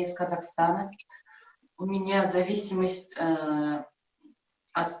 я из Казахстана. У меня зависимость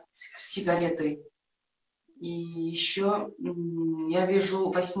от сигареты. И еще я вижу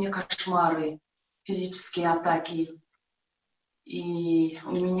во сне кошмары, физические атаки. И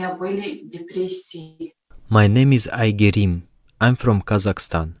у меня были депрессии. My name is Aygerim. I'm from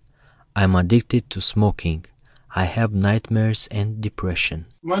Kazakhstan. I'm addicted to smoking. I have nightmares and depression.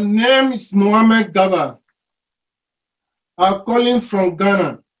 My name is Mohamed Gaba. I'm calling from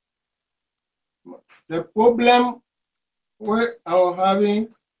Ghana. The problem we are having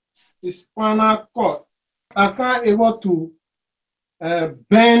is spinal cord. I can't able to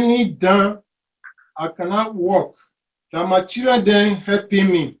bend it down. I cannot walk. The my children then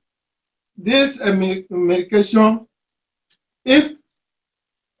helping me. This medication, if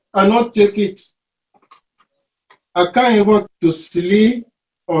I not take it, I can't able to sleep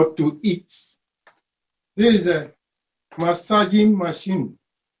or to eat. This is a massaging machine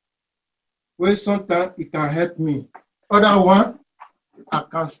where sometimes it can help me. Other one, I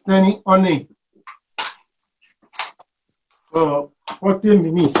can stand on it for 40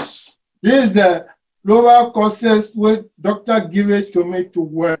 minutes. This is the lower courses where doctor give it to me to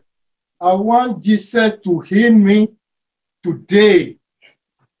work. I want Jesus to heal me today.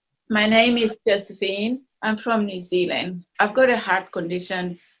 My name is Josephine. I'm from New Zealand. I've got a heart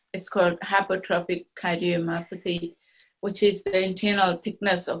condition. It's called hypertrophic cardiomyopathy, which is the internal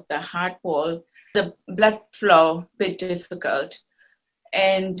thickness of the heart wall. The blood flow a bit difficult.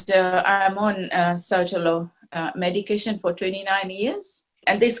 And I'm on Sotolo medication for 29 years.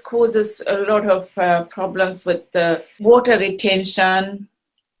 And this causes a lot of problems with the water retention,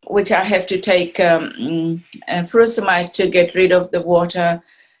 which I have to take furosemide to get rid of the water.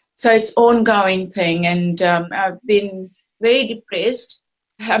 So it's ongoing thing. And I've been very depressed.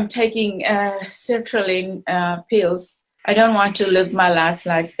 I'm taking sertraline pills. I don't want to live my life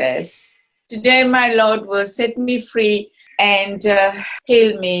like this. Today, my Lord will set me free and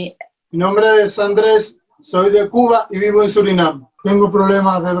heal me. Mi nombre es Andrés, soy de Cuba y vivo en Surinam. Tengo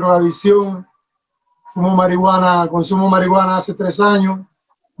problemas de drogadicción, consumo marihuana hace 3 años,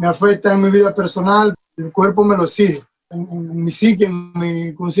 me afecta en mi vida personal, el cuerpo me lo exige. En mi psique, en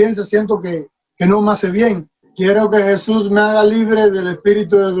mi conciencia siento que no me hace bien. Quiero que Jesús me haga libre del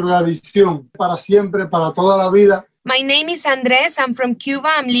espíritu de drogadicción para siempre, para toda la vida. My name is Andres. I'm from Cuba.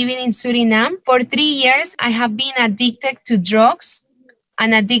 I'm living in Suriname. For 3 years, I have been addicted to drugs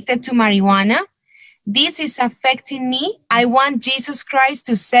and addicted to marijuana. This is affecting me. I want Jesus Christ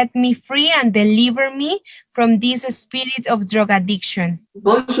to set me free and deliver me from this spirit of drug addiction.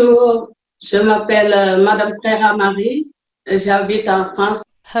 Bonjour, je m'appelle Madame Clara Marie. J'habite en France.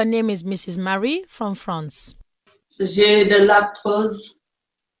 Her name is Mrs. Marie from France. J'ai de l'arthrose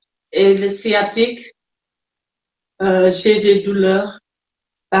et le sciatique. J'ai des douleurs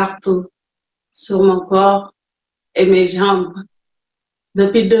partout sur mon corps et mes jambes.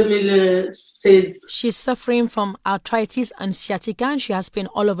 Depuis 2016. She's suffering from arthritis and sciatica, and she has pain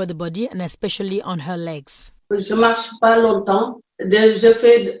all over the body and especially on her legs. Je marche pas longtemps. Je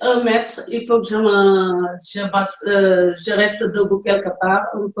fais 1 mètre. Il faut que je reste debout quelque part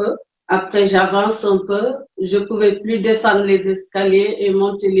un peu. Après, j'avance un peu. Je pouvais plus descendre les escaliers et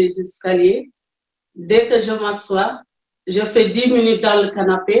monter les escaliers. Dès que je m'assois, je fais 10 minutes dans le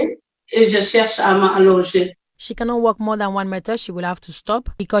canapé et je cherche à m'allonger. She cannot walk more than 1 meter. She will have to stop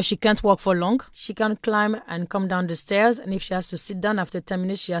because she can't walk for long. She can't climb and come down the stairs. And if she has to sit down after 10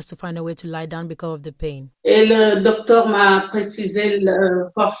 minutes, she has to find a way to lie down because of the pain. Et le docteur m'a précisé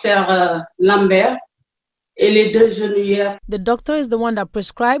le forceps lombaire et les deux genouillères. The doctor is the one that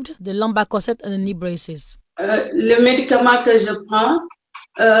prescribed the lumbar corset and the knee braces. Le médicament que je prends,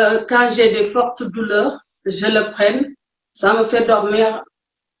 quand j'ai de fortes douleurs, je le prends. Ça me fait dormir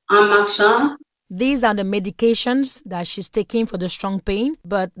en marchant. These are the medications that she's taking for the strong pain,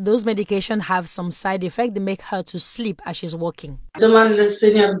 but those medications have some side effects. They make her to sleep as she's walking. Demande le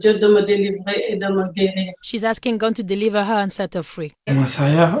Seigneur Dieu de me délivrer et de me guérir. She's asking God to deliver her and set her free. Nama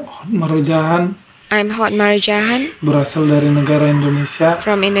saya Marujahan. I'm Hot Marjahan Berasal dari negara Indonesia.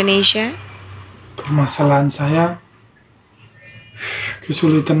 from Indonesia. Permasalahan saya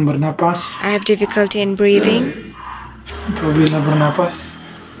kesulitan bernapas. I have difficulty in breathing. Apabila bernapas,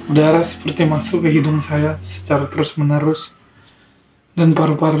 udara seperti masuk ke hidung saya secara terus-menerus dan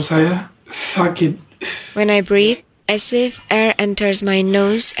paru-paru saya sakit. When I breathe, as if air enters my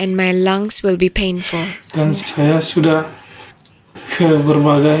nose and my lungs will be painful. Dan saya sudah ke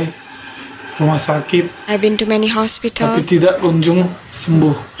berbagai rumah sakit, I've been to many tapi hospitals, tidak kunjung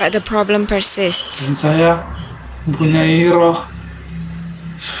sembuh. but the problem persists. Dan saya mempunyai roh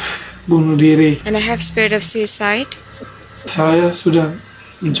bunuh diri. And I have spirit of suicide. Saya sudah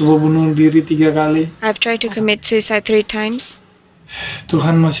mencoba bunuh diri 3 kali. I've tried to commit suicide 3 times,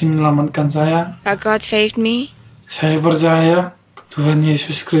 Tuhan masih menyelamatkan saya. but God saved me. Saya percaya Tuhan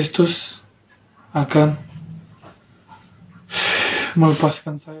Yesus Kristus akan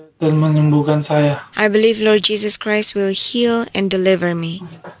melepaskan saya dan menyembuhkan saya. I believe Lord Jesus Christ will heal and deliver me.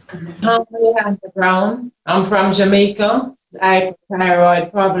 I'm Alejandra Brown. I'm from Jamaica. I have a thyroid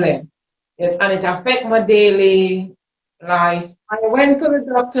problem, and it affects my daily life. I went to the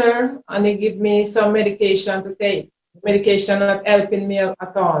doctor and they give me some medication to take. Medication not helping me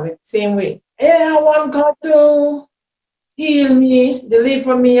at all. It's the same way. Yeah, I want God to heal me,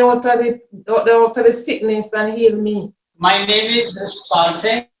 deliver me out of the sickness and heal me. My name is Pal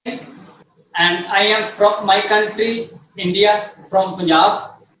Singh and I am from my country, India, from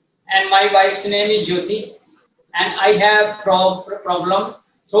Punjab. And my wife's name is Jyoti. And I have throat problem,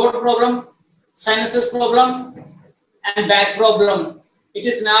 sinuses problem, and back problem. It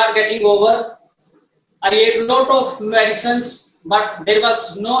is not getting over. I ate a lot of medicines, but there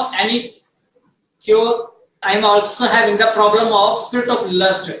was no any cure. I am also having the problem of spirit of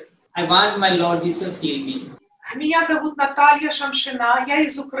lust. I want my Lord Jesus heal me. Меня зовут Наталья Шамшина, я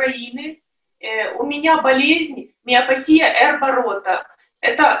из Украины. У меня болезнь миопатия Эрборота.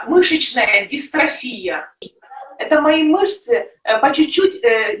 Это мышечная дистрофия. Это мои мышцы по чуть-чуть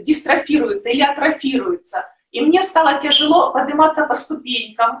дистрофируются или атрофируются. И мне стало тяжело подниматься по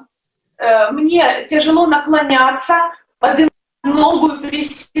ступенькам. Мне тяжело наклоняться, поднимать ногу и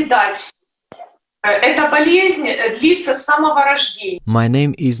приседать. Эта болезнь длится с самого рождения. My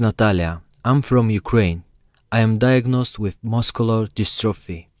name is Natalia. I'm from Ukraine. I am diagnosed with muscular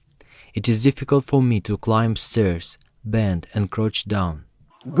dystrophy. It is difficult for me to climb stairs, bend and crouch down.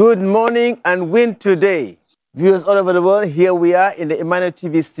 Good morning and win today. Viewers all over the world, here we are in the Emmanuel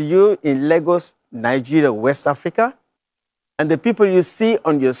TV studio in Lagos, Nigeria, West Africa. And the people you see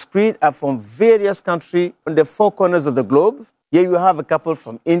on your screen are from various countries on the 4 corners of the globe. Here you have a couple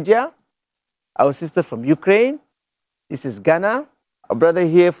from India, our sister from Ukraine, this is Ghana, a brother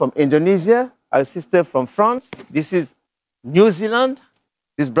here from Indonesia, our sister from France, this is New Zealand,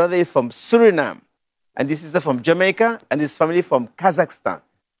 this brother is from Suriname, and this sister from Jamaica, and his family from Kazakhstan.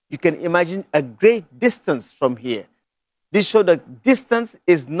 You can imagine a great distance from here. This shows that distance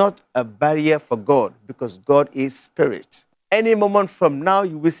is not a barrier for God because God is spirit. Any moment from now,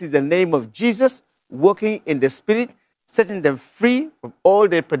 you will see the name of Jesus working in the spirit, setting them free from all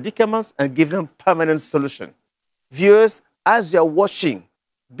their predicaments and give them permanent solution. Viewers, as you are watching,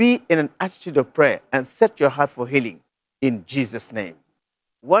 be in an attitude of prayer and set your heart for healing in Jesus' name.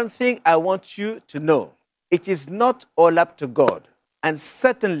 One thing I want you to know, it is not all up to God, and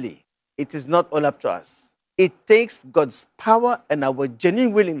certainly it is not all up to us. It takes God's power and our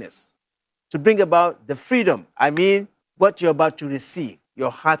genuine willingness to bring about the freedom, what you're about to receive, your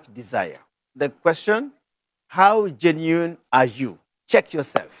heart desire. The question, how genuine are you? Check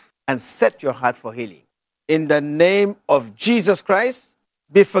yourself and set your heart for healing. In the name of Jesus Christ,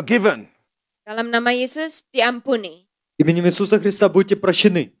 be forgiven. Dalam nama Yesus diampuni. Именем Иисуса Христа будьте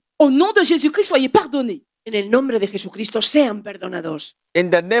прощены. Au nom de Jésus-Christ, soyez pardonnés. En el nombre de Jesucristo sean perdonados.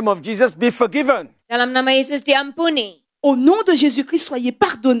 In the name of Jesus, be forgiven. Dalam nama Yesus diampuni. Au nom de Jésus-Christ, soyez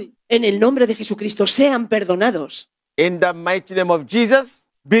pardonnés. En el nombre de Jesucristo sean perdonados. In the mighty name of Jesus,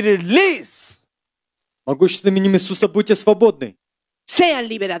 be released. Могущественным именем Иисуса будьте свободны. Sean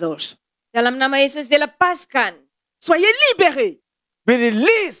liberados. Dalam nama Yesus dilepaskan. Soyez libérés. Be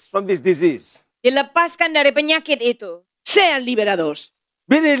released from this disease. Dilepaskan dari penyakit itu. Sean liberados.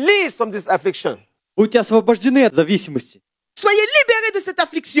 Be released from this affliction. Будьте освобождены от зависимости. Soyez libérés de cette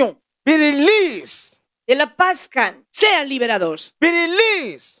affliction. Be released. Dilepaskan. Sean liberados. Be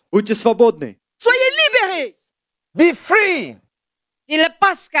released. Будьте свободны. Soyez libérés. Be free.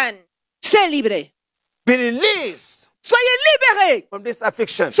 Dilepaskan. Sé libre. Be released Soyez libérés. from this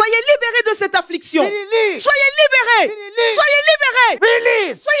affliction. Soyez libérés de cette affliction. Be released. Soyez libérés. Soyez libérés. Be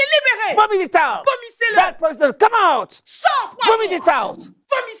released. Soyez libérés. Vomit it out. Vomissez-le. That poison, come out. Sors, Vomit poison. it out.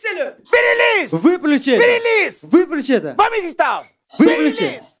 Vomissez-le. Be released. Выплюйте Be это. released. Выплюйте это. Vomit it out. Be Выплюйте.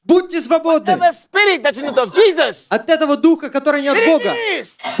 released. Будьте свободны. Whatever spirit that's not of Jesus. От этого духа, который не от Be Бога.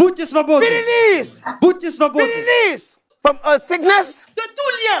 released. Будьте Be свободны. released. Будьте Be свободны. released from all sickness. De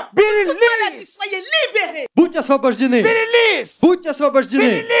tout lien. Be De toute maladie. released. Soyez libérés. Будьте освобождены. Be released. Будьте Be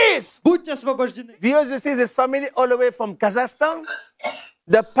освобождены. released. Будьте освобождены. Viewers, you see this family all the way from Kazakhstan.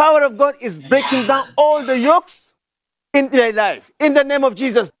 The power of God is breaking down all the yokes in their life. In the name of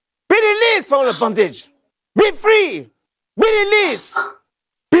Jesus, be released from all the bondage. Be free. Be released.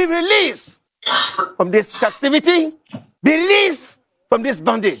 Be released from this captivity. Be released from this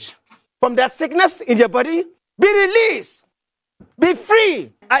bondage. From that sickness in your body. Be released. Be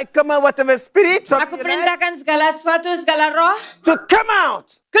free. I command whatever spirit from Aku your life perintahkan segala sesuatu, segala roh to come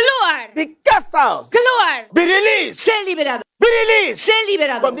out. keluar. Be cast out. Keluar. Be released. Sé liberado. Be released Sé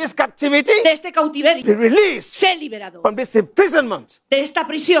liberado. from this captivity. De este cautiverio. Be released Sé liberado. from this imprisonment. De esta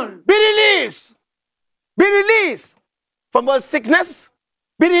prisión. Be released. Be released from all sickness.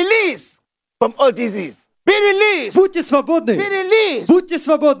 Be released from all disease. Be released. Будьте свободны. Be released Будьте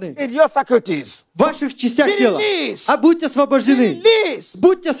свободны. in your faculties. В ваших частях Be тела. released. А будьте Be освобождены. released.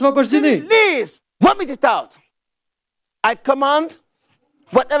 Будьте Be освобождены. released. Vomit it out. I command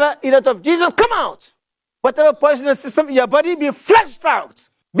whatever in out of Jesus, come out. Whatever poisonous system in your body, be flushed out.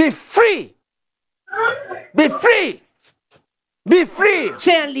 Be free. Be free. Be free.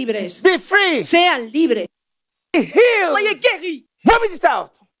 Sean libres. Be free. Sean libres. Be healed. Soyez guéris. Vomit it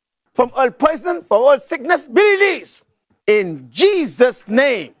out. From all poison, from all sickness, be released. In Jesus'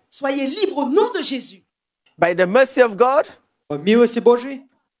 name. Soyez libres au nom de Jésus. By the mercy of God, По милости Божьей,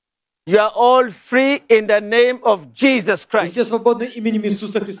 you are all free in the name of Jesus Christ. все свободны именем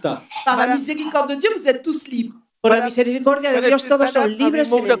Иисуса Христа. Par la miséricorde de Dieu, vous êtes tous libres. Por la misericordia de Dios, todos son libres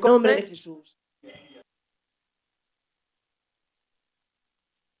en el nombre de Jesús.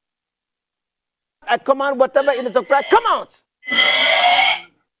 I command whatever in the prayer, come out.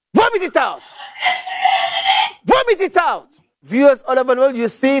 Vomit it out. Vomit it out. Viewers all over the world, you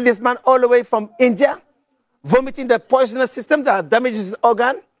see this man all the way from India, vomiting the poisonous system that damages his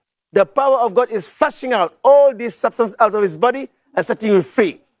organ. The power of God is flushing out all these substances out of his body and setting him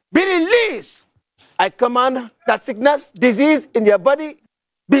free. Be released. I command that sickness, disease in your body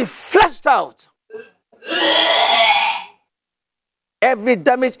be flushed out. Every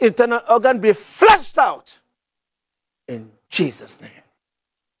damaged internal organ be flushed out. In Jesus' name.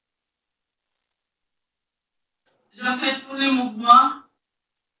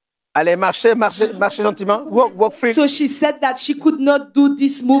 Allez, marchez, marchez, marchez gentiment. Walk free. So she said that she could not do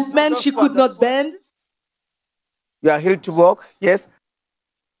this movement. She could not bend. You are healed to walk. Yes.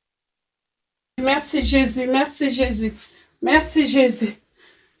 Merci Jésus, merci Jésus, merci Jésus,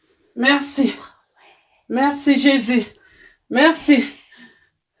 merci, merci Jésus, merci.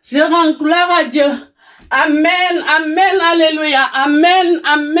 Je rends gloire à Dieu. Amen, amen, alléluia, amen,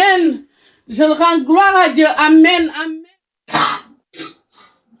 amen. Je rends gloire à Dieu, amen, amen.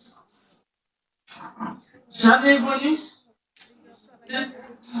 J'avais voulu.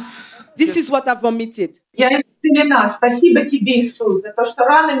 This is what I vomited. Я исцелена. Спасибо тебе, Иисус, за то, что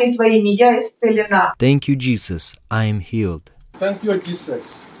ранами твоими я исцелена. Thank you, Jesus. I am healed. Thank you,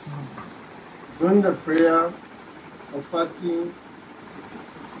 Jesus. During the prayer, a certain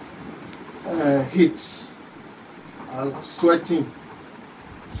hits, sweating.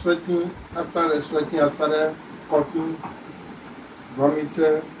 After the sweating, I started coughing,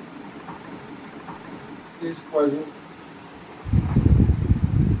 vomiting. This poison.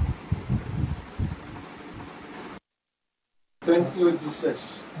 Thank you,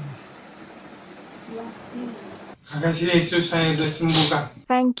 Jesus. Makasih Yesus, saya sudah sembuhkan.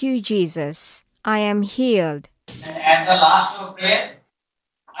 Thank you, Jesus. I am healed. And at the last of prayer,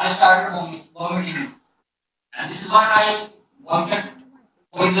 I started vomiting. And this is what I vomited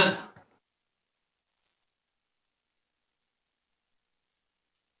poison.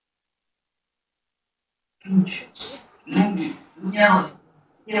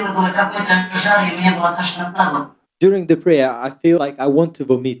 было какой-то жар, и у меня была тошнота. During the prayer, I feel like I want to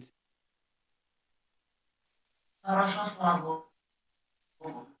vomit. Хорошо, слава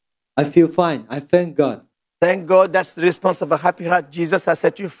Богу. I feel fine. I thank God. Thank God, that's the response of a happy heart. Jesus has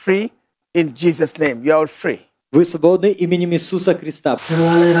set you free in Jesus' name. You are all free. Вы свободны именем Иисуса Христа. Quiero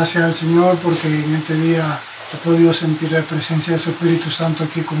darle gracias al Señor porque en este día he podido sentir la presencia de su Espíritu Santo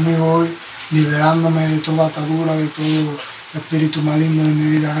aquí conmigo hoy, liberándome de toda atadura, de todo espíritu maligno en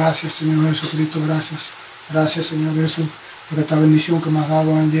mi vida. Gracias, Señor Jesucristo, gracias. Gracias, Señor Jesús, por esta bendición que me has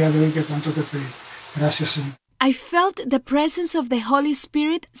dado en el día de hoy que tanto te pedí. Gracias, Señor. I felt the presence of the Holy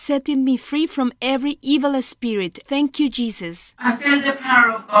Spirit setting me free from every evil spirit. Thank you, Jesus. I feel the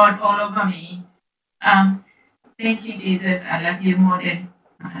power of God all over me. Thank you, Jesus. I love you more than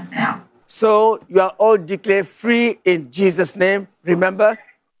myself. So you are all declared free in Jesus' name. Remember,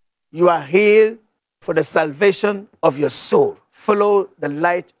 you are healed for the salvation of your soul. Follow the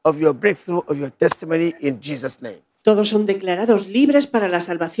light of your breakthrough, of your testimony in Jesus' name. Todos son declarados libres para la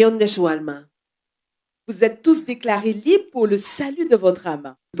salvación de su alma. Vous êtes tous déclarés libres pour le salut de votre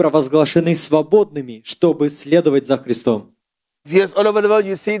âme. Провозглашены свободными, чтобы следовать за Христом. Viewers all over the world,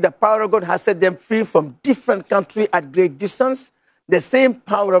 you see the power of God has set them free from different countries at great distance. The same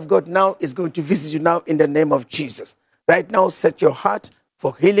power of God now is going to visit you now in the name of Jesus. Right now, set your heart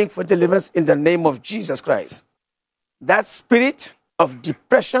for healing, for deliverance in the name of Jesus Christ. That spirit of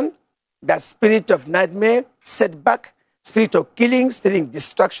depression, that spirit of nightmare, setback, spirit of killing, stealing,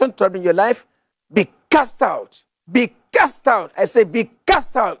 destruction, troubling your life, be cast out. Be cast out. I say be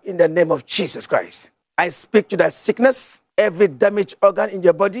cast out in the name of Jesus Christ. I speak to that sickness, every damaged organ in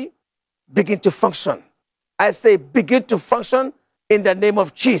your body, begin to function. I say begin to function in the name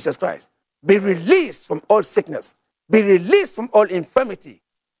of Jesus Christ. Be released from all sickness. Be released from all infirmity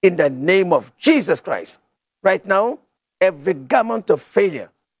in the name of Jesus Christ. Right now, every garment of failure,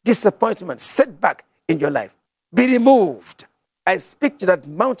 disappointment, setback in your life, be removed. I speak to that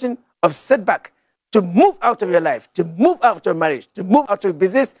mountain of setback to move out of your life, to move out of your marriage, to move out of your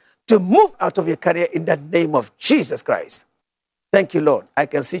business, to move out of your career in the name of Jesus Christ. Thank you, Lord. I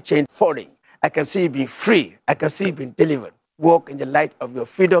can see chains falling. I can see you being free. I can see you being delivered. Walk in the light of your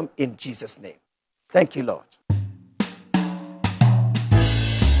freedom in Jesus' name. Thank you, Lord.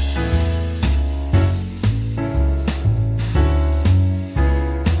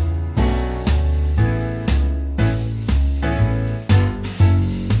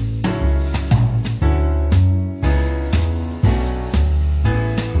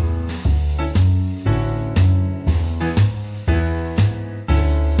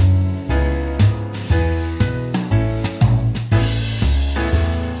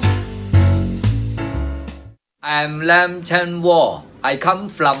 I'm Lam Chen Wo. I come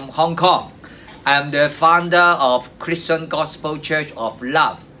from Hong Kong. I'm the founder of Christian Gospel Church of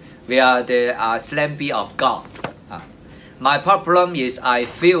Love. We are the Assembly of God. My problem is I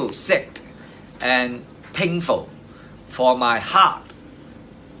feel sick and painful for my heart,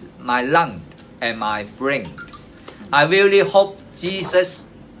 my lung, and my brain. I really hope Jesus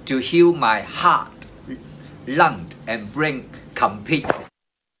to heal my heart, lung, and brain completely.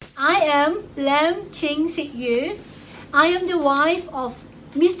 I am Lam Ching Sik Yu. I am the wife of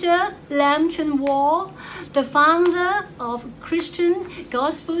Mr. Lam Chen Wo, the founder of Christian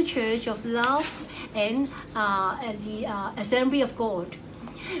Gospel Church of Love and the Assembly of God.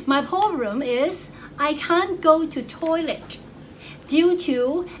 My problem is I can't go to toilet due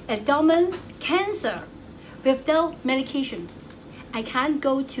to abdominal cancer without medication. I can't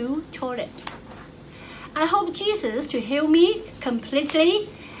go to toilet. I hope Jesus to heal me completely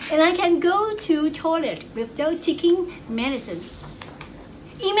and I can go to toilet without taking medicine.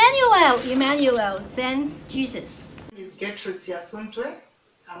 Emmanuel, thank Jesus. It's Gertrude Siasuntwe.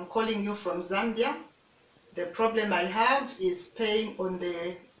 I'm calling you from Zambia. The problem I have is pain on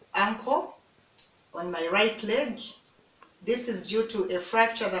the ankle, on my right leg. This is due to a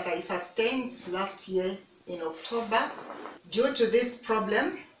fracture that I sustained last year in October. Due to this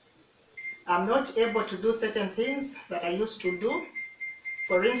problem, I'm not able to do certain things that I used to do.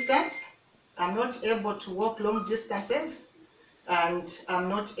 For instance, I'm not able to walk long distances and I'm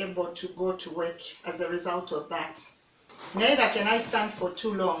not able to go to work as a result of that. Neither can I stand for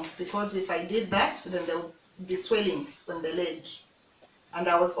too long because if I did that, then there would be swelling on the leg. And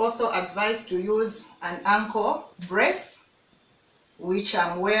I was also advised to use an ankle brace, which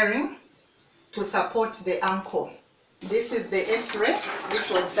I'm wearing to support the ankle. This is the x-ray which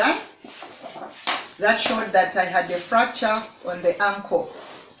was done. That showed that I had a fracture on the ankle.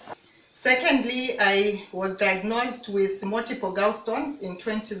 Secondly, I was diagnosed with multiple gallstones in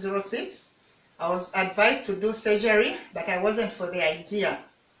 2006. I was advised to do surgery, but I wasn't for the idea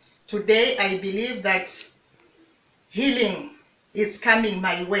Today, I believe that healing is coming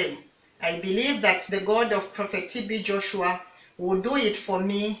my way. I believe that the God of Prophet TB Joshua will do it for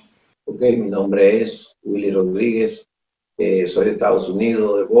me. Ok, mi nombre es Willy Rodríguez, soy de Estados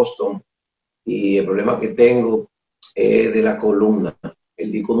Unidos, de Boston, y el problema que tengo es de la columna, el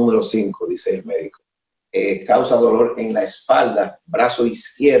disco número 5, dice el médico. Causa dolor en la espalda, brazo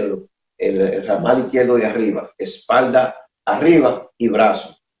izquierdo, el ramal izquierdo de arriba, espalda arriba y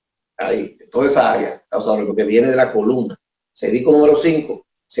brazo. Ahí, toda esa área causa dolor porque viene de la columna. El disco número 5,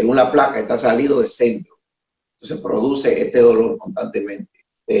 según la placa, está salido del centro. Entonces produce este dolor constantemente.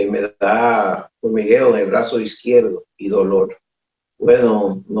 Me da hormigueo en el brazo izquierdo y dolor.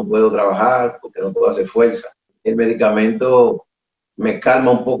 Bueno, no puedo trabajar porque no puedo hacer fuerza. El medicamento me calma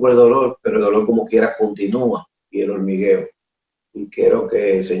un poco el dolor, pero el dolor como quiera continúa y el hormigueo. Y quiero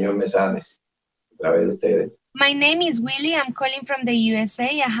que el Señor me sane a través de ustedes. My name is Willie. I'm calling from the USA.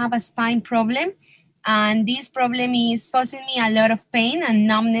 I have a spine problem, and this problem is causing me a lot of pain and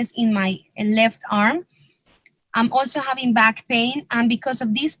numbness in my left arm. I'm also having back pain, and because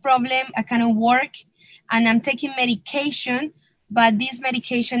of this problem, I cannot work, and I'm taking medication, but this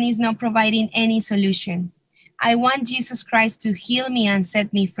medication is not providing any solution. I want Jesus Christ to heal me and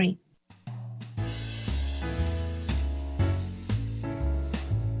set me free.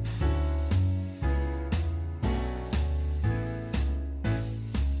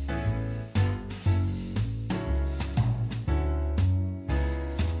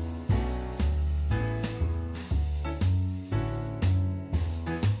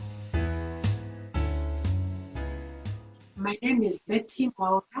 My name is Betty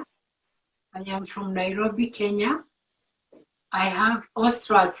Maura. I am from Nairobi, Kenya. I have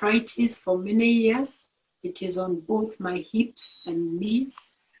osteoarthritis for many years. It is on both my hips and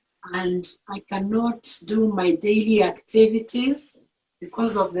knees, and I cannot do my daily activities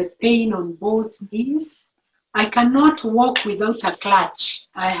because of the pain on both knees. I cannot walk without a clutch.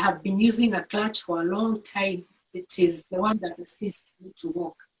 I have been using a clutch for a long time. It is the one that assists me to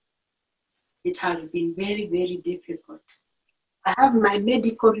walk. It has been very, very difficult. I have my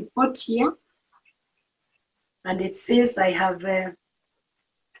medical report here, and it says I have a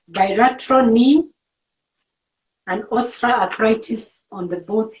bilateral knee and osteoarthritis on the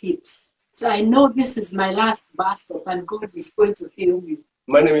both hips. So I know this is my last bus stop, and God is going to heal me.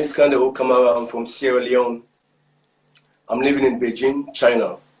 My name is Kande Okamara. I'm from Sierra Leone. I'm living in Beijing,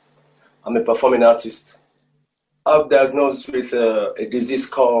 China. I'm a performing artist. I'm diagnosed with a disease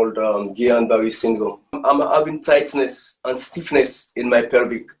called Guillain-Barré syndrome. I'm having tightness and stiffness in my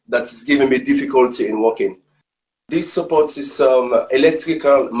pelvic that is giving me difficulty in walking. This supports is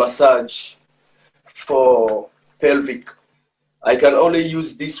electrical massage for pelvic. I can only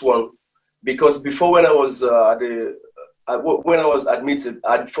use this one because before when I was admitted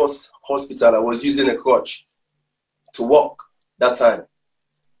at the first hospital, I was using a crutch to walk that time.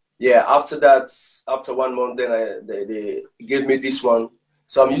 Yeah, after that, after 1 month, then they gave me this one.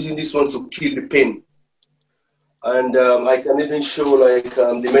 So I'm using this one to kill the pain. And I can even show like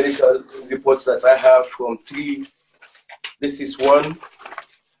the medical reports that I have from 3. This is one.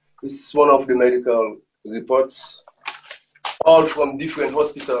 This is one of the medical reports, all from different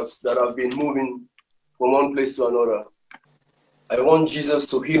hospitals that have been moving from one place to another. I want Jesus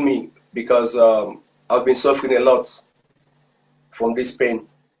to heal me because I've been suffering a lot from this pain.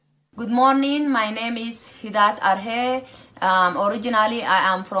 Good morning, my name is Hidat Arhe. Originally,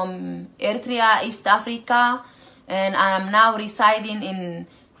 I am from Eritrea, East Africa, and I am now residing in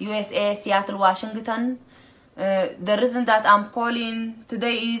USA, Seattle, Washington. The reason that I'm calling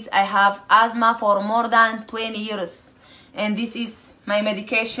today is I have asthma for more than 20 years. And this is my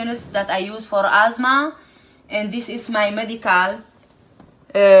medications that I use for asthma. And this is my medical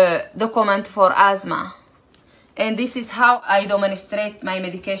document for asthma. And this is how I demonstrate my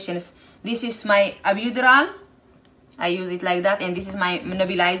medications. This is my epidural. I use it like that. And this is my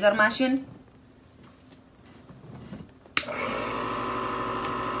nebulizer machine.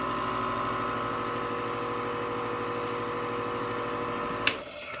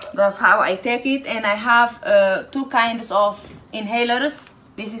 That's how I take it. And I have 2 kinds of inhalers.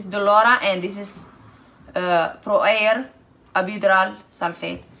 This is Dolora and this is ProAir epidural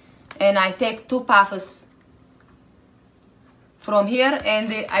sulfate. And I take 2 puffs from here,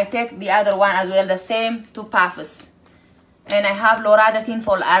 and I take the other one as well, the same 2 puffs. And I have loratadine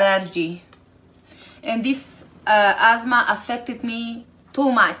for allergy. And this asthma affected me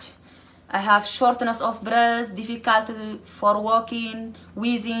too much. I have shortness of breath, difficulty for walking,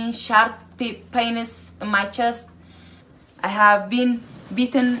 wheezing, sharp pains in my chest. I have been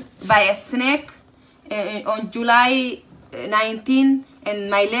bitten by a snake on July 19. and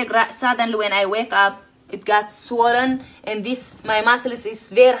my leg suddenly when I wake up, it got swollen, and this my muscles is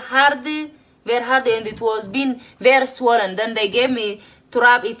very hard, and it was been very swollen. Then they gave me to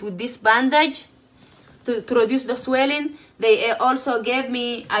rub it with this bandage to reduce the swelling. They also gave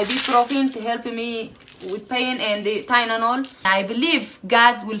me ibuprofen to help me with pain and the Tylenol. I believe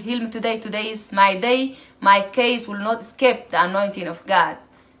God will heal me today. Today is my day. My case will not escape the anointing of God.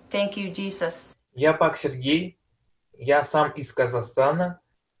 Thank you, Jesus. Я Пак Сергей, я сам из Казахстана,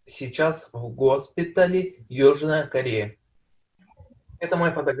 сейчас в госпитале Южная Корея. Это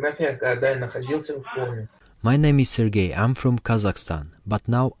моя фотография, когда я находился в коме. My name is Sergey. I'm from Kazakhstan, but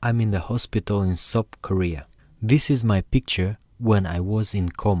now I'm in the hospital in South Korea. This is my picture when I was in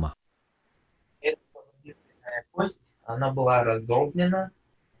coma. Кость, она была раздроблена,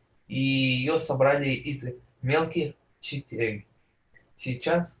 и ее собрали из мелких частей.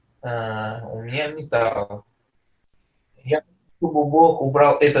 Сейчас у меня металл. Я, чтобы Бог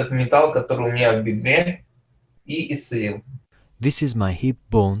убрал этот металл, который у меня в бедре, и исцелил. This is my hip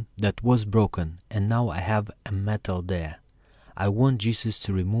bone that was broken, and now I have a metal there. I want Jesus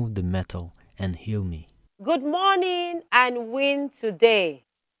to remove the metal and heal me. Good morning and win today.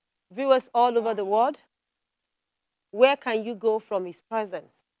 Viewers all over the world, where can you go from His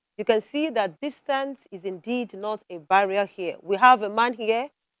presence? You can see that distance is indeed not a barrier here. We have a man here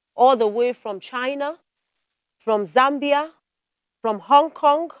all the way from China, from Zambia, from Hong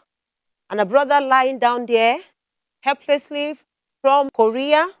Kong, and a brother lying down there helplessly from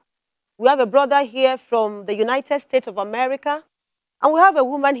Korea. We have a brother here from the United States of America, and we have a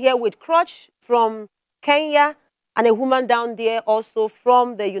woman here with crutch from Kenya, and a woman down there also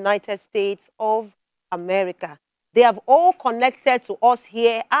from the United States of America. They have all connected to us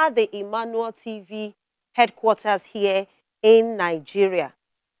here at the Emmanuel TV headquarters here in Nigeria.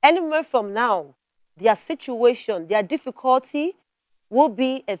 Anywhere from now, their situation, their difficulty will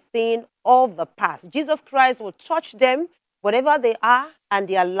be a thing of the past. Jesus Christ will touch them wherever they are, and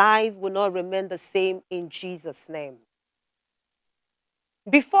their life will not remain the same in Jesus' name.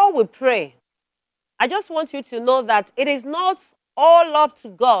 Before we pray, I just want you to know that it is not all up to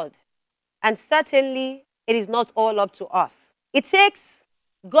God, and certainly it is not all up to us. It takes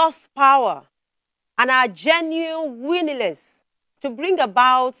God's power and our genuine willingness to bring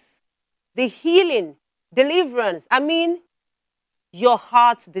about the healing, deliverance, your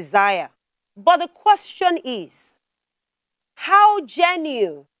heart's desire. But the question is, how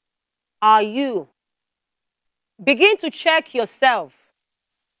genuine are you? Begin to check yourself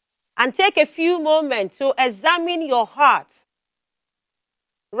and take a few moments to examine your heart.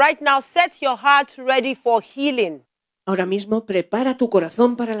 Right now, set your heart ready for healing. Ahora mismo prepara tu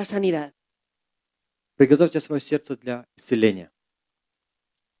corazón para la sanidad. Приготовьте свое сердце для исцеления.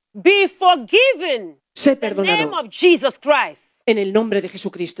 Be forgiven Sé in the name perdonado of Jesus Christ. en el nombre de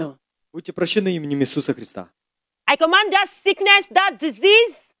Jesucristo. Будьте прощены именем Иисуса Христа. I command that sickness, that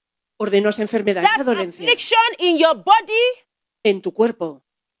disease, Ordeno esa enfermedad, esa that dolencia affliction in your body en tu cuerpo.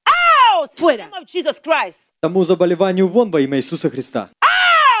 out Fuera. in the name of Jesus Christ. Тому заболеванию вон во имя Иисуса Христа.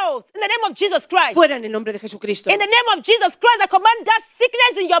 Out in the name of Jesus Christ. Fuera en el nombre de Jesucristo. In the name of Jesus Christ, I command that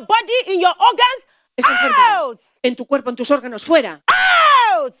sickness in your body, in your organs, Esa enfermedad out. en tu cuerpo, en tus órganos, fuera.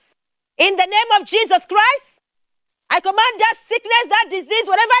 Out. In the name of Jesus Christ, I command that sickness, that disease,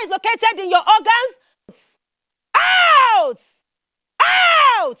 whatever is located in your organs, out.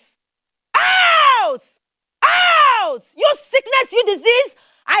 Out. Out. Out. You sickness, you disease,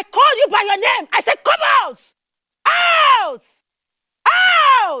 I call you by your name. I say, come out. Out.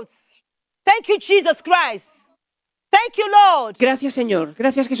 Out. Thank you, Jesus Christ. Thank you, Lord. Gracias, Señor.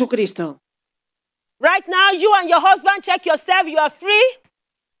 Gracias, Jesucristo. Right now, you and your husband, check yourself. You are free.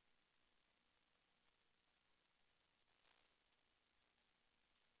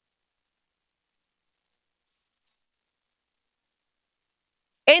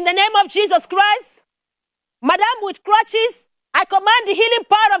 In the name of Jesus Christ, Madam with crutches, I command the healing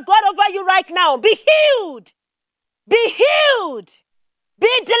power of God over you right now. Be healed. Be healed. Be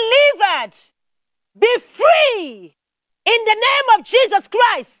delivered. Be free. In the name of Jesus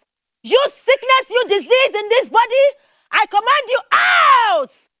Christ, you sickness, you disease in this body, I command you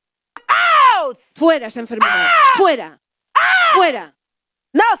out. Out. Fuera esa enfermedad. Fuera. Fuera.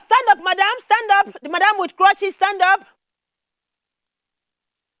 Now stand up, madam. Stand up. The madam with crutches, stand up.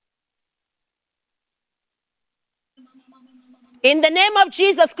 In the name of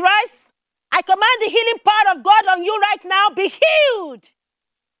Jesus Christ, I command the healing power of God on you right now. Be healed.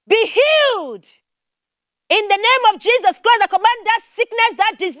 Be healed. In the name of Jesus Christ, I command that sickness,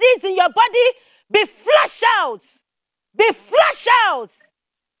 that disease in your body, be flushed out. Be flushed out.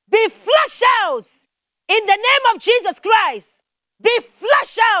 Be flushed out. In the name of Jesus Christ, be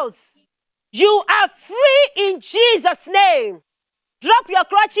flushed out. You are free in Jesus' name. Drop your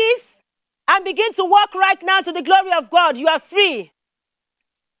crutches and begin to walk right now to the glory of God. You are free.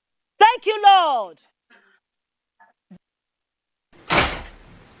 Thank you, Lord.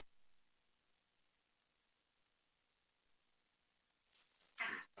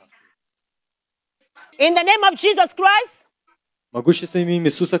 In the name of Jesus Christ, Могущественным именем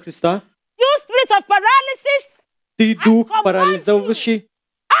Иисуса Христа, you spirit of paralysis, ты дух парализовавший,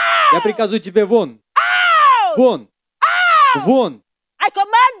 я приказываю тебе вон, вон, вон. I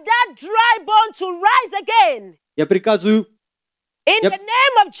command that dry bone to rise again. Я приказываю In the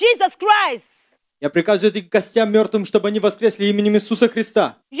name of Jesus Christ. Я приказываю этим костям мертвым, чтобы они воскресли именем Иисуса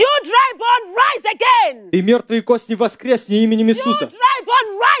Христа. You dry bone, rise again. Ты мертвые кости воскресни именем Иисуса. You dry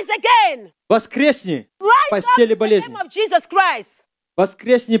bone, rise again. Воскресни в постели болезни. Of Jesus Christ.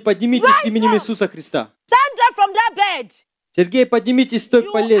 Воскресни, поднимитесь именем Иисуса Христа. Stand up from that bed. Сергей, поднимитесь с той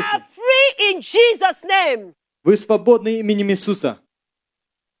болезни. You are free in Jesus' name. Вы свободны именем Иисуса.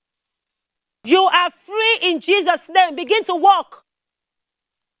 You are free in Jesus' name. Begin to walk.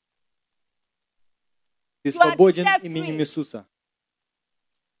 Ты свободен именем Иисуса.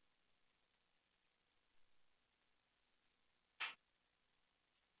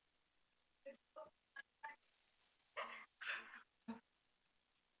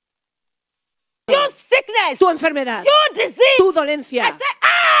 Sickness, tu enfermedad, your disease, tu dolencia.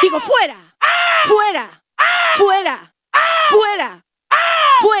 Digo, fuera, fuera, fuera, fuera,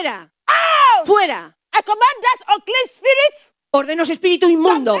 fuera, fuera. I command that unclean spirit. Ordeno ese espíritu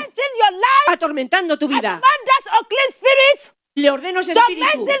inmundo atormentando tu vida. Le ordeno ese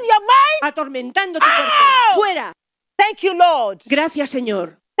espíritu atormentando tu cuerpo. Fuera. Thank you, Lord. Gracias,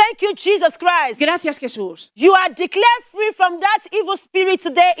 Señor. Thank you, Jesus Christ. Gracias, Jesús. You are declared free from that evil spirit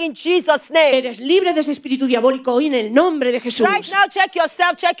today in Jesus' name. Eres libre de ese espíritu diabólico hoy en el nombre de Jesús. Right now, check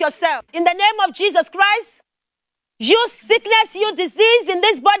yourself, check yourself. In the name of Jesus Christ, you sickness, you disease in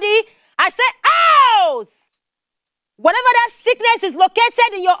this body, I say out. Whatever that sickness is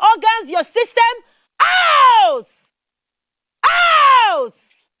located in your organs, your system, out! Out!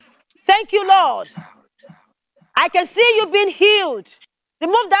 Thank you, Lord. I can see you being healed.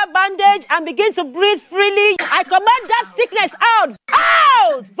 Remove that bandage and begin to breathe freely. I command that sickness out.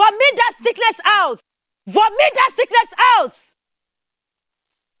 Out! Vomit that sickness out. Vomit that sickness out.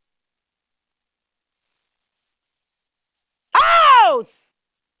 Out!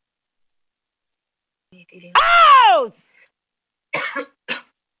 Out!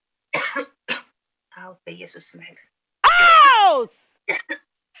 Out!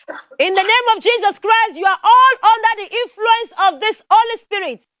 In the name of Jesus Christ, you are all under the influence of this Holy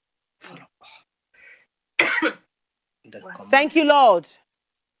Spirit. Thank you, Lord.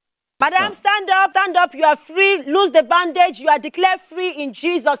 Madam, stand up, stand up. You are free. Lose the bandage. You are declared free in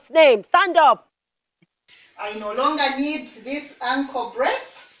Jesus' name. Stand up. I no longer need this ankle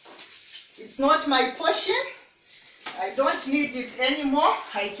brace. It's not my portion. I don't need it anymore.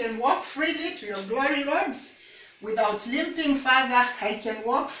 I can walk freely to your glory, Lord. Without limping, Father, I can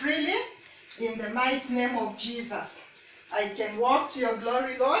walk freely in the mighty name of Jesus. I can walk to your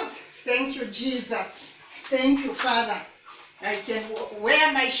glory, Lord. Thank you, Jesus. Thank you, Father. I can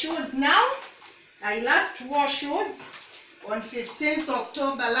wear my shoes now. I last wore shoes on 15th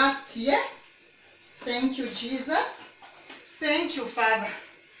October last year. Thank you, Jesus. Thank you, Father.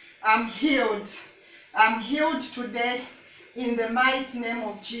 I'm healed. I'm healed today in the mighty name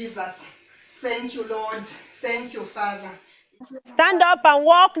of Jesus. Thank you, Lord. Thank you, Father. Stand up and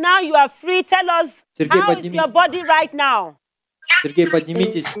walk now. You are free. Tell us how is your body right now. Сергей,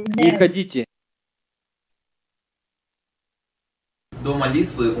 поднимитесь и ходите. До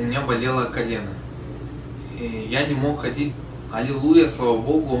молитвы у меня болело колено. И я не мог ходить. Аллилуйя, слава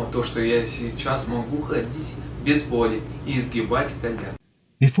Богу, то, что я сейчас могу ходить без боли и изгибать колено.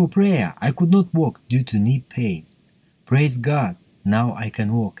 Before prayer, I could not walk due to knee pain. Praise God, now I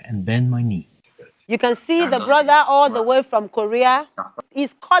can walk and bend my knee. You can see the brother all the way from Korea.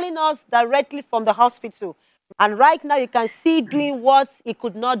 He's calling us directly from the hospital. And right now you can see doing what he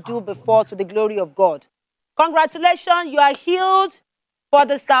could not do before to the glory of God. Congratulations, you are healed for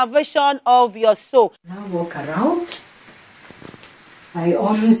the salvation of your soul. Now walk around. I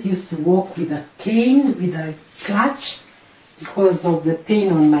always used to walk with a cane, with a clutch, because of the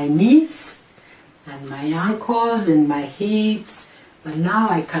pain on my knees and my ankles and my hips. But now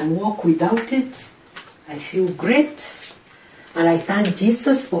I can walk without it. I feel great. And I thank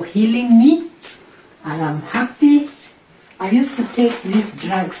Jesus for healing me. And I'm happy. I used to take these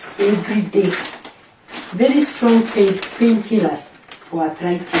drugs every day. Very strong painkillers for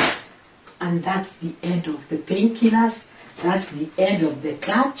arthritis. And that's the end of the painkillers. That's the end of the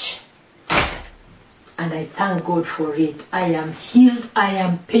clutch. And I thank God for it. I am healed. I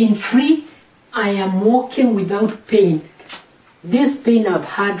am pain-free. I am walking without pain. This pain I've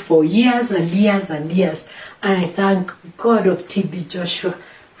had for years and years and years. And I thank God of TB Joshua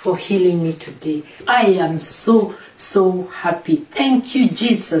for healing me today. I am so, so happy. Thank you,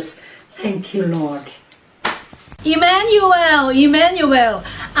 Jesus. Thank you, Lord. Emmanuel, Emmanuel,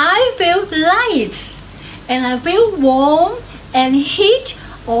 I feel light and I feel warm and heat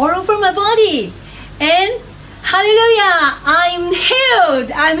all over my body. And hallelujah, I'm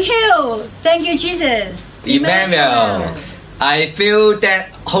healed. Thank you, Jesus. Emmanuel, I feel that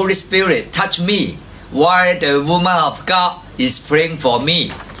Holy Spirit touch me while the woman of God is praying for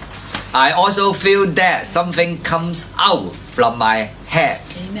me. I also feel that something comes out from my head.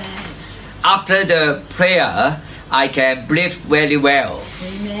 Amen. After the prayer, I can breathe very well.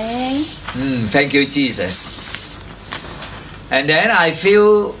 Amen. Thank you, Jesus. And then I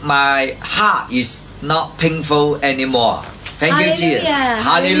feel my heart is not painful anymore. Thank you, Jesus.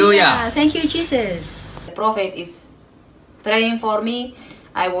 Hallelujah. Thank you, Jesus. The prophet is praying for me.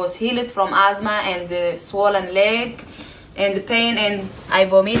 I was healed from asthma and the swollen leg and the pain, and I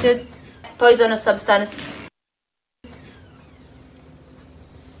vomited poisonous substance.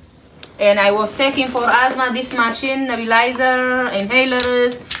 And I was taking for asthma this machine, nebulizer,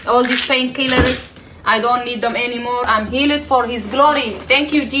 inhalers, all these painkillers. I don't need them anymore. I'm healed for His glory.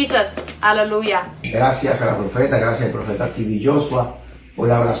 Thank you, Jesus. Hallelujah. Gracias a la profeta, gracias al profeta TB Joshua por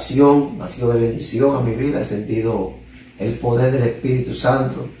la oración. Ha sido de bendición a mi vida. He sentido el poder del Espíritu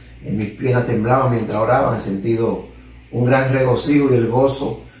Santo. En mis piernas temblaban mientras oraban. He sentido un gran regocijo y el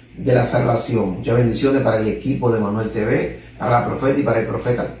gozo de la salvación. Muchas bendiciones para el equipo de Manuel TV, para la profeta y para el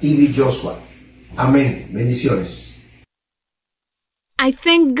profeta TB Joshua. Amén. Bendiciones. I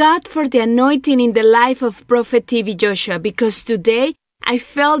thank God for the anointing in the life of Prophet TB Joshua, because today I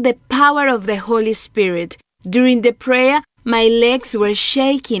felt the power of the Holy Spirit. During the prayer, my legs were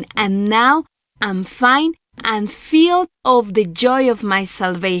shaking, and now I'm fine and filled of the joy of my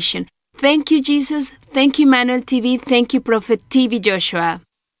salvation. Thank you, Jesus. Thank you, Manuel TV. Thank you, Prophet TB Joshua.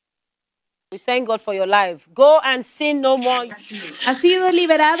 We thank God for your life. Go and sin no more. Has sido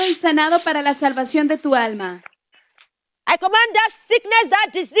liberado y sanado para la salvación de tu alma. I command that sickness,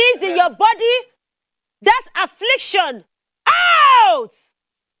 that disease in your body, that affliction, out!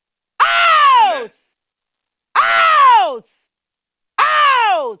 Out! Out!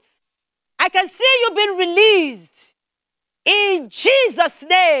 Out! I can see you being released. In Jesus'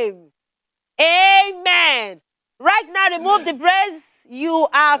 name. Amen. Right now, remove the brace. You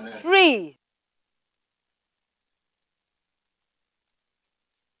are free.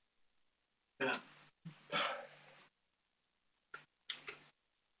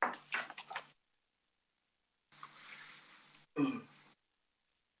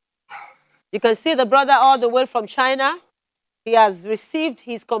 You can see the brother all the way from China. He has received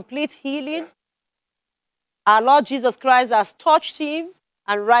his complete healing. Our Lord Jesus Christ has touched him,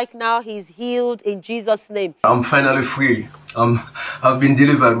 and right now he's healed in Jesus' name. I'm finally free. I've been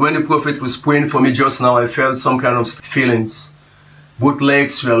delivered. When the prophet was praying for me just now, I felt some kind of feelings. Both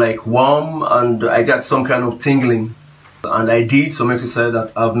legs were like warm, and I got some kind of tingling. And I did some exercise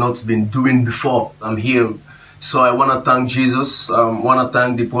that I've not been doing before. I'm healed. So I want to thank Jesus. I want to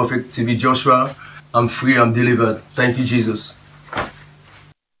thank the prophet TB Joshua. I'm free. I'm delivered. Thank you, Jesus.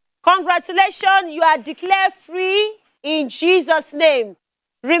 Congratulations. You are declared free in Jesus' name.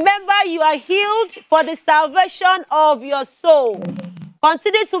 Remember, you are healed for the salvation of your soul.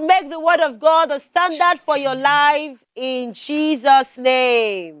 Continue to make the word of God a standard for your life in Jesus'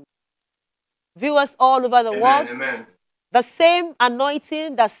 name. Viewers all over the world, Amen. the same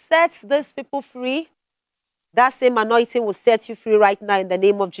anointing that sets these people free, that same anointing will set you free right now in the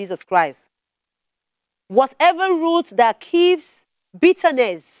name of Jesus Christ. Whatever root that keeps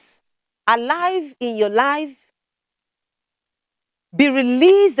bitterness alive in your life, be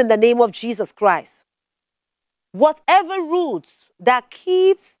released in the name of Jesus Christ. Whatever root that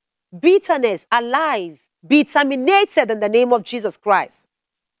keeps bitterness alive, be terminated in the name of Jesus Christ.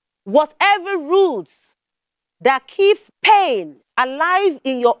 Whatever roots that keeps pain alive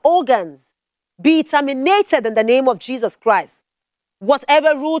in your organs, be terminated in the name of Jesus Christ.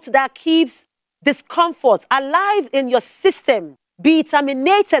 Whatever root that keeps discomfort alive in your system, be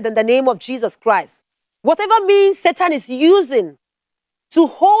terminated in the name of Jesus Christ. Whatever means Satan is using to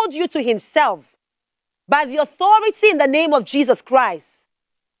hold you to himself, by the authority in the name of Jesus Christ,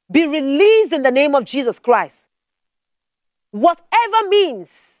 be released in the name of Jesus Christ. Whatever means,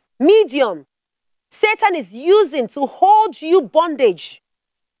 medium, Satan is using to hold you bondage,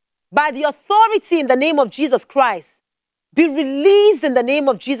 by the authority in the name of Jesus Christ, Be released in the name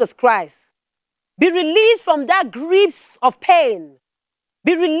of Jesus Christ. Be released from that grips of pain.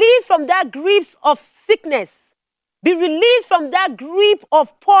 Be released from that grips of sickness. Be released from that grip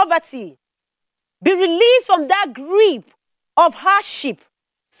of poverty. Be released from that grip of hardship,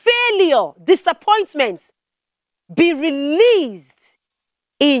 failure, disappointments. Be released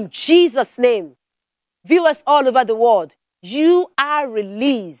in Jesus' name. Viewers all over the world, you are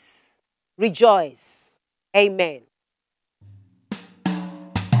released. Rejoice. Amen.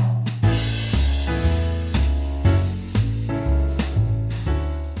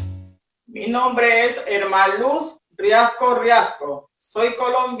 Mi nombre es Hermaluz Riasco Riasco. Soy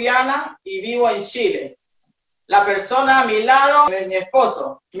colombiana y vivo en Chile. La persona a mi lado es mi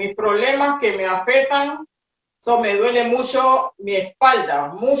esposo. Mis problemas que me afectan son, me duele mucho mi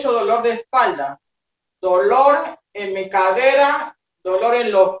espalda, mucho dolor de espalda, dolor en mi cadera, dolor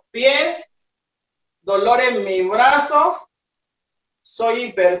en los pies, dolor en mi brazo. Soy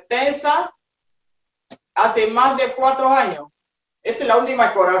hipertensa hace más de 4 años. Esta es la última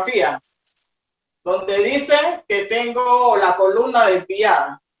ecografía, donde dice que tengo la columna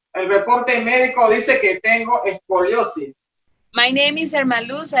desviada. El reporte médico dice que tengo escoliosis. My name is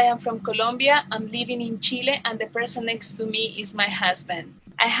Hermaluz. I am from Colombia. I'm living in Chile, and the person next to me is my husband.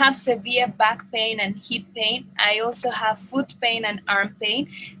 I have severe back pain and hip pain. I also have foot pain and arm pain.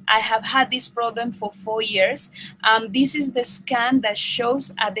 I have had this problem for 4 years. This is the scan that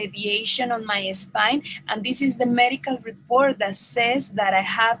shows a deviation on my spine, and this is the medical report that says that I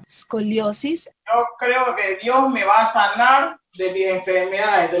have scoliosis. Yo creo que Dios me va a sanar de mis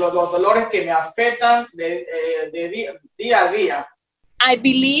enfermedades, de los dolores que me afectan de día a día. I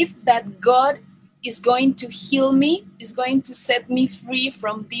believe that God is going to heal me, is going to set me free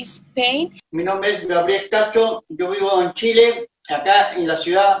from this pain. Mi nombre es Gabriel Cacho, yo vivo en Chile, acá en la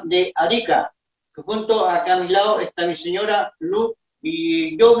ciudad de Arica. Junto acá a mi lado está mi señora Luz,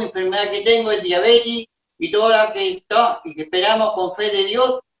 y yo mi enfermedad que tengo es diabetes y toda la que está, y que esperamos con fe de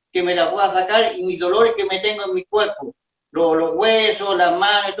Dios que me la pueda sacar, y mis dolores que me tengo en mi cuerpo, los huesos, las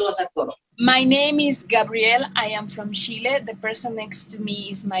manos, todas esas cosas. My name is Gabriel. I am from Chile. The person next to me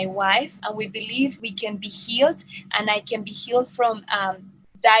is my wife, and we believe we can be healed, and I can be healed from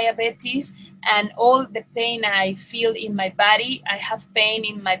diabetes and all the pain I feel in my body. I have pain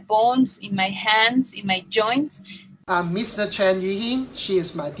in my bones, in my hands, in my joints. I'm Mr. Chen Yuhin. She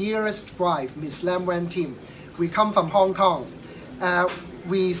is my dearest wife, Miss Lam Wen Tim. We come from Hong Kong.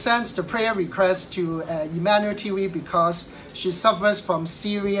 We sent the prayer request to Emmanuel TV because she suffers from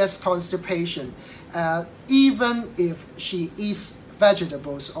serious constipation. Even if she eats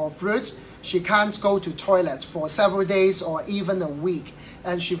vegetables or fruits, she can't go to toilet for several days or even a week,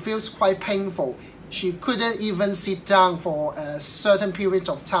 and she feels quite painful. She couldn't even sit down for a certain period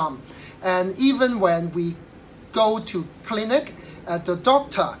of time. And even when we go to clinic, the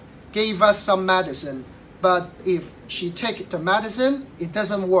doctor gave us some medicine, but if she take the medicine, it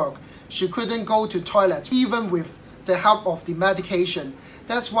doesn't work. She couldn't go to toilet even with the help of the medication.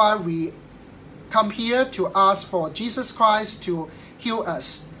 That's why we come here to ask for Jesus Christ to heal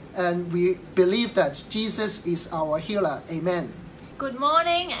us. And we believe that Jesus is our healer. Amen. Good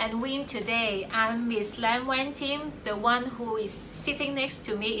morning and win today. I'm Miss Lam Wen Tim. The one who is sitting next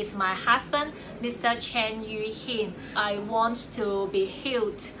to me is my husband, Mr. Chen Yuhin. I want to be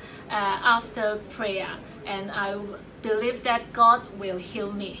healed after prayer, and I believe that God will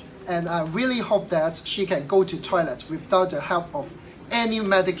heal me. And I really hope that she can go to toilet without the help of any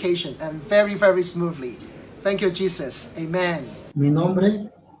medication and very, very smoothly. Thank you, Jesus. Amen. Mi nombre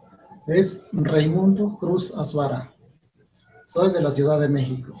es Raimundo Cruz Azuara. Soy de la Ciudad de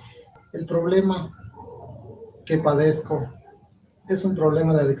México. El problema que padezco es un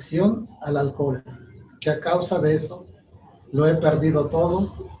problema de adicción al alcohol, que a causa de eso lo he perdido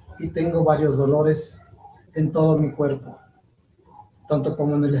todo y tengo varios dolores en todo mi cuerpo, tanto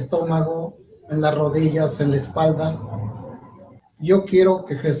como en el estómago, en las rodillas, en la espalda. Yo quiero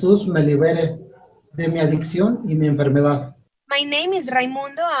que Jesús me libere de mi adicción y mi enfermedad. My name is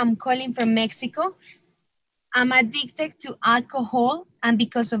Raimundo. I'm calling from Mexico. I'm addicted to alcohol, and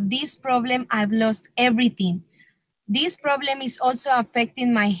because of this problem, I've lost everything. This problem is also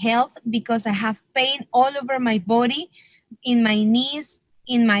affecting my health because I have pain all over my body, in my knees,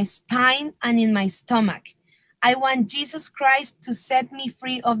 in my spine, and in my stomach. I want Jesus Christ to set me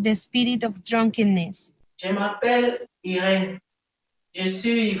free of the spirit of drunkenness. Je m'appelle Irène. Je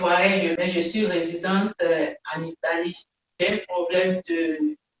suis ivoirienne, mais je suis résidente en Italie. J'ai un problème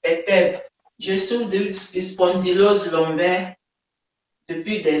de vertèbre. Je souffre de spondylose lombaire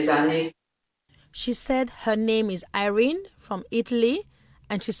depuis des années. She said her name is Irene from Italy,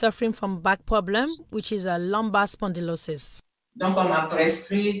 and she's suffering from back problem, which is a lumbar spondylosis. Donc, on m'a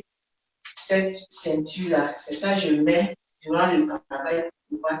prescrit cette ceinture-là. C'est ça que je mets durant le travail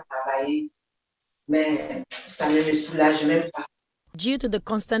pour pouvoir travailler. Mais ça ne me soulage même pas. Due to the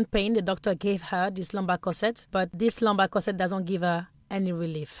constant pain, the doctor gave her this lumbar corset, but this lumbar corset doesn't give her any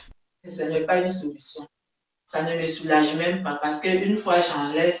relief. Ce n'est pas une solution. Ça ne me soulage même pas parce qu'une fois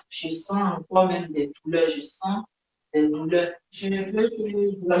j'enlève, je sens encore même des douleurs. Je sens des douleurs. Je veux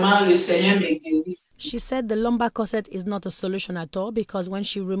que vraiment le Seigneur me guérisse. She said the lumbar corset is not a solution at all because when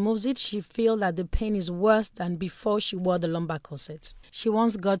she removes it, she feels that the pain is worse than before she wore the lumbar corset. She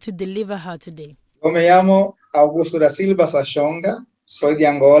wants God to deliver her today. Yo me llamo Augusto da Silva Sachonga, soy de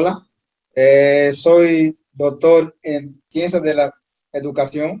Angola, soy doctor en ciencias de la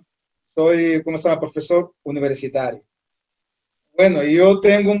educación, soy, ¿cómo se llama?, profesor universitario. Bueno, yo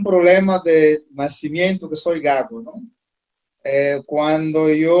tengo un problema de nacimiento que soy gago, ¿no? Cuando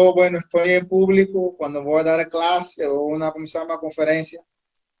yo, bueno, estoy en público, cuando voy a dar clase o una, ¿cómo se llama?, conferencia,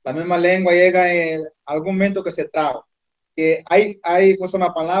 la misma lengua llega en algún momento que se traba, que hay ¿cómo se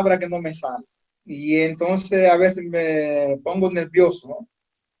llama?, palabras que no me salen. Y entonces a veces me pongo nervioso, ¿no?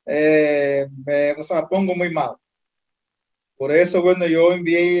 Me pongo muy mal. Por eso, bueno, yo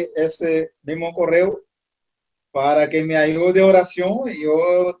envié ese mismo correo para que me ayude oración.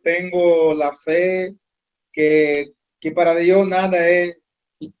 Yo tengo la fe que para Dios nada es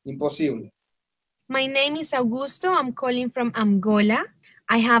imposible. My name is Augusto. I'm calling from Angola.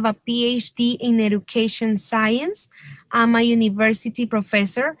 I have a PhD in education science. I'm a university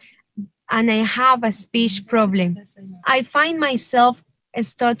professor, and I have a speech problem. I find myself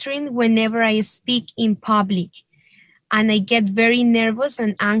stuttering whenever I speak in public, and I get very nervous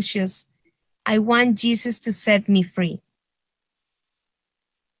and anxious. I want Jesus to set me free.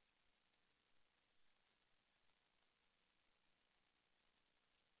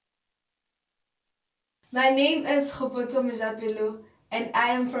 My name is Kgopoto Mojapelo, and I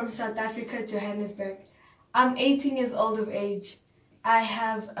am from South Africa, Johannesburg. I'm 18 years old of age. I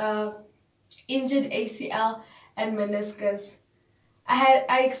have a injured ACL and meniscus.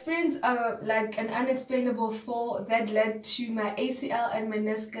 I experienced an unexplainable fall that led to my ACL and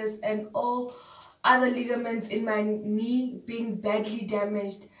meniscus and all other ligaments in my knee being badly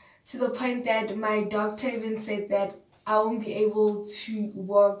damaged, to the point that my doctor even said that I won't be able to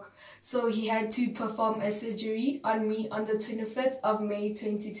walk. So he had to perform a surgery on me on the 25th of May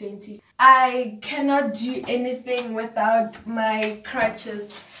 2020. I cannot do anything without my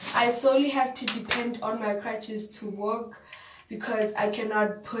crutches. I solely have to depend on my crutches to walk because I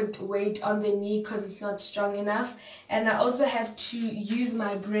cannot put weight on the knee because it's not strong enough. And I also have to use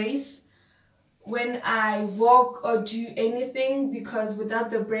my brace when I walk or do anything, because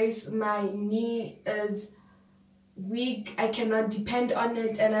without the brace my knee is weak. I cannot depend on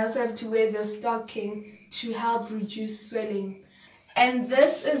it, and I also have to wear the stocking to help reduce swelling. And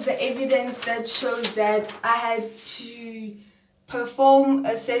this is the evidence that shows that I had to perform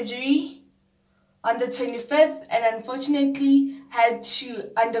a surgery on the 25th, and unfortunately had to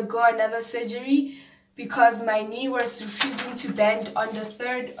undergo another surgery because my knee was refusing to bend on the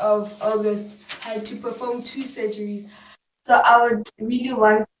 3rd of August. I had to perform 2 surgeries. So I would really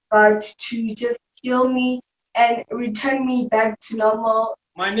want God to just heal me and return me back to normal.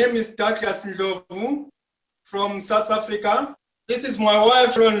 My name is Douglas Ndlovu from South Africa. This is my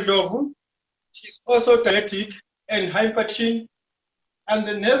wife, Ron Ndlovu. She's also diabetic and hypertension. And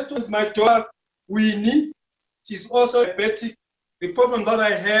the next one is my daughter, Winnie. She's also diabetic. The problem that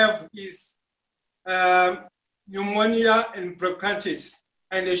I have is pneumonia and bronchitis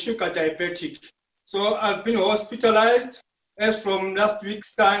and a sugar diabetic. So I've been hospitalized as from last week,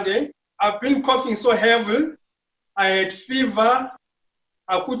 Sunday. I've been coughing so heavily. I had fever,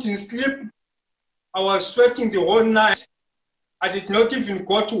 I couldn't sleep, I was sweating the whole night. I did not even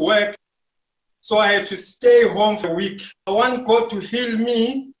go to work, so I had to stay home for a week. I want God to heal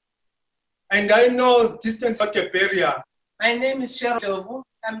me, and I know distance is not a barrier. My name is Cheryl Ndlovu.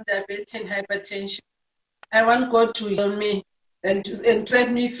 I'm diabetic and hypertension. I want God to heal me and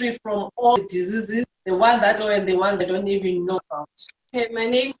set me free from all the diseases, the one that know and the one I don't even know about. Okay, my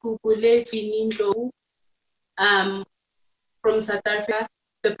name is Kukule Ndlovu. From South Africa.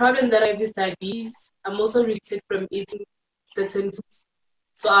 The problem that I have is diabetes. I'm also restricted from eating certain foods.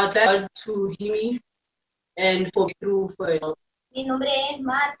 So I'd like God to heal me and for it. Mi nombre es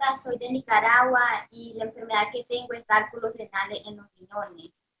Marta, soy de Nicaragua y la enfermedad que tengo es cálculos renales en los riñones.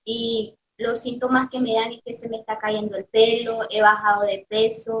 Y los síntomas que me dan es que se me está cayendo el pelo, he bajado de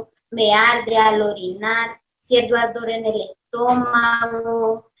peso, me arde al orinar, cierto ardor en el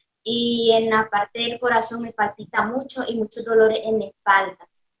estómago, y en la parte del corazón me palpita mucho y muchos dolores en la espalda.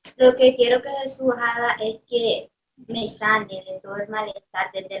 Lo que quiero que Jesús haga es que me sane de todo el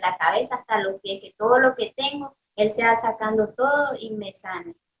malestar, desde la cabeza hasta los pies, que todo lo que tengo, Él sea sacando todo y me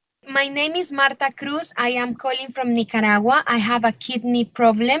sane. My name is Marta Cruz. I am calling from Nicaragua. I have a kidney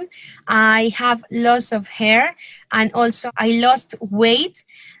problem. I have loss of hair and also I lost weight.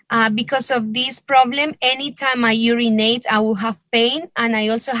 Because of this problem, anytime I urinate, I will have pain, and I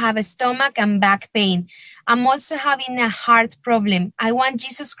also have a stomach and back pain. I'm also having a heart problem. I want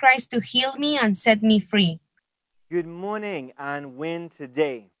Jesus Christ to heal me and set me free. Good morning and win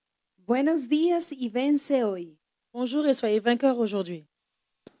today. Buenos días y vence hoy. Bonjour et soyez vainqueurs aujourd'hui.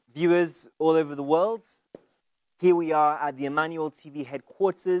 Viewers all over the world, here we are at the Emmanuel TV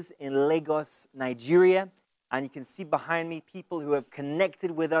headquarters in Lagos, Nigeria. And you can see behind me people who have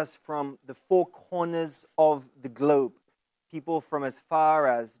connected with us from the four corners of the globe. People from as far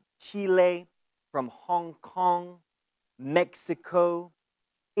as Chile, from Hong Kong, Mexico,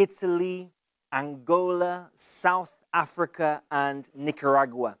 Italy, Angola, South Africa, and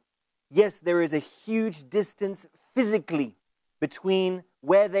Nicaragua. Yes, there is a huge distance physically between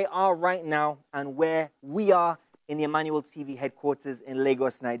where they are right now and where we are in the Emmanuel TV headquarters in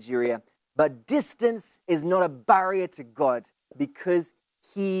Lagos, Nigeria. But distance is not a barrier to God because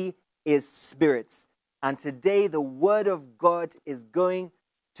He is spirit. And today the Word of God is going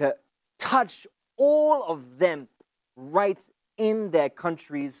to touch all of them right in their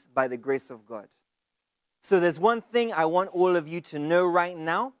countries by the grace of God. So there's one thing I want all of you to know right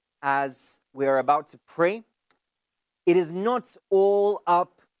now as we are about to pray. It is not all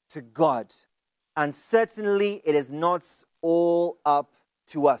up to God. And certainly it is not all up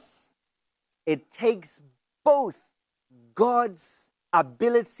to us. It takes both God's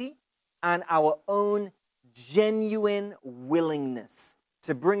ability and our own genuine willingness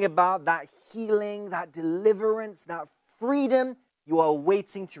to bring about that healing, that deliverance, that freedom you are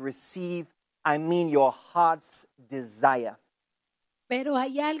waiting to receive. I mean, your heart's desire. Pero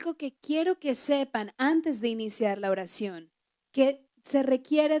hay algo que quiero que sepan antes de iniciar la oración, que se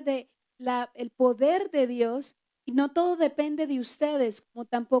requiere de el poder de Dios. Y no todo depende de ustedes, como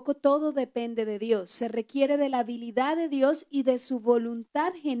tampoco todo depende de Dios. Se requiere de la habilidad de Dios y de su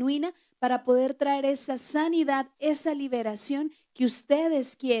voluntad genuina para poder traer esa sanidad, esa liberación que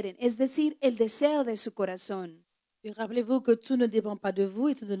ustedes quieren, es decir, el deseo de su corazón. Et rappelez-vous que tout ne dépend pas de vous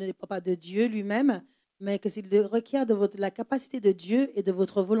et tout ne dépend pas de Dieu lui-même, mais que s'il requiert de la capacité de Dieu et de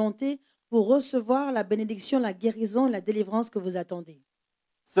votre volonté pour recevoir la bénédiction, la guérison, la délivrance que vous attendez.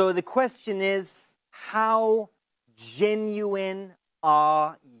 So the question is, how genuine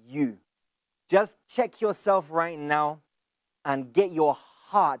are you? Just check yourself right now and get your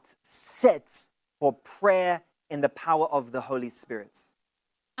heart set for prayer in the power of the Holy Spirit.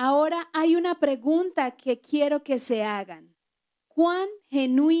 Ahora hay una pregunta que quiero que se hagan. ¿Cuán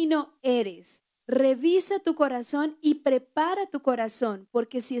genuino eres? Revisa tu corazón y prepara tu corazón,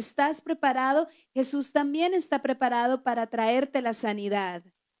 porque si estás preparado, Jesús también está preparado para traerte la sanidad.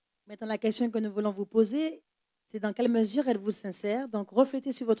 Maintenant, la question que nous voulons vous poser, c'est dans quelle mesure êtes-vous sincère? Donc,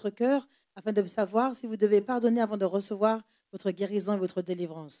 reflétez sur votre cœur afin de savoir si vous devez pardonner avant de recevoir votre guérison et votre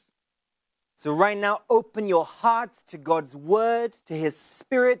délivrance. So right now, open your heart to God's word, to His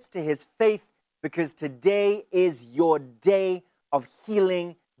Spirit, to His faith, because today is your day of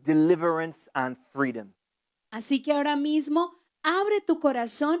healing, deliverance, and freedom. Así que ahora mismo, abre tu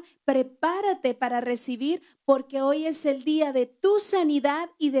corazón, prepárate para recibir, porque hoy es el día de tu sanidad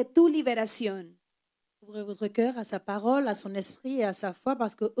y de tu liberación. Ouvrez votre cœur à sa parole, à son esprit et à sa foi,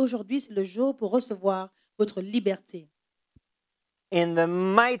 parce qu'aujourd'hui, c'est le jour pour recevoir votre liberté. In the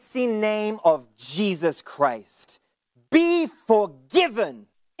mighty name of Jesus Christ, be forgiven.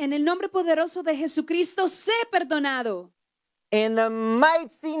 En el nombre poderoso de Jesucristo, sé perdonado. In the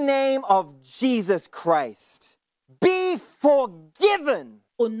mighty name of Jesus Christ, be forgiven.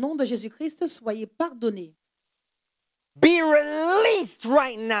 Au nom de Jésus-Christ, soyez pardonnés. Be released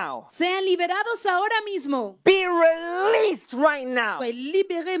right now. Sean liberados ahora mismo. Be released right now. Soyez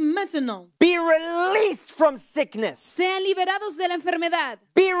libérés maintenant. Be released from sickness. Sean liberados de la enfermedad.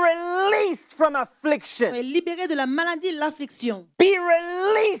 Be released from affliction. Soyez libérés de la maladie et l'affliction. Be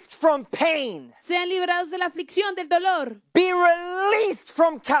released from pain. Sean liberados de la aflicción, del dolor. Be released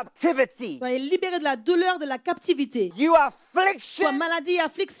from captivity. Soyez libérés de la douleur, de la captivité. You affliction. Soit maladie et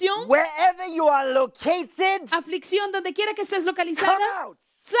affliction. Wherever you are located. Aflicción donde quiera que estés localizada. Come out.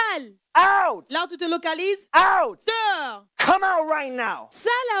 Sal. Out. Là où tu te localises. Out. Dehors. Come out right now.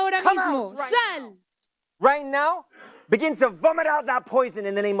 Sal ahora Come mismo. out right Sal. now. Right now, begin to vomit out that poison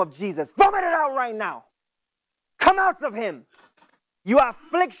in the name of Jesus. Vomit it out right now. Come out of him. you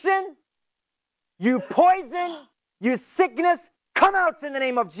affliction, you poison, you sickness, come out in the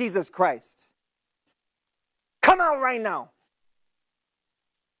name of Jesus Christ. Come out right now.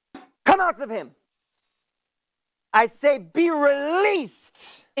 Come out of him. I say, be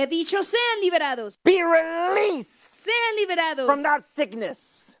released. He dicho, sean liberados. Be released. Sean liberados. From that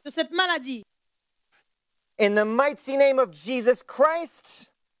sickness. De cette maladie. In the mighty name of Jesus Christ,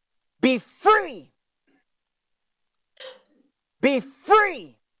 be free. Be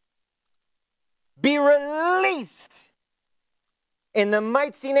free. Be released. In the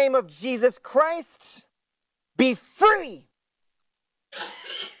mighty name of Jesus Christ, be free.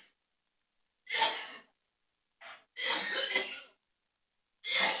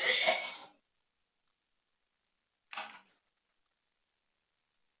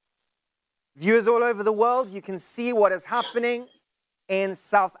 Viewers all over the world, you can see what is happening in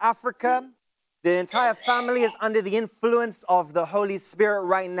South Africa. The entire family is under the influence of the Holy Spirit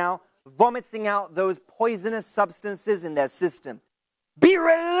right now, vomiting out those poisonous substances in their system. Be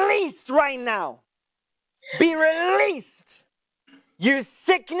released right now. Be released. You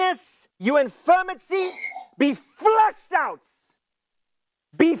sickness, you infirmity, be flushed out.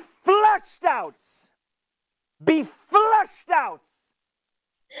 Be flushed out. Be flushed out.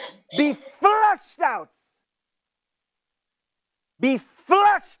 Be flushed out. Be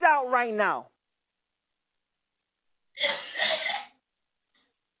flushed out right now.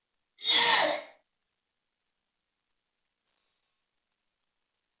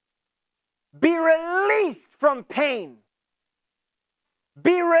 Be released from pain.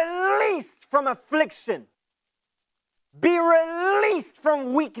 Be released from affliction. Be released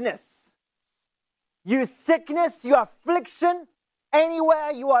from weakness. You sickness, you affliction,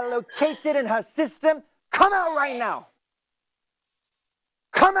 anywhere you are located in her system, come out right now.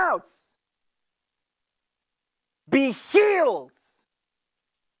 Come out. Be healed.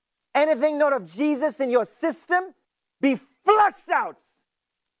 Anything not of Jesus in your system, be flushed out.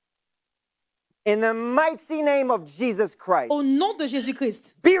 In the mighty name of Jesus Christ. Au nom de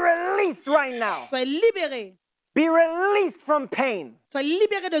Jésus-Christ. Be released right now. Sois libéré. Be released from pain. Sois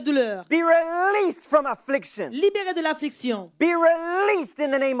libéré de douleur. Be released from affliction. Libéré de l'affliction. Be released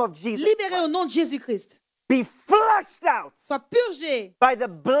in the name of Jesus. Libéré au nom de Jésus-Christ. Be flushed out. Sois purgé. By the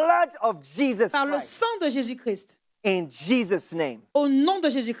blood of Jesus par le Christ. sang de Jésus-Christ. In Jesus' name. Au nom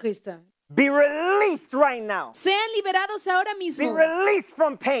de Jésus-Christ. Be released right now. Sean liberados ahora mismo. Be released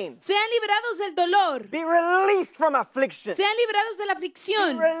from pain. Sean liberados del dolor. Be released from affliction. Sean liberados de la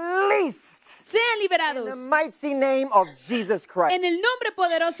aflicción. Be released. Sean liberados. In the mighty name of Jesus Christ. En el nombre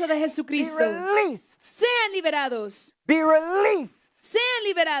poderoso de Jesucristo. Be released. Sean liberados. Be released. Sean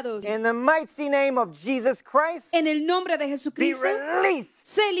liberados. In the mighty name of Jesus Christ. En el nombre de Jesucristo. Be released.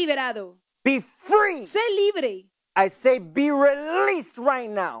 Sé liberado. Be free. Sé libre. I say be released right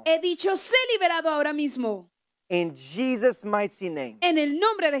now. He dicho, sé liberado ahora mismo. In Jesus' mighty name. En el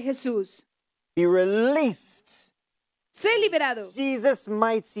nombre de Jesús. Be released. Sé liberado. Jesus'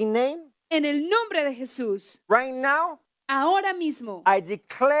 mighty name. En el nombre de Jesús. Right now. Ahora mismo. I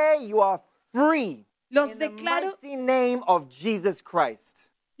declare you are free. Los in declaro the mighty name of Jesus Christ.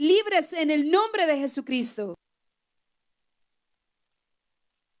 Libres en el nombre de Jesucristo.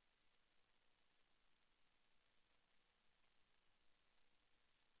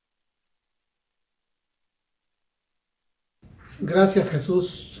 Gracias,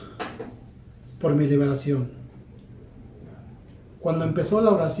 Jesús, por mi liberación. Cuando empezó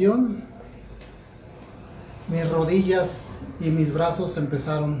la oración, mis rodillas y mis brazos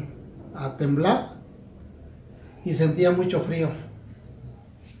empezaron a temblar y sentía mucho frío.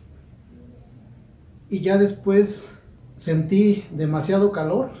 Y ya después sentí demasiado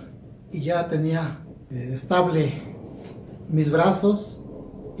calor y ya tenía estable mis brazos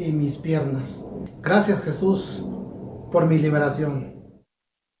y mis piernas. Gracias, Jesús, por mi liberación.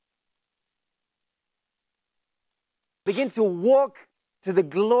 Begin to walk to the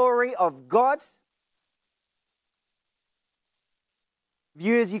glory of God.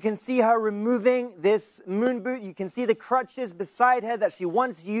 Viewers, you can see her removing this moon boot. You can see the crutches beside her that she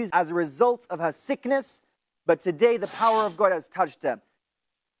once used as a result of her sickness. But today, the power of God has touched her.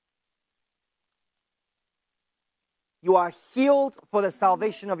 You are healed for the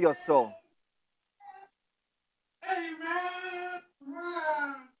salvation of your soul. Amen.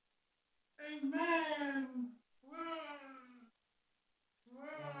 Wow. Amen.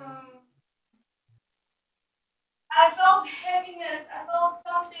 Wow. I felt heaviness. I felt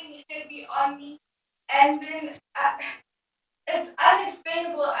something heavy on me. And then it's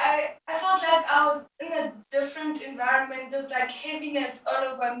unexplainable. I felt like I was in a different environment. There's like heaviness all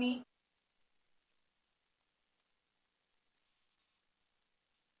over me.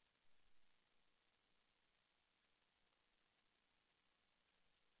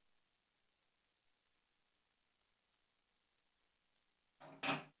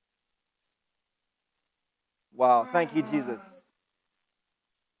 Wow, thank you, Jesus.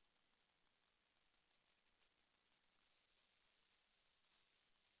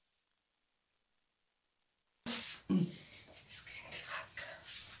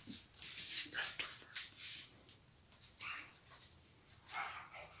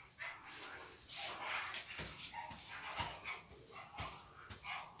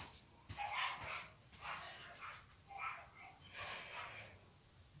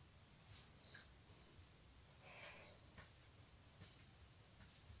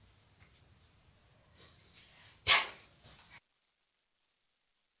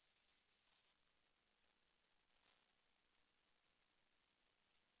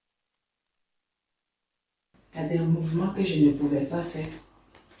 Il y a des mouvements que je ne pouvais pas faire.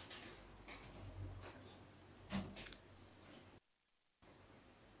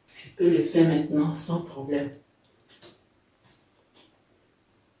 Je peux le faire maintenant sans problème.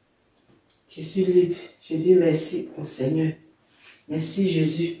 Je suis libre. Je dis merci au Seigneur. Merci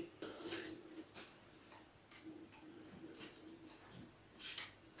Jésus.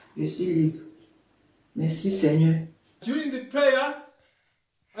 Je suis libre. Merci Seigneur. During the prayer,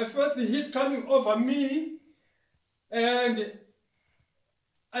 I felt the heat coming over me and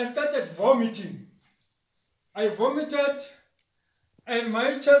I started vomiting. I vomited and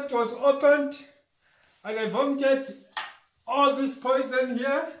my chest was opened and I vomited all this poison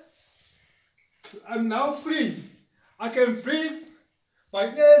here. I'm now free. I can breathe. My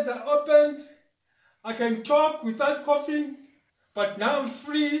ears are open. I can talk without coughing. But now I'm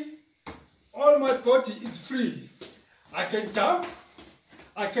free. All my body is free. I can jump.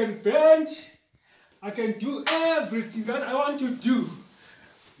 I can bend. I can do everything that I want to do.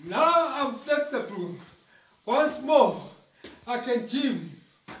 Now I'm flexible. Once more, I can gym.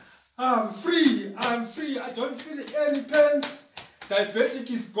 I'm free. I'm free. I don't feel any pains.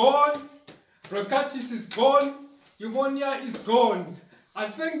 Diabetic is gone. Bronchitis is gone. Pneumonia is gone. I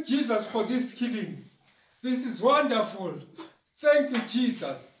thank Jesus for this healing. This is wonderful. Thank you,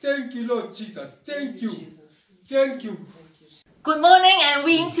 Jesus. Thank you, Lord Jesus. Thank you. Thank you. Good morning and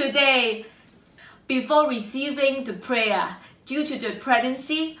win today. Before receiving the prayer, due to the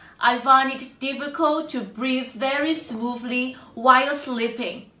pregnancy, I find it difficult to breathe very smoothly while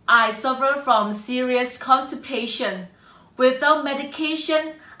sleeping. I suffer from serious constipation. Without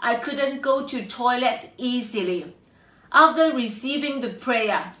medication, I couldn't go to toilet easily. After receiving the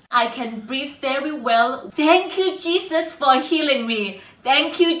prayer, I can breathe very well. Thank you, Jesus, for healing me.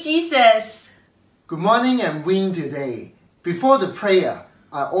 Thank you, Jesus. Good morning and win today. Before the prayer,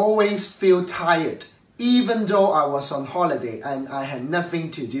 I always feel tired. Even though I was on holiday and I had nothing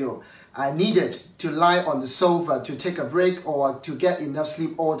to do, I needed to lie on the sofa to take a break or to get enough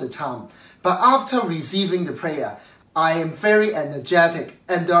sleep all the time. But after receiving the prayer, I am very energetic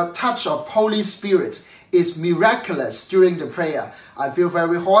and the touch of Holy Spirit is miraculous during the prayer. I feel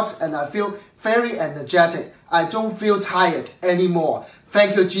very hot and I feel very energetic. I don't feel tired anymore.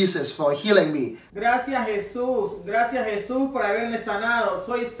 Thank you, Jesus, for healing me. Gracias Jesús por haberme sanado.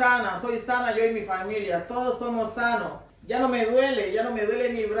 Soy sana yo y mi familia. Todos somos sanos. Ya no me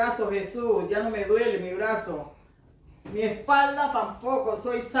duele mi brazo, Jesús. Ya no me duele mi brazo. Mi espalda tampoco,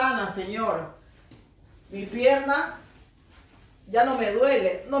 soy sana, Señor. Mi pierna ya no me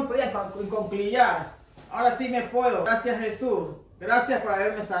duele, no me podía conciliar. Ahora sí me puedo. Gracias Jesús. Gracias por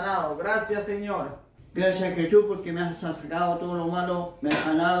haberme sanado. Gracias Señor. Gracias Jesús porque me has sacado todo lo malo, me has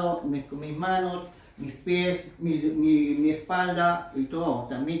sanado mis manos, mis pies, mi espalda y todo.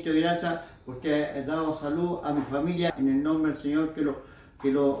 También te doy gracias porque he dado salud a mi familia en el nombre del Señor que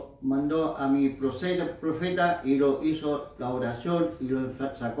lo mandó a mi profeta y lo hizo la oración y lo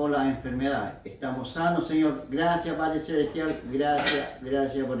sacó la enfermedad. Estamos sanos, Señor. Gracias, Padre Celestial.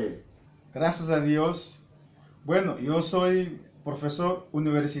 Gracias por él. Gracias a Dios. Bueno, yo soy profesor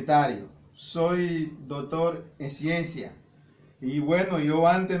universitario. Soy doctor en ciencia. Y bueno, yo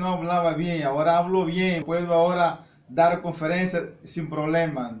antes no hablaba bien, ahora hablo bien. Puedo ahora dar conferencias sin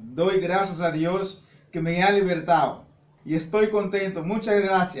problema. Doy gracias a Dios que me ha libertado. Y estoy contento. Muchas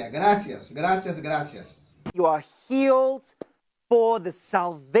gracias. Gracias. You are healed for the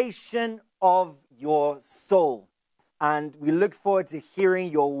salvation of your soul. And we look forward to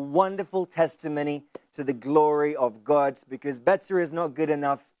hearing your wonderful testimony to the glory of God, because better is not good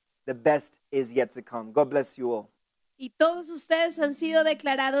enough. The best is yet to come. God bless you all. Y todos ustedes han sido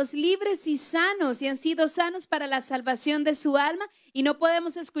declarados libres y sanos, y han sido sanos para la salvación de su alma, y no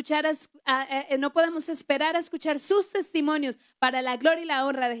podemos esperar a escuchar sus testimonios para la gloria y la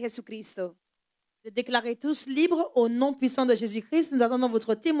honra de Jesucristo. Déclarez tous libres au nom puissant de Jésus-Christ. Nous attendons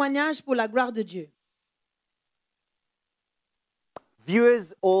votre témoignage pour la gloire de Dieu.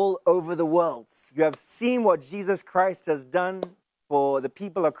 Viewers all over the world, you have seen what Jesus Christ has done for the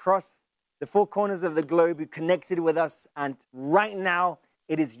people across the four corners of the globe who connected with us, and right now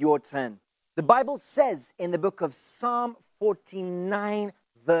it is your turn. The Bible says in the book of Psalm 49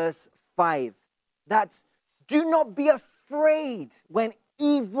 verse 5 that do not be afraid when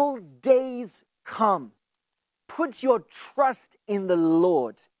evil days come. Put your trust in the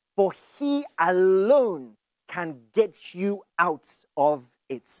Lord, for He alone can get you out of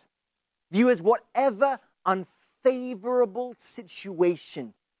it. Viewers, whatever unfavorable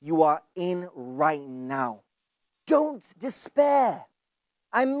situation you are in right now, don't despair.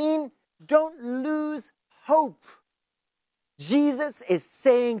 I mean, don't lose hope. Jesus is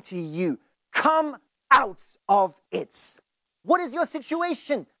saying to you, come out of it. What is your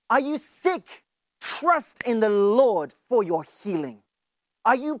situation? Are you sick? Trust in the Lord for your healing.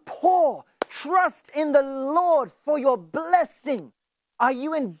 Are you poor? Trust in the Lord for your blessing. Are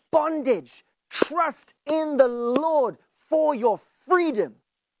you in bondage? Trust in the Lord for your freedom.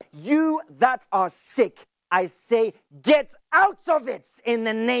 You that are sick, I say, get out of it in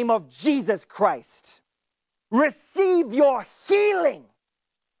the name of Jesus Christ. Receive your healing.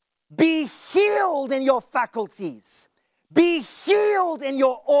 Be healed in your faculties. Be healed in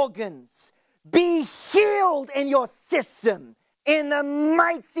your organs. Be healed in your system. In the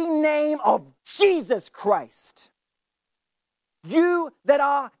mighty name of Jesus Christ. You that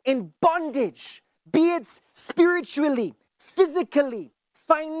are in bondage, be it spiritually, physically,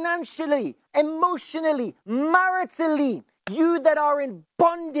 financially, emotionally, maritally, you that are in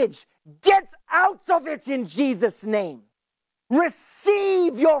bondage, get out of it in Jesus' name.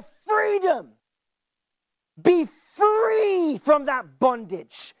 Receive your freedom. Be free from that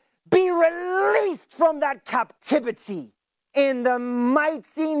bondage. Be released from that captivity. In the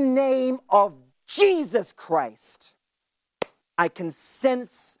mighty name of Jesus Christ, I can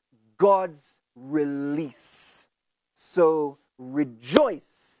sense God's release. So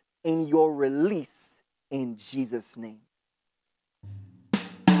rejoice in your release in Jesus' name.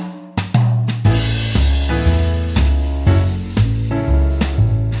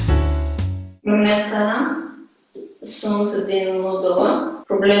 Numesc Ana, sunt din Moldova.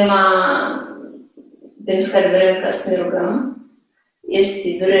 Problema pentru care vrem ca să ne rugăm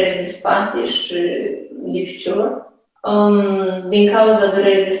este durere de spate și de picior. Din cauza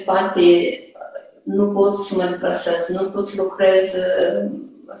durerii de spate nu pot să mă deplasez, nu pot să lucrez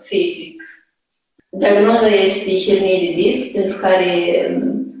fizic. Diagnoza este hernie de disc, pentru care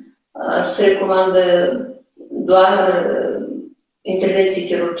se recomandă doar intervenție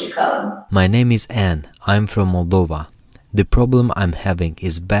chirurgicală. My name is Anne. I'm from Moldova. The problem I'm having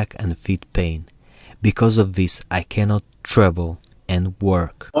is back and feet pain. Because of this, I cannot travel and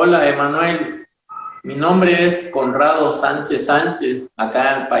work. Hola, Emanuel. Mi nombre es Conrado Sánchez Sánchez,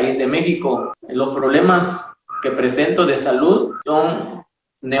 acá en el país de México. Los problemas que presento de salud son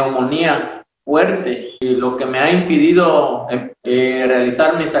neumonía fuerte, y lo que me ha impedido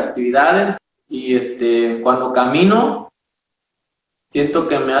realizar mis actividades. Y cuando camino, siento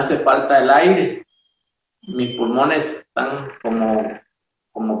que me hace falta el aire. Mis pulmones están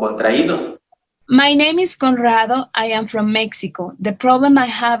como contraídos. My name is Conrado. I am from Mexico. The problem I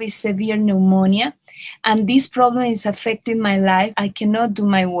have is severe pneumonia, and this problem is affecting my life. I cannot do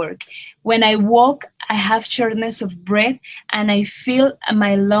my work. When I walk, I have shortness of breath, and I feel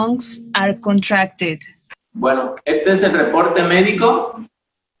my lungs are contracted. Bueno, este es el reporte médico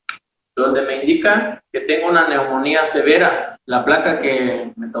donde me indica que tengo una neumonía severa. La placa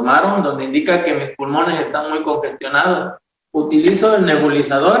que me tomaron, donde indica que mis pulmones están muy congestionados. Utilizo el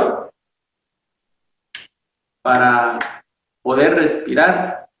nebulizador para poder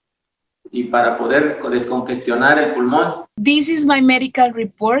respirar y para poder descongestionar el pulmón. This is my medical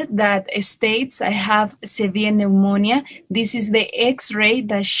report that states I have severe pneumonia. This is the X-ray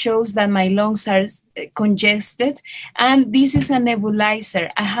that shows that my lungs are congested. And this is a nebulizer.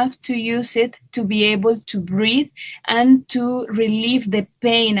 I have to use it to be able to breathe and to relieve the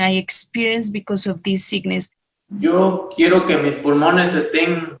pain I experience because of this sickness. Yo quiero que mis pulmones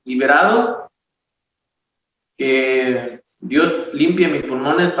estén liberados, que Dios limpie mis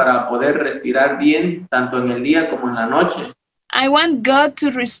pulmones para poder respirar bien, tanto en el día como en la noche. I want God to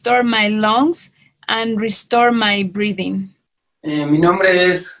restore my lungs and restore my breathing. Mi nombre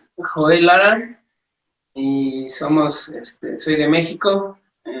es Joel Lara y soy de México.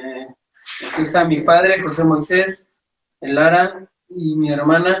 Aquí está mi padre, José Moisés Lara, y mi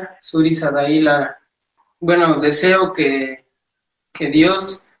hermana, Suri Sadaí Lara. Bueno, deseo que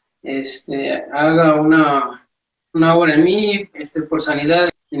Dios haga una obra en mí, por sanidad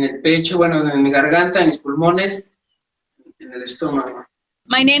en el pecho, bueno, en mi garganta, en mis pulmones, en el estómago.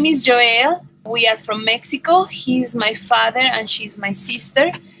 My name is Joel. We are from Mexico. He is my father and she's my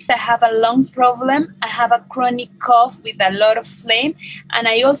sister. I have a lung problem. I have a chronic cough with a lot of phlegm, and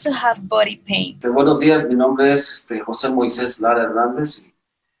I also have body pain. Buenos días, mi nombre es José Moisés Lara Hernández.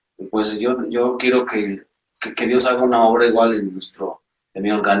 Y pues yo quiero que Dios haga una obra igual en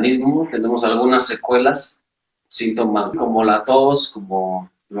mi organismo. Tenemos algunas secuelas, síntomas como la tos, como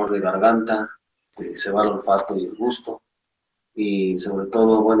dolor de garganta, se va el olfato y el gusto. Y sobre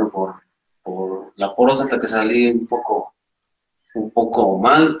todo, bueno, por la próstata que salí un poco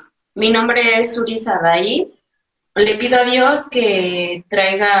mal. Mi nombre es Surisa Dayi. Le pido a Dios que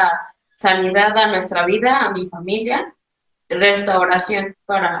traiga sanidad a nuestra vida, a mi familia, restauración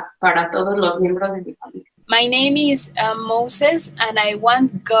para todos los miembros de mi familia. My name is Moses, and I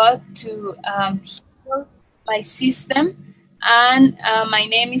want God to heal my system. And my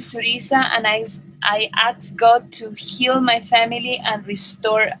name is Surisa, and I ask God to heal my family and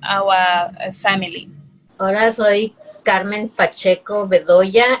restore our family. Hola, soy Carmen Pacheco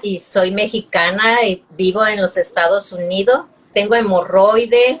Bedoya y soy mexicana y vivo en los Estados Unidos. Tengo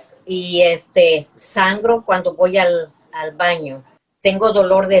hemorroides y sangro cuando voy al baño. Tengo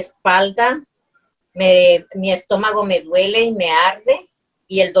dolor de espalda, mi estómago me duele y me arde,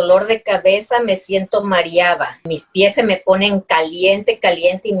 y el dolor de cabeza me siento mareada. Mis pies se me ponen caliente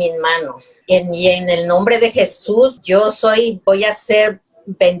y mis manos. Y en el nombre de Jesús, voy a ser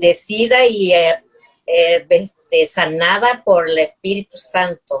bendecida y sanada por el Espíritu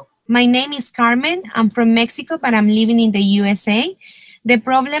Santo. My name is Carmen. I'm from Mexico, but I'm living in the USA. The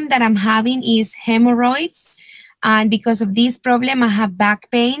problem that I'm having is hemorrhoids. And because of this problem, I have back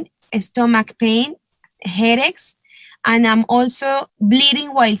pain, stomach pain, headaches, and I'm also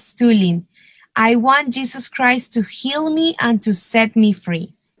bleeding while stooling. I want Jesus Christ to heal me and to set me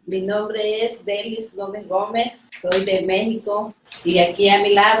free. Mi nombre es Delis Gómez Gómez, soy de México y aquí a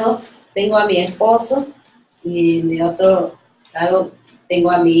mi lado tengo a mi esposo y en el otro lado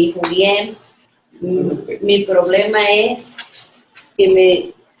tengo a mi hijo bien. Mi problema es que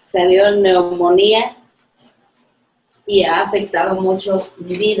me salió neumonía y ha afectado mucho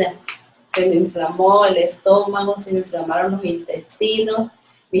mi vida. Se me inflamó el estómago, se me inflamaron los intestinos,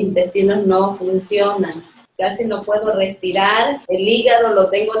 mis intestinos no funcionan, casi no puedo respirar, el hígado lo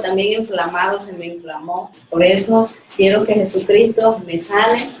tengo también inflamado, se me inflamó. Por eso quiero que Jesucristo me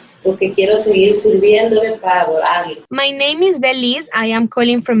sane, porque quiero seguir sirviéndole para adorarle. My name is Delis. I am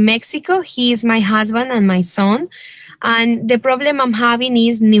calling from Mexico. He is my husband and my son. And the problem I'm having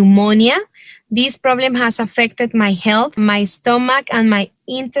is pneumonia. This problem has affected my health. My stomach and my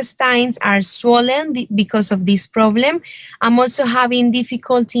intestines are swollen because of this problem. I'm also having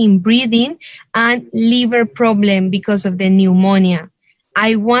difficulty in breathing and liver problem because of the pneumonia.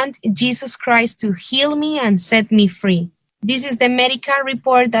 I want Jesus Christ to heal me and set me free. This is the medical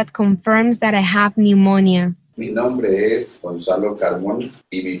report that confirms that I have pneumonia. Mi nombre es Gonzalo Carmón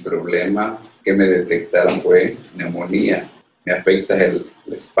y mi problema que me detectaron fue neumonía. Me afecta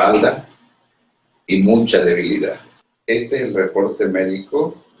la espalda y mucha debilidad. Este es el reporte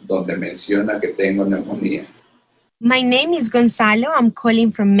médico donde menciona que tengo neumonía. My name is Gonzalo. I'm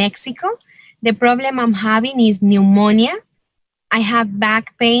calling from Mexico. The problem I'm having is pneumonia. I have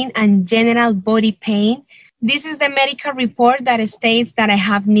back pain and general body pain. This is the medical report that states that I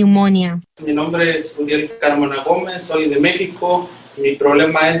have pneumonia. Mi nombre es Uriel Carmona Gómez, soy de México. Mi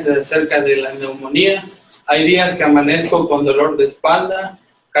problema es acerca de la neumonía. Hay días que amanezco con dolor de espalda,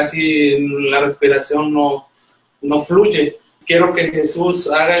 casi la respiración no fluye. Quiero que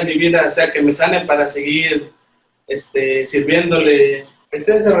Jesús haga en mi vida, o sea, que me sane para seguir sirviéndole.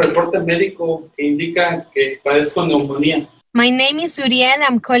 Este es el reporte médico que indica que padezco neumonía. My name is Uriel.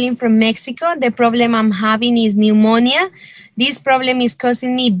 I'm calling from Mexico. The problem I'm having is pneumonia. This problem is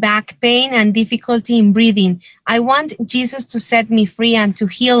causing me back pain and difficulty in breathing. I want Jesus to set me free and to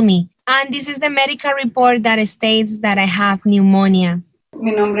heal me. And this is the medical report that states that I have pneumonia.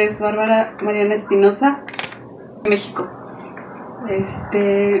 Mi nombre es Bárbara Mariana Espinosa, México.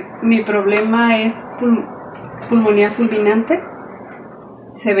 Mi problema es pulmonía fulminante,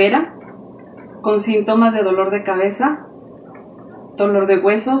 severa, con síntomas de dolor de cabeza, dolor de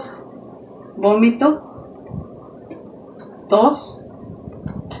huesos, vómito, tos,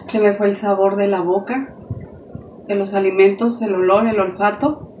 se me fue el sabor de la boca, de los alimentos, el olor, el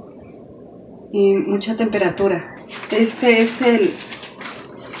olfato y mucha temperatura. Este es el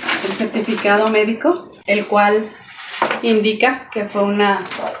certificado médico, el cual indica que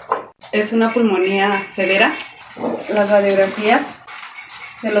es una pulmonía severa. Las radiografías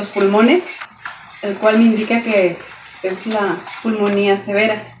de los pulmones, el cual me indica que es la pulmonía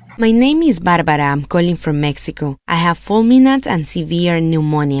severa. My name is Barbara. I'm calling from Mexico. I have fulminant and severe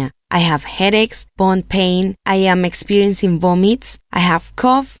pneumonia. I have headaches, bone pain. I am experiencing vomits. I have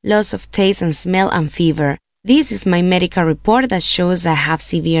cough, loss of taste and smell, and fever. This is my medical report that shows I have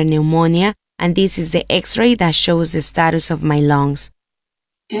severe pneumonia, and this is the X-ray that shows the status of my lungs.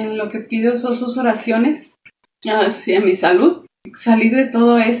 En lo que pido son sus oraciones hacia mi salud. Salir de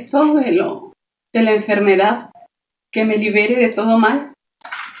todo esto, de la enfermedad, que me libere de todo mal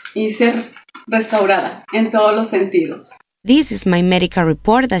y ser restaurada en todos los sentidos. This is my medical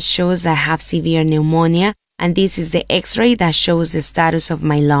report that shows I have severe pneumonia, and this is the X-ray that shows the status of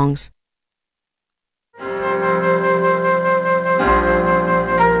my lungs.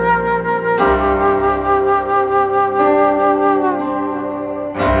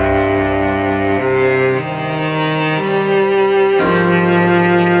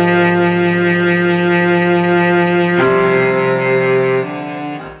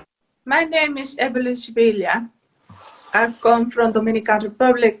 My name is Evelyn Sibilia. I come from Dominican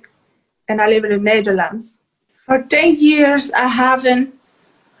Republic and I live in the Netherlands. For 10 years I haven't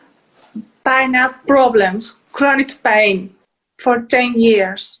spinal problems, chronic pain for 10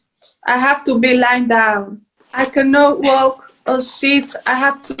 years. I have to be lying down. I cannot walk or sit. I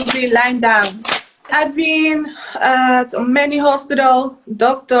have to be lying down. I've been at many hospitals,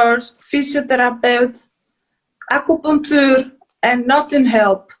 doctors, physiotherapists, acupuncture, and nothing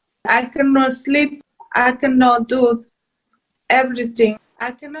helped. I cannot sleep. I cannot do everything. I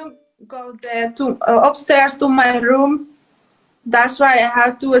cannot go there to upstairs to my room. That's why I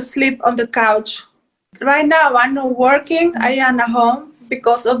have to sleep on the couch. Right now, I'm not working. I am at home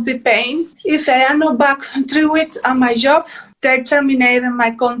because of the pain. If I am not back 3 weeks on my job, they terminated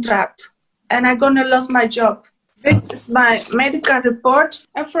my contract, and I'm gonna lose my job. This is my medical report.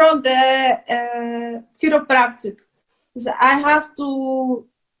 I'm from the chiropractic. So I have to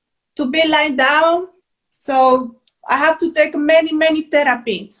be lying down, so I have to take many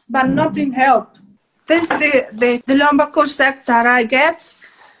therapies, but nothing help. This is the lumbar corset that I get,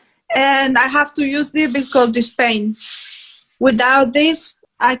 and I have to use this because of this pain. Without this,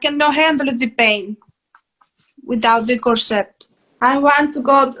 I cannot handle the pain without the corset. I want to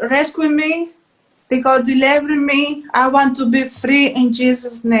God rescue me, because deliver me. I want to be free in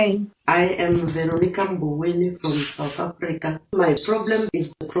Jesus' name. I am Veronica Mboweni from South Africa. My problem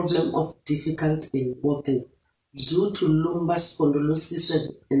is the problem of difficulty in walking due to lumbar spondylosis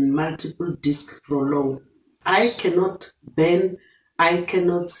and multiple disc prolonged. I cannot bend, I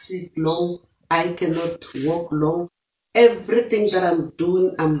cannot sit long, I cannot walk long. Everything that I'm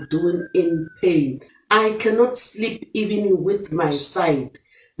doing in pain. I cannot sleep even with my side,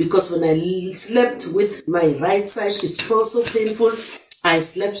 because when I slept with my right side, it's also painful. I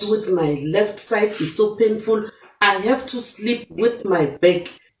slept with my left side, it's so painful. I have to sleep with my back.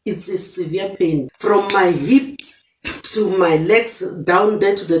 It's a severe pain. From my hips to my legs down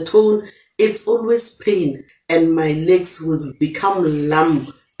there to the toe, it's always pain. And my legs will become numb.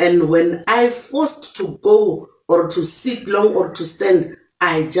 And when I forced to go or to sit long or to stand,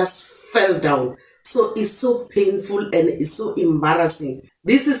 I just fell down. So it's so painful and it's so embarrassing.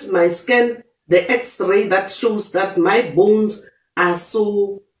 This is my scan, the X-ray that shows that my bones are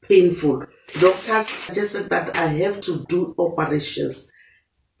so painful. Doctors just said that I have to do operations.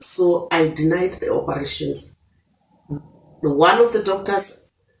 So I denied the operations. One of the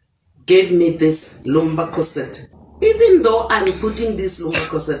doctors gave me this lumbar corset. Even though I'm putting this lumbar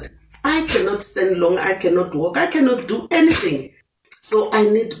corset, I cannot stand long, I cannot walk, I cannot do anything. So I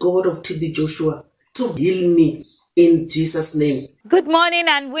need God of TB Joshua to heal me in Jesus' name. Good morning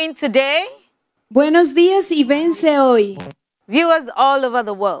and win today. Buenos días y vence hoy. Viewers all over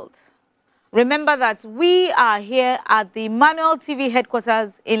the world, remember that we are here at the Emmanuel TV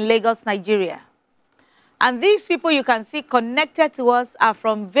headquarters in Lagos, Nigeria. And these people you can see connected to us are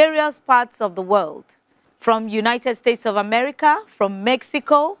from various parts of the world. From United States of America, from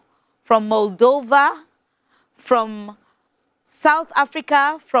Mexico, from Moldova, from South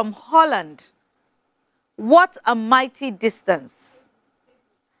Africa, from Holland. What a mighty distance.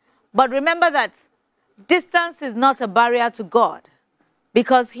 But remember that distance is not a barrier to God,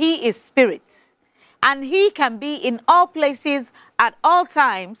 because He is spirit. And He can be in all places at all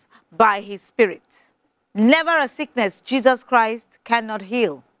times by His Spirit. Never a sickness Jesus Christ cannot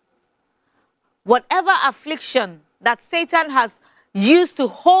heal. Whatever affliction that Satan has used to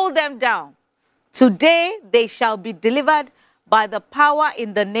hold them down, today they shall be delivered by the power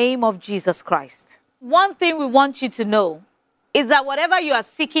in the name of Jesus Christ. One thing we want you to know is that whatever you are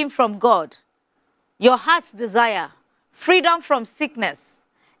seeking from God, your heart's desire, freedom from sickness,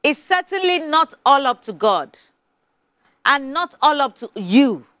 is certainly not all up to God and not all up to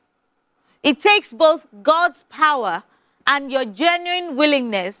you. It takes both God's power and your genuine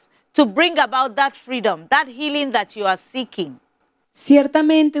willingness to bring about that freedom, that healing that you are seeking.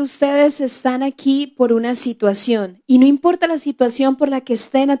 Ciertamente ustedes están aquí por una situación y no importa la situación por la que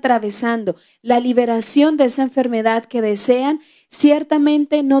estén atravesando, la liberación de esa enfermedad que desean,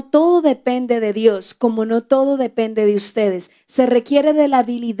 ciertamente no todo depende de Dios, como no todo depende de ustedes. Se requiere de la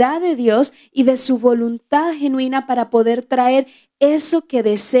habilidad de Dios y de su voluntad genuina para poder traer eso que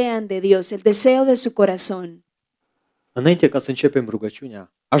desean de Dios, el deseo de su corazón. Înainte ca să începem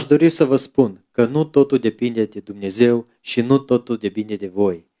rugăciunea, aș dori să vă spun că nu totul depinde de Dumnezeu și nu totul depinde de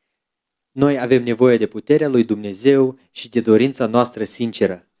voi. Noi avem nevoie de puterea lui Dumnezeu și de dorința noastră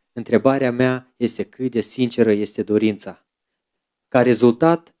sinceră. Întrebarea mea este cât de sinceră este dorința. Ca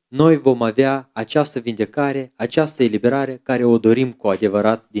rezultat, noi vom avea această vindecare, această eliberare care o dorim cu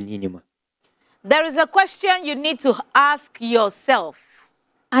adevărat din inimă. There is a question you need to ask yourself.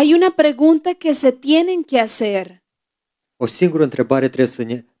 Hay una pregunta que se tienen que hacer. O singură întrebare trebuie să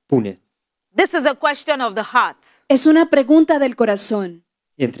ne pune. This is a question of the heart. Es una pregunta del corazón.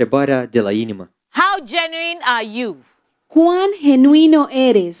 E întrebarea de la inimă. How genuine are you? ¿Cuán genuino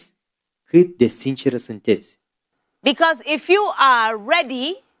eres? Cât de sinceră sunteți? Because if you are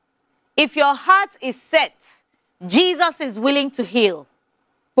ready, if your heart is set, Jesus is willing to heal.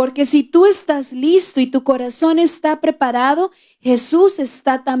 Porque si tú estás listo y tu corazón está preparado, Jesús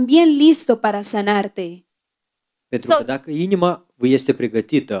está también listo para sanarte. Pentru că dacă inima vă este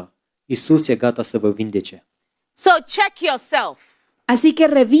pregătită, Isus e gata să vă vindece. So check yourself. Así que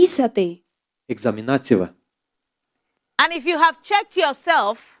revísate. Examinați-vă. And if you have checked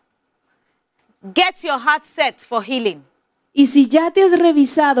yourself, get your heart set for healing. Y si ya te has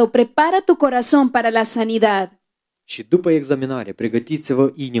revisado, prepara tu corazón para la sanidad. Și după examinare,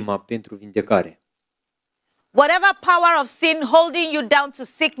 pregătiți-vă inima pentru vindecare. Whatever power of sin holding you down to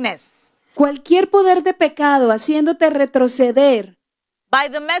sickness, cualquier poder de pecado haciéndote retroceder, by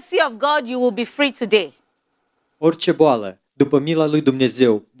the mercy of God you will be free today. Orice boală, după mila lui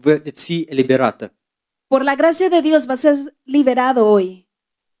Dumnezeu, veți fi eliberată. Por la gracia de Dios vas a ser liberado hoy.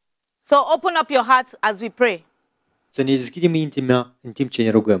 So open up your hearts as we pray. Să ne deschidem inima în timp ce ne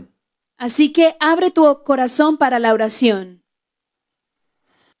rugăm. Así que abre tu corazón para la oración.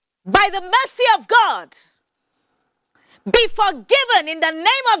 By the mercy of God, be forgiven in the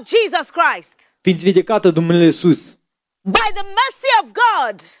name of Jesus Christ. Fiți vindecată în numele Iisus. By the mercy of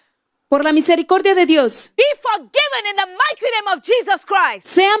God, por la misericordia de Dios, be forgiven in the mighty name of Jesus Christ.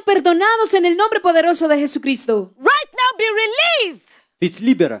 Sean perdonados en el nombre poderoso de Jesucristo. Right now be released. Fiți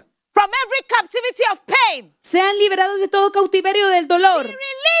liberă. From every captivity of pain. Sean liberados de todo cautiverio del dolor. Be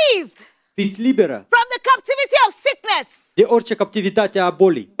released. Fiți liberă. From the captivity of sickness. De orice captivitate a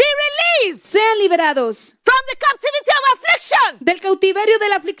bolii. Be released. Sean liberados. From the captivity of affliction. Del cautiverio de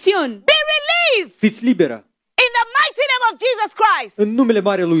la aflicción. Be released. Fiți liberă. In the mighty name of Jesus Christ. În numele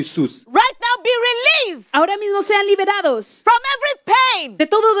mare lui Isus. Right now be released. Ahora mismo sean liberados. From every pain. De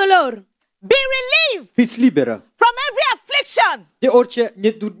todo dolor. Be released. Fiți liberă. From every affliction. De orice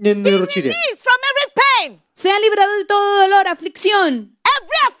nenorocire. Be released from every pain. Sean liberados de todo dolor, aflicción.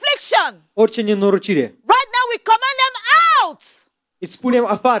 Every affliction. Orice nenorocire. Right now we command them out. Îi spunem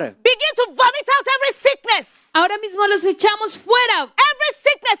afară. Begin to vomit out every sickness. Ahora mismo los echamos fuera. Every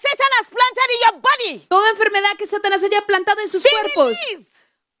sickness Satan has planted in your body. Toda enfermedad que Satanás haya plantado en sus cuerpos. Released.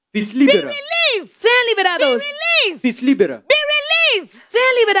 Fiți liberă. Be released. Sean liberados. Be released. Fiți liberă. Be released.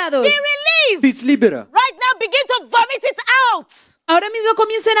 Sean liberados. Be released. Fiți liberă. Right now begin to vomit it out. Ahora mismo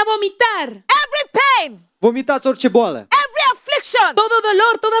comiencen a vomitar. Every pain. Vomitați orice boală. Every affliction. Todo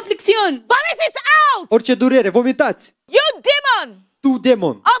dolor, toda aflicción. Vomit it out. Orice durere, vomitați. You demon. Tu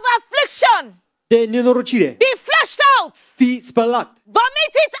demon. Of affliction. De nenorocire. Be flushed out. Fii spălat.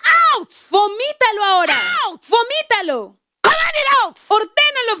 Vomit it out. Vomítalo ahora. Out. Vomítalo. Command it out.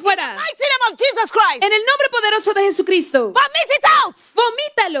 Ordénalo fuera. In the mighty name of Jesus Christ. En el nombre poderoso de Jesucristo. Vomit it out.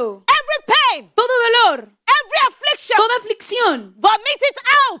 Vomítalo. Every pain. Todo dolor. Every affliction. Toda aflicción. Vomit it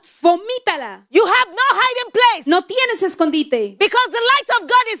out. Vomítala. You have no hiding place. No tienes escondite. Because the light of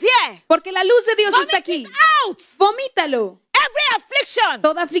God is here. Porque la luz de Dios Vomit está aquí. it out. Vomítalo. Every affliction.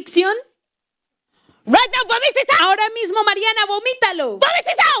 Toda aflicción. Right now, vomit it out. Ahora mismo, Mariana, vomítalo. Vomit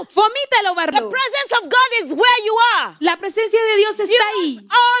it out. Vomítalo, Barlo. The presence of God is where you are. La presencia de Dios está ahí.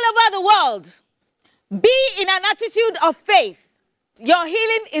 All over the world. Be in an attitude of faith. Your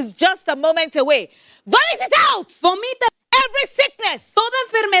healing is just a moment away. Vomit it out. Vomita every sickness. Toda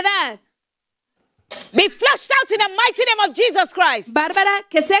enfermedad. Be flushed out in the mighty name of Jesus Christ. Bárbara,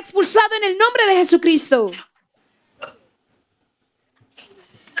 que sea expulsado en el nombre de Jesucristo.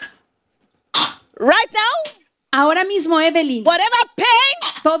 Right now, Ahora mismo, Evelyn, whatever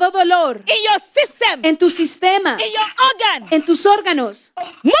pain todo dolor in your system, en tu sistema, in your organ, en tus órganos,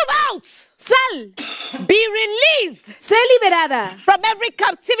 move out. sal, Be released sé liberada from every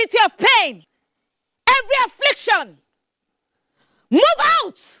captivity of pain, every affliction. Move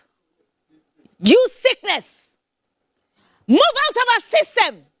out. You sickness, move out of our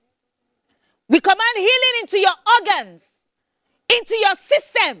system. We command healing into your organs, into your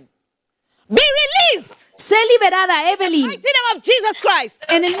system. Be released. Sé liberada, Evelyn, In the mighty name of Jesus Christ.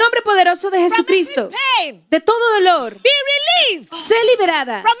 en el nombre poderoso de Jesucristo. From every pain. De todo dolor, Be released. sé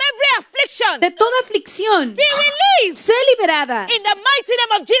liberada. From every affliction. De toda aflicción, Be released. sé liberada. In the mighty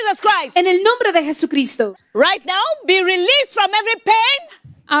name of Jesus Christ. En el nombre de Jesucristo. Right now, be released from every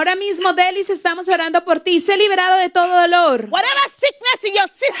pain. Ahora mismo, Delis, estamos orando por ti. Sé liberado de todo dolor. Whatever sickness in your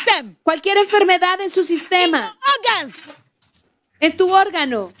system. Cualquier enfermedad en su sistema, Organs. en tu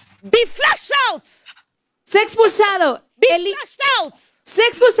órgano, Be flushed out. sé expulsado. Be flushed out. Sé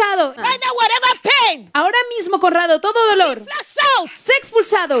expulsado. Right now, whatever pain. Ahora mismo, Conrado, todo dolor, Flushed out. sé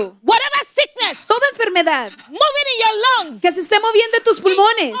expulsado. Whatever sickness. Toda enfermedad Moving in your lungs. que se esté moviendo en tus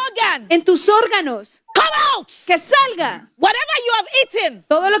pulmones, Organ. en tus órganos, Come out. que salga. Whatever you have eaten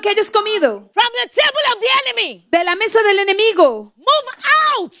Todo lo que hayas comido from the table of the enemy. de la mesa del enemigo, Move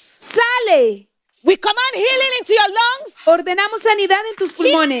out. sale. We command healing into your lungs. Ordenamos sanidad en tus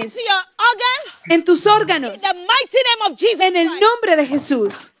Healing pulmones, into your organs. en tus órganos, In the mighty name of Jesus en el Christ. nombre de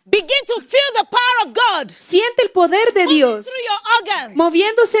Jesús. Begin to feel the power of God Siente el poder de Dios through your organs,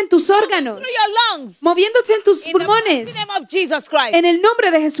 moviéndose en tus órganos, through your lungs. moviéndose en tus In the pulmones, mighty name of Jesus Christ. en el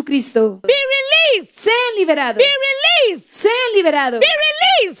nombre de Jesucristo. Be released. Sean liberados, Be released. sean liberados, Be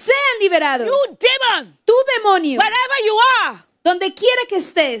released. sean liberados. You demon, Tu demonio, wherever you are, donde quiera que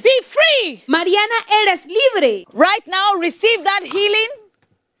estés, be free. Mariana, eres libre. Right now, receive that healing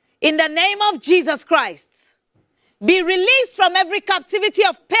in the name of Jesus Christ. Be released from every captivity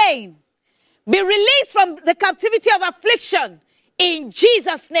of pain. Be released from the captivity of affliction in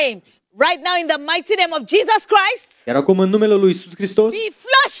Jesus' name. Right now, in the mighty name of Jesus Christ, Iar acum, în numele lui Iisus Hristos, be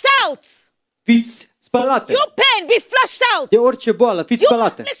flushed out. fiți spălate. You pain, be flushed out. De orice boală, fiți You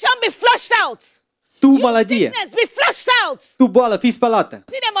spălate. affliction, be flushed out. Tu, You maladie, sickness, be flushed out. tu, boală, fii spălată. In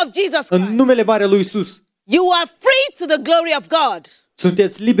the name of Jesus În Christ, numele mare lui Iisus, you are free to the glory of God.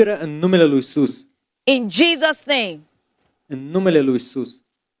 sunteți liberă în numele lui Iisus. In Jesus' name. În numele lui Iisus.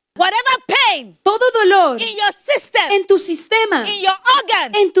 Whatever pain Todo dolor in your system, en tu sistema, in your organ,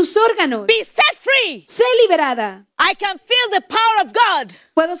 en tus órganos, be set free. sé liberada. I can feel the power of God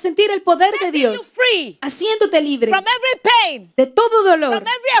Puedo sentir el poder de setting you Dios free haciéndote libre from every pain, de todo from dolor,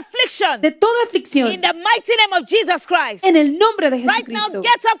 every affliction, de toda aflicción, in the mighty name of Jesus Christ. en el nombre de Right now, Jesucristo.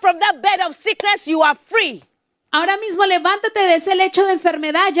 get up from that bed of sickness. You are free. Ahora mismo levántate de ese lecho de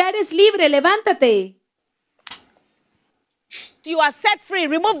enfermedad, ya eres libre, levántate. You are set free.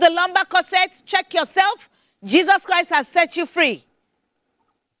 Remove the lumbar corset. Check yourself. Jesus Christ has set you free.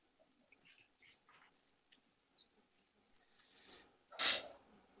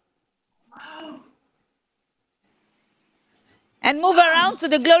 And move around to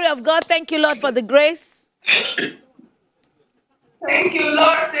the glory of God. Thank you, Lord, for the grace. Thank you,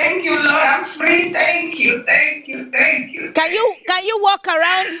 Lord. Thank you, Lord. I'm free. Thank you. Thank you. Thank you. Can you walk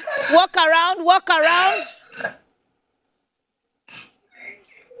around? Walk around. Walk around.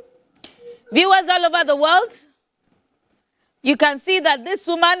 Viewers all over the world, you can see that this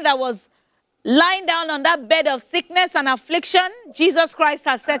woman that was lying down on that bed of sickness and affliction, Jesus Christ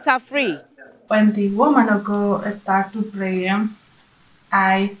has set her free. When the woman of God started to pray,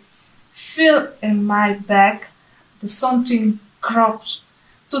 I feel in my back there's something crops,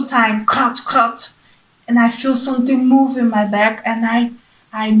 2 times crotch, and I feel something move in my back, and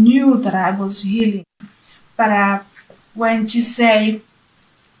I knew that I was healing. But when she said,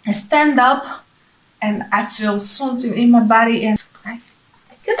 I stand up, and I feel something in my body, and I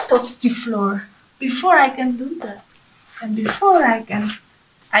can touch the floor. Before I can do that, and before I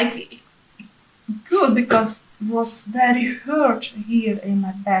good, because it was very hurt here in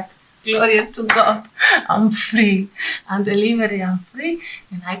my back. Glory to God. I'm free. I'm delivered. I'm free.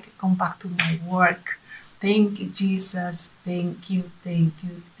 And I can come back to my work. Thank you, Jesus. Thank you, thank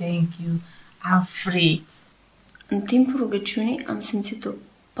you, thank you. I'm free. În timpul rugăciunii am simțit o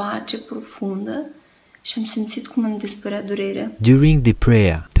pace profundă și am simțit cum îmi dispărea durerea. During the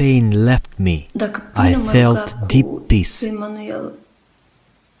prayer, pain left me. I felt deep peace. Emanuel,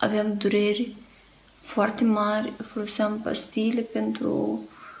 aveam dureri foarte mari, foloseam pastile pentru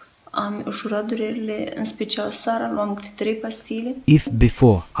a-mi ușura durerile, în special seara luam câte 3 pastile. If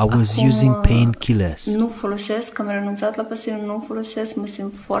before I was using painkillers, nu folosesc, am renunțat la pastile, nu folosesc, mă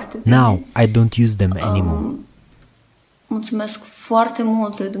simt foarte bine. now I don't use them anymore. Mulțumesc foarte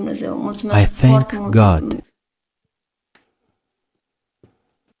mult lui Dumnezeu. I Mulțumesc thank foarte mult. God.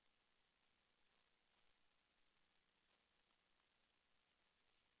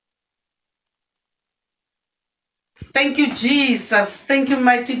 Thank you, Jesus. Thank you,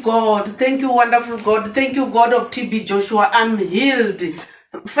 mighty God. Thank you, wonderful God. Thank you, God of TB Joshua. I'm healed.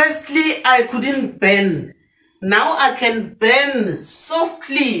 Firstly, I couldn't bend. Now I can bend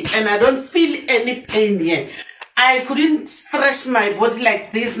softly and I don't feel any pain here. I couldn't stretch my body like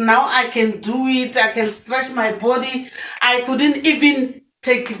this. Now I can do it. I can stretch my body. I couldn't even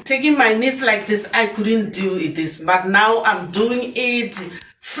taking my knees like this. I couldn't do this. But now I'm doing it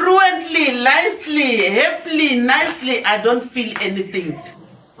fluently, nicely, happily, nicely. I don't feel anything.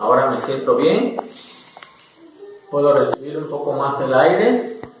 Ahora me siento bien. Puedo recibir un poco más el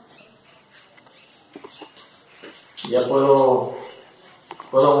aire. Ya puedo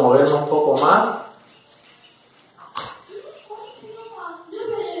moverme un poco más.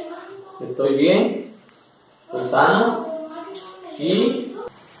 Estoy bien, estoy sano y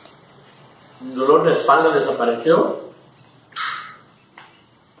el dolor de espalda desapareció.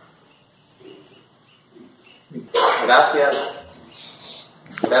 Gracias.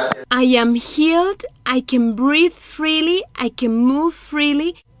 Gracias. I am healed, I can breathe freely, I can move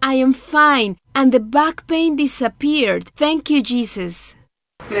freely, I am fine, and the back pain disappeared. Thank you, Jesus.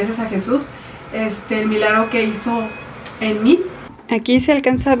 Gracias a Jesús, el milagro que hizo en mí. Aquí se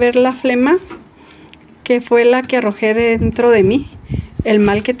alcanza a ver la flema, que fue la que arrojé dentro de mí, el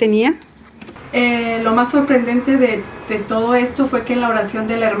mal que tenía. Lo más sorprendente de todo esto fue que en la oración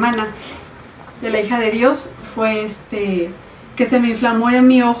de la hermana, de la hija de Dios, fue que se me inflamó en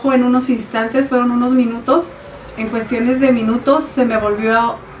mi ojo en unos instantes, fueron unos minutos. En cuestiones de minutos se me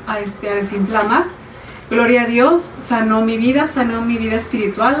volvió a desinflamar. Gloria a Dios, sanó mi vida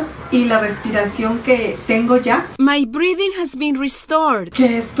espiritual y la respiración que tengo ya. My breathing has been restored.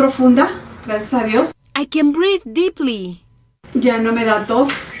 Que es profunda, gracias a Dios. I can breathe deeply. Ya no me da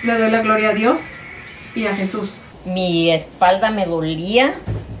tos, le doy la gloria a Dios y a Jesús. Mi espalda me dolía,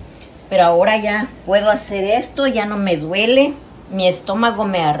 pero ahora ya puedo hacer esto, ya no me duele. Mi estómago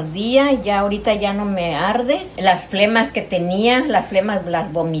me ardía, ya ahorita ya no me arde. Las flemas que tenía, las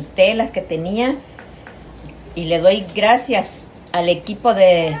vomité, las que tenía. Y le doy gracias al equipo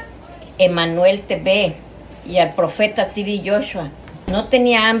de Emmanuel TV y al profeta TB Joshua. No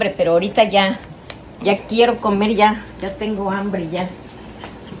tenía hambre, pero ahorita ya quiero comer, ya tengo hambre ya.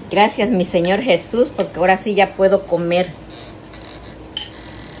 Gracias, mi Señor Jesús, porque ahora sí ya puedo comer.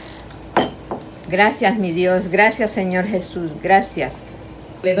 Gracias, mi Dios. Gracias, Señor Jesús. Gracias.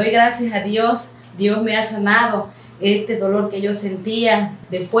 Le doy gracias a Dios. Dios me ha sanado este dolor que yo sentía.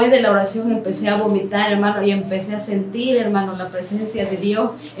 Después de la oración empecé a vomitar, hermano, y empecé a sentir, hermano, la presencia de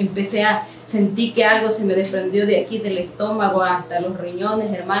Dios. Empecé a sentir que algo se me desprendió de aquí, del estómago hasta los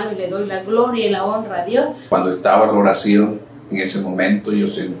riñones, hermano, y le doy la gloria y la honra a Dios. Cuando estaba en la oración, en ese momento yo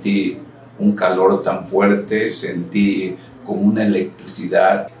sentí un calor tan fuerte, sentí como una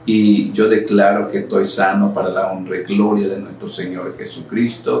electricidad, y yo declaro que estoy sano para la honra y gloria de nuestro Señor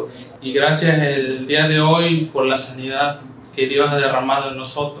Jesucristo. Y gracias el día de hoy por la sanidad que Dios ha derramado en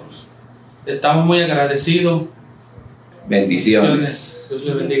nosotros. Estamos muy agradecidos. Bendiciones. Dios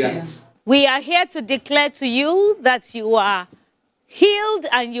le bendiga. We are here to declare to you that you are healed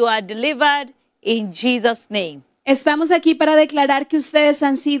and you are delivered in Jesus' name. Estamos aquí para declarar que ustedes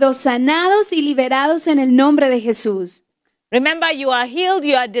han sido sanados y liberados en el nombre de Jesús. Remember, you are healed,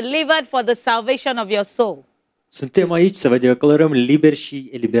 you are delivered for the salvation of your soul. Suntem aici să vă declarăm liberi și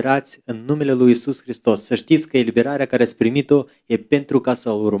eliberați în numele lui Iisus Hristos. Să știți că eliberarea care ați primit-o e pentru ca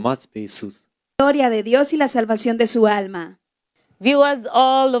să-L urmați pe Iisus. Gloria de Dios y la salvación de su alma. Viewers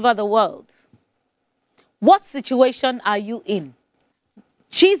all over the world, what situation are you in?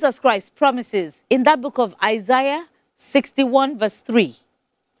 Jesus Christ promises in that book of Isaiah 61 verse 3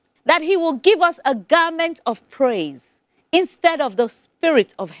 that he will give us a garment of praise instead of the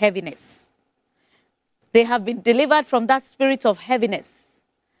spirit of heaviness. They have been delivered from that spirit of heaviness.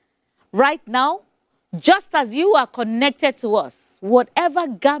 Right now, just as you are connected to us, whatever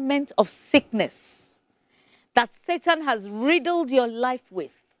garment of sickness that Satan has riddled your life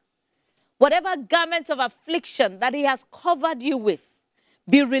with, whatever garment of affliction that he has covered you with,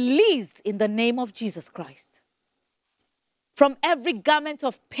 be released in the name of Jesus Christ. From every garment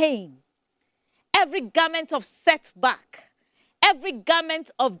of pain, every garment of setback, every garment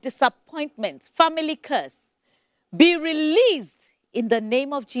of disappointment, family curse, be released in the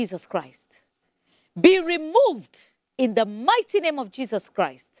name of Jesus Christ. Be removed in the mighty name of Jesus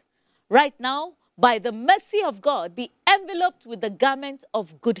Christ. Right now, by the mercy of God, be enveloped with the garment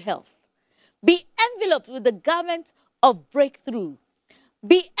of good health. Be enveloped with the garment of breakthrough.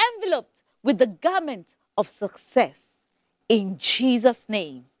 Be enveloped with the garment of success in Jesus'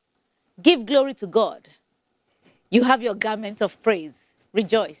 name. Give glory to God. You have your garment of praise.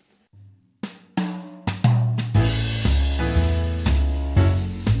 Rejoice.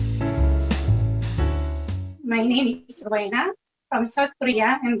 My name is Rowena from South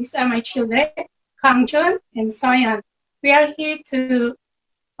Korea, and these are my children, Kang-jun and Soyeon. We are here to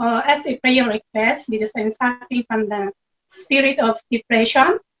ask a prayer request because I'm suffering from the spirit of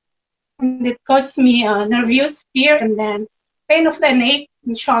depression. And it caused me nervous fear, and then pain of the neck,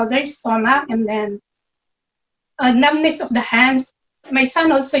 and shoulders, stomach, and then numbness of the hands. My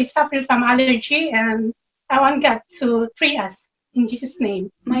son also is suffering from allergy, and I want God to free us. In Jesus'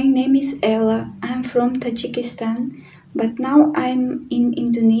 name. My name is Ella. I'm from Tajikistan, but now I'm in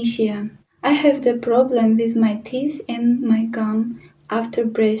Indonesia. I have the problem with my teeth and my gum after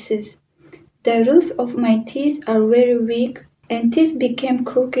braces. The roots of my teeth are very weak and teeth became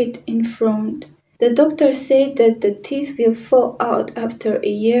crooked in front. The doctor said that the teeth will fall out after a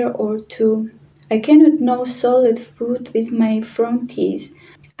year or two. I cannot gnaw solid food with my front teeth.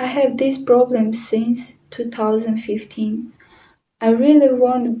 I have this problem since 2015. I really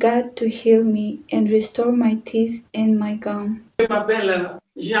want God to heal me and restore my teeth and my gum. Je m'appelle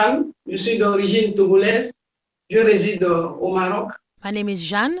Jeanne, je suis d'origine togolaise, je réside au Maroc. My name is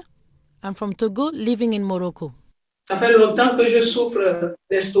Jeanne, I'm from Togo, living in Morocco. Ça fait longtemps que je souffre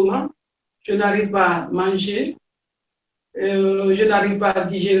d'estomac, je n'arrive pas à manger, je n'arrive pas à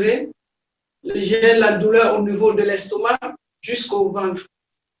digérer, j'ai la douleur au niveau de l'estomac jusqu'au ventre.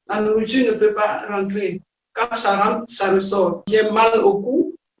 La nourriture ne peut pas rentrer. Quand ça rentre, ça ressort. J'ai mal au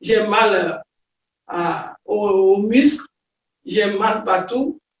cou, j'ai mal aux muscles, j'ai mal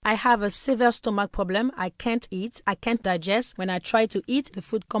partout. I have a severe stomach problem. I can't eat. I can't digest. When I try to eat, the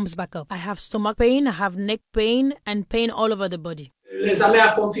food comes back up. I have stomach pain, I have neck pain, and pain all over the body. L'examen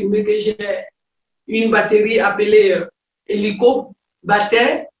a confirmé que j'ai une bactérie appelée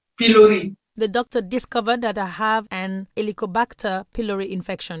Helicobacter pylori. The doctor discovered that I have an Helicobacter pylori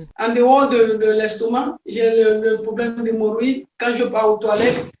infection. En dehors de l'estomac, j'ai le problème d'hémorroïdes. Quand je pars aux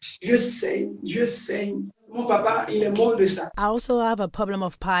toilettes, je saigne. Mon papa, il est mort de ça. I also have a problem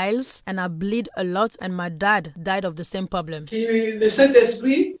of piles and I bleed a lot, and my dad died of the same problem. Le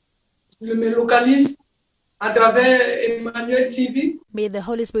Saint-Esprit me localise à travers Emmanuel TV. May the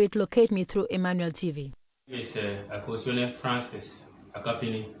Holy Spirit locate me through Emmanuel TV. It's Akosune Francis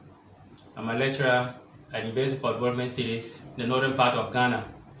Akapini. I'm a lecturer at the University for Development Studies in the northern part of Ghana,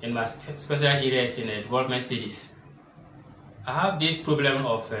 and my special area is in development studies. I have this problem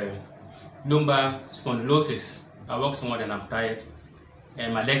of lumbar spondylosis. I work so much and I'm tired,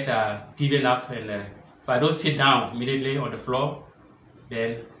 and my legs are giving up, and if I don't sit down immediately on the floor,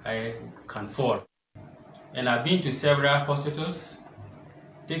 then I can fall. And I've been to several hospitals,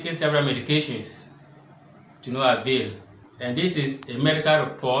 taken several medications to no avail. And this is a medical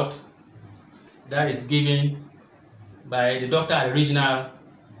report that is given by the doctor at the regional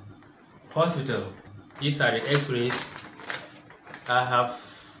hospital. These are the x-rays I have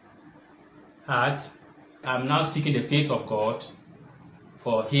had. I'm now seeking the face of God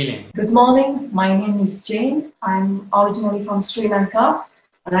for healing. Good morning, my name is Jane. I'm originally from Sri Lanka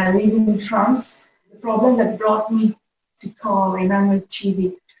and I live in France. The problem that brought me to call Emmanuel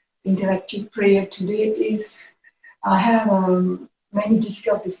TV Interactive Prayer today is I have many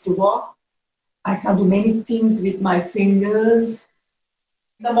difficulties to walk. I can't do many things with my fingers.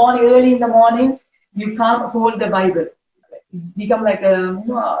 In the morning, early in the morning, you can't hold the Bible. It become like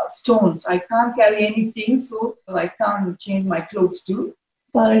stones. I can't carry anything, so I can't change my clothes too.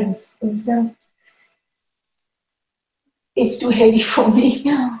 For instance, it's too heavy for me.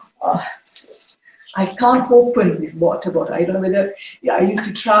 I can't open this water bottle. I don't know whether I used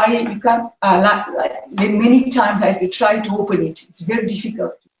to try. You can't. Many times I used to try to open it. It's very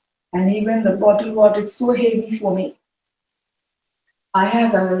difficult. And even the bottled water is so heavy for me. I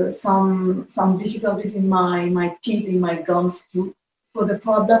have some difficulties in my teeth, in my gums too. For the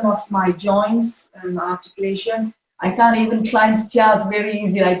problem of my joints and articulation, I can't even climb stairs very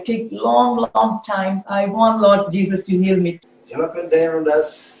easy. I take long time. I want Lord Jesus to heal me. Je m'appelle Daniel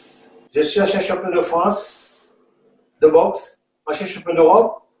Ondas. Je suis ancien champion de France de boxe, ancien champion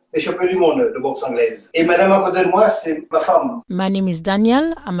d'Europe. Et champion du monde de boxe anglaise. Et madame à côté de moi, c'est ma femme. My name is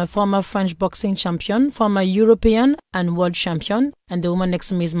Daniel. I'm a former French boxing champion, former European and world champion, and the woman next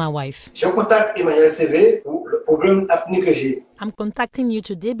to me is my wife. Je contacte Emmanuel CV pour le problème d'apnée que j'ai. I'm contacting you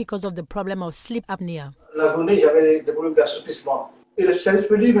today because of the problem of sleep apnea. La journée, j'avais des problèmes d'assoupissement. Et le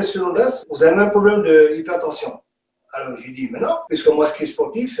spécialiste me dit, monsieur Ondas, vous avez un problème d'hypertension. Alors j'ai dit, mais non, puisque moi je suis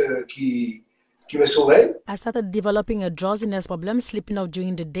sportif qui qui me surveille. I started developing a drowsiness problem, sleeping off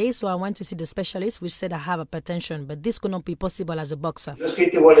during the day, so I went to see the specialist, which said I have hypertension, but this could not be possible as a boxer. Lorsqu'il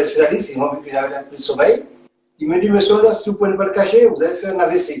était voir les spécialistes, ils m'ont vu que j'avais un peu de sommeil. Il me dit, monsieur, là, si vous ne pouvez pas le cacher, vous allez faire un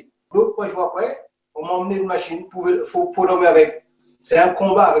AVC. Donc, 3 jours après, on m'a emmené une machine pour dormir avec. C'est un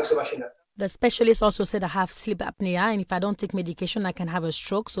combat avec cette machine-là. The specialist also said I have sleep apnea, and if I don't take medication, I can have a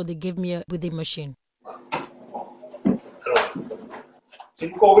stroke, so they gave me a breathing machine. Si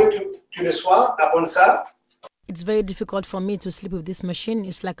vous courez tous les soirs, après ça, it's very difficult for me to sleep with this machine.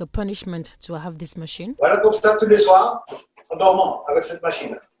 It's like a punishment to have this machine. Voilà comme ça tous les soirs, en dormant avec cette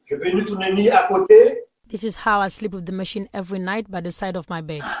machine. Je peux nous tourner ni à côté. This is how I sleep with the machine every night by the side of my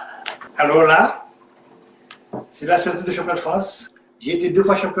bed. Alors là, c'est la ceinture de champion de France. J'ai été 2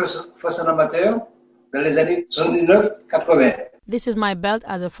 fois champion de France en amateur dans les années 79-80. This is my belt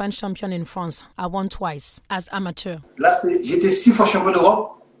as a French champion in France. I won twice as amateur. Là, j'étais 6 fois champion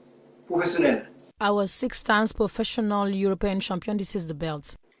d'Europe professionnel. I was 6 times professional European champion. This is the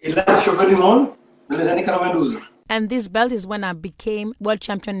belt. Et là, champion du monde dans les années 92. And this belt is when I became world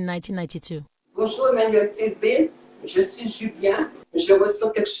champion in 1992. Bonjour Emmanuel TV, je suis Julien. Je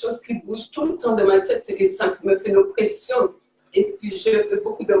ressens quelque chose qui bouge tout le temps de ma tête et ça me fait une oppression. Et puis je fais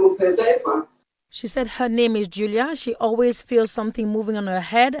beaucoup de mauvais rêves. She said her name is Julia. She always feels something moving on her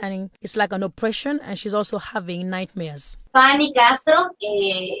head and it's like an oppression, and she's also having nightmares. Fanny Castro,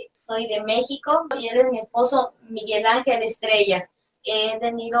 soy de México y él es mi esposo Miguel Ángel Estrella. He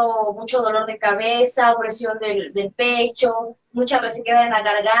tenido mucho dolor de cabeza, opresión del pecho, mucha resequedad en la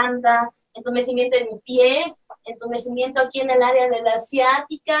garganta, entumecimiento en mi pie, entumecimiento aquí en el área de la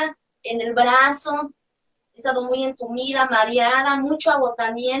ciática, en el brazo. He estado muy entumida, mareada, mucho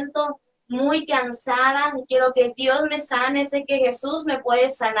agotamiento, muy cansada. Quiero que Dios me sane, sé que Jesús me puede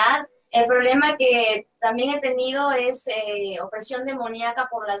sanar. El problema que también he tenido es opresión demoníaca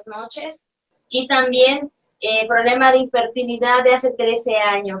por las noches y también problema de infertilidad de hace 13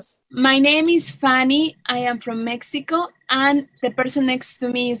 años. My name is Fanny. I am from Mexico, and the person next to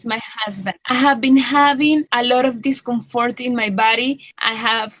me is my husband. I have been having a lot of discomfort in my body. I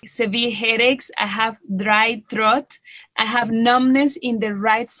have severe headaches. I have dry throat. I have numbness in the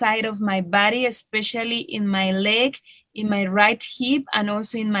right side of my body, especially in my leg, in my right hip, and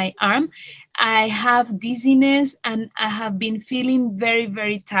also in my arm. I have dizziness, and I have been feeling very,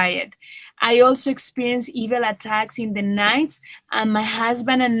 very tired. I also experience evil attacks in the nights, and my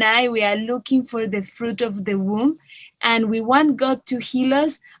husband and I, we are looking for the fruit of the womb, and we want God to heal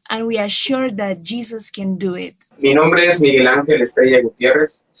us, and we are sure that Jesus can do it. Mi nombre es Miguel Ángel Estrella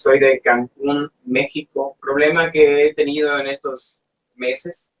Gutiérrez, soy de Cancún, México. El problema que he tenido en estos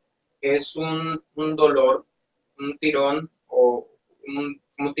meses es un dolor, un tirón o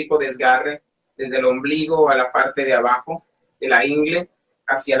un tipo de desgarre desde el ombligo a la parte de abajo de la ingle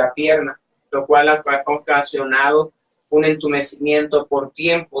hacia la pierna, lo cual ha ocasionado un entumecimiento por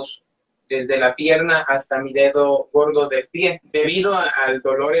tiempos desde la pierna hasta mi dedo gordo del pie. Debido al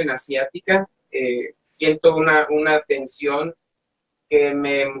dolor en la ciática, siento una tensión que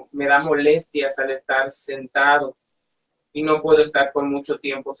me da molestias al estar sentado y no puedo estar con mucho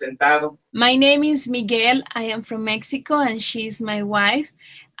tiempo sentado. My name is Miguel. I am from Mexico, and she's my wife.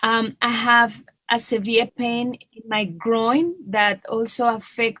 I have a severe pain in my groin that also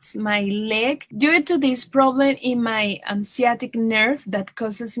affects my leg. Due to this problem in my sciatic nerve that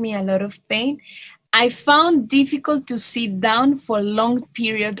causes me a lot of pain, I found difficult to sit down for a long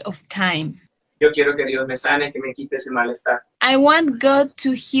period of time. Yo quiero que Dios me sane, que me quite ese malestar. I want God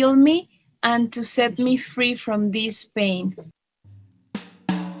to heal me and to set me free from this pain.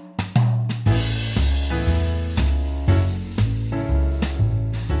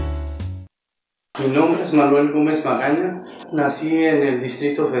 Mi nombre es Manuel Gómez Magaña, nací en el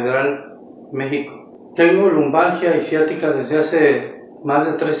Distrito Federal, México. Tengo lumbalgia y ciática desde hace más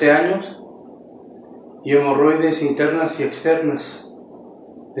de 13 años y hemorroides internas y externas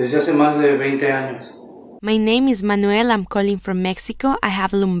desde hace más de 20 años. My name is Manuel. I'm calling from Mexico. I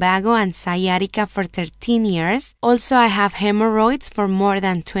have lumbago and sciatica for 13 years. Also, I have hemorrhoids for more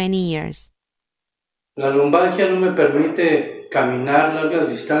than 20 years. La lumbalgia no me permite caminar largas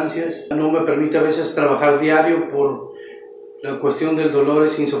distancias, no me permite a veces trabajar diario por la cuestión del dolor,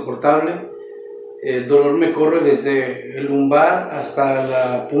 es insoportable. El dolor me corre desde el lumbar hasta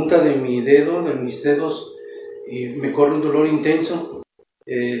la punta de mi dedo, de mis dedos, y me corre un dolor intenso.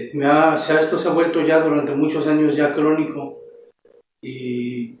 Esto se ha vuelto ya durante muchos años ya crónico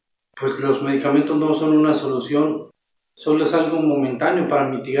y pues los medicamentos no son una solución, solo es algo momentáneo para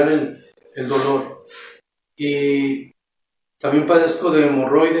mitigar el dolor. Y también padezco de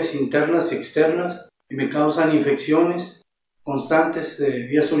hemorroides internas y externas y me causan infecciones constantes de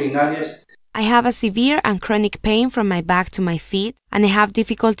vías urinarias I have a severe and chronic pain from my back to my feet, and I have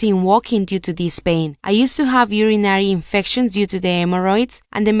difficulty in walking due to this pain. I used to have urinary infections due to the hemorrhoids,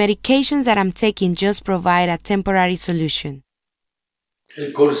 and the medications that I'm taking just provide a temporary solution.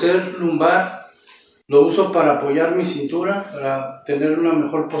 El corset lumbar lo uso para apoyar mi cintura, para tener una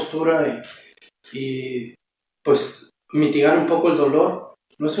mejor postura y pues mitigar un poco el dolor.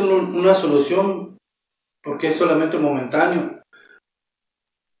 No es una solución porque es solamente momentáneo.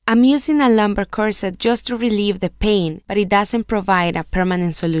 I'm using a lumbar corset just to relieve the pain, but it doesn't provide a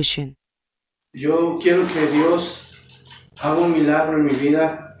permanent solution. Yo quiero que Dios haga un milagro en mi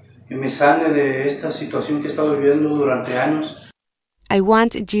vida, que me sane de esta situación que he estado viviendo durante años. I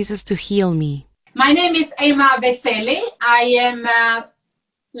want Jesus to heal me. My name is Emma Veseli. I am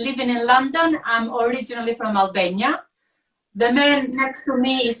living in London. I'm originally from Albania. The man next to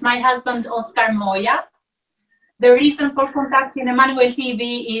me is my husband, Oscar Moya. The reason for contacting Emmanuel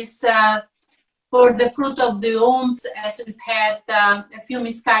TV is for the fruit of the womb, as we've had a few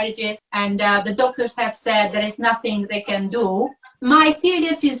miscarriages, and the doctors have said there is nothing they can do. My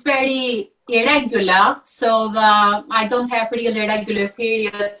periods is very irregular, so I don't have really regular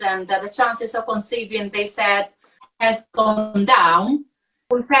periods, and the chances of conceiving, they said, has gone down.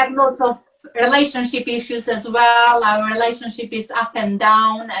 We've had lots of relationship issues as well. Our relationship is up and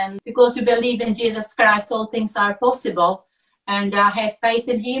down, and because we believe in Jesus Christ, all things are possible, and I have faith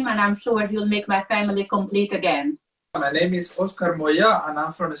in him, and I'm sure he'll make my family complete again. My name is Oscar Moya, and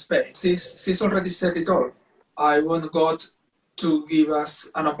I'm from Spain. She's already said it all. I want God to give us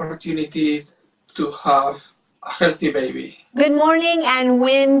an opportunity to have a healthy baby. Good morning and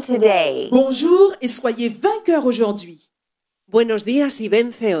win today. Bonjour et soyez vainqueurs aujourd'hui. Buenos días y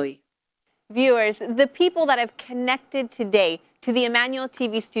vence hoy. Viewers, the people that have connected today to the Emmanuel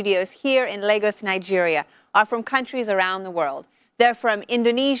TV studios here in Lagos, Nigeria, are from countries around the world. They're from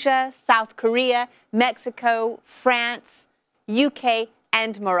Indonesia, South Korea, Mexico, France, UK,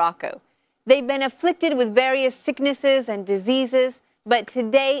 and Morocco. They've been afflicted with various sicknesses and diseases, but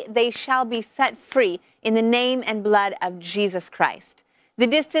today they shall be set free in the name and blood of Jesus Christ. The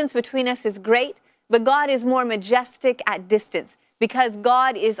distance between us is great, but God is more majestic at distance because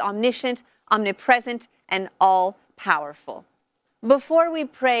God is omniscient, omnipresent, and all-powerful. Before we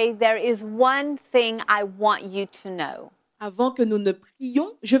pray, there is one thing I want you to know. Avant que nous ne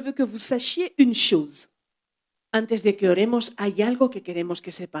prions, je veux que vous sachiez une chose. Antes de que oremos, hay algo que queremos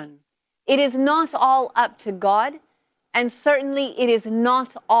que sepan. It is not all up to God, and certainly it is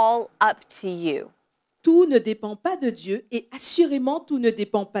not all up to you. Tout ne dépend pas de Dieu et assurément tout ne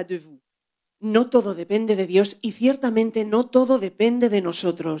dépend pas de vous. No todo depende de Dios y ciertamente no todo depende de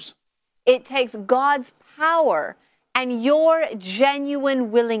nosotros. It takes God's power and your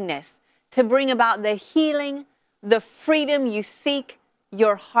genuine willingness to bring about the healing, the freedom you seek,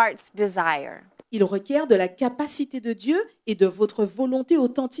 your heart's desire. Il requiert de la capacité de Dieu et de votre volonté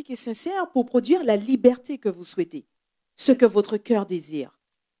authentique et sincère pour produire la liberté que vous souhaitez, ce que votre cœur désire.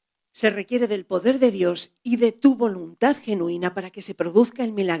 Se requiere del poder de Dios y de tu voluntad genuina para que se produzca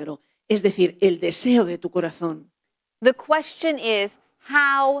el milagro, es decir, el deseo de tu corazón. The question is,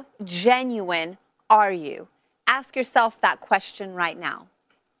 how genuine are you? Ask yourself that question right now.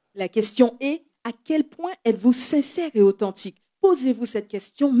 La question est, à quel point êtes-vous sincère et authentique? Posez-vous cette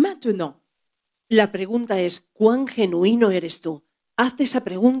question maintenant. La pregunta es, ¿cuán genuino eres tú? Hazte esa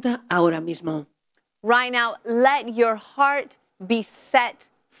pregunta ahora mismo. Right now, let your heart be set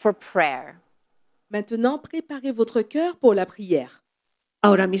for prayer. Maintenant, préparez votre cœur pour la prière.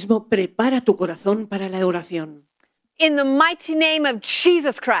 Ahora mismo, prepara tu corazón para la oración. In the mighty name of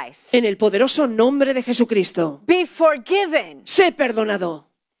Jesus Christ. En el poderoso nombre de Jesucristo. Be forgiven. Sé perdonado.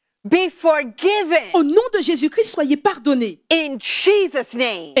 Be forgiven. Au nom de Jésus-Christ, soyez pardonnés. In Jesus'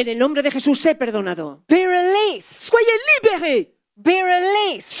 name. En el nombre de Jesús, sé perdonado. Be released. Soyez libérés. Be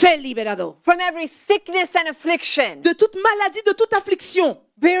released. Sé liberado. From every sickness and affliction. De toute maladie, de toute affliction.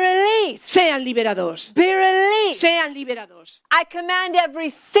 Be released. Sean liberados. Be released. Sean liberados. I command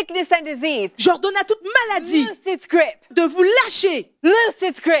every sickness and disease. J'ordonne à toute maladie loose its grip. De vous lâcher. Loose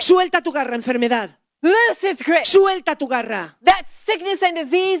its grip. Suelta tu garra, enfermedad. Loose its grip. Suelta tu garra. That sickness and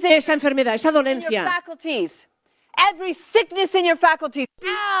disease esa enfermedad, esa in your dolencia. faculties. Every sickness in your faculties.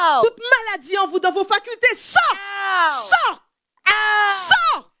 Out. Toute maladie en vous, dans vos facultés, sorte. Out. Sors. Out.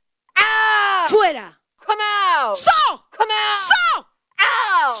 Sors. Out. Fuera. Come out. Sors. Come out. Sors.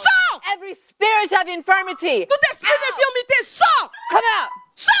 Out. Sors. Every spirit of infirmity. Tout esprit d'infirmité, sors. Come out.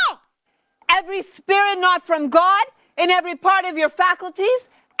 Sors. Every spirit not from God in every part of your faculties.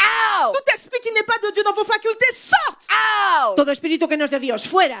 Out! Tout esprit qui n'est pas de Dieu dans vos facultés, sorte! Out! Todo espíritu que no es de Dios,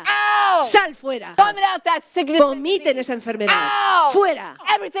 fuera. Out! Sal fuera. Vomit out that sickness. Vomiten esa enfermedad. Out! Fuera.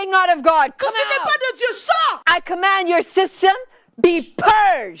 Everything not of God. Tout Come ce qui n'est out. pas de Dieu, sort! I command your system be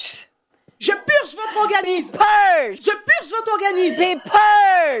purged. Je purge votre organisme. Purge. Je purge votre organisme. Be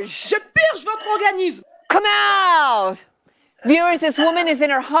purged. Je purge votre organisme. Come out. Viewers, this woman is in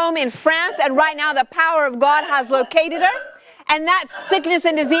her home in France, and right now the power of God has located her, and that sickness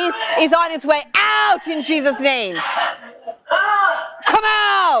and disease is on its way out in Jesus' name. Come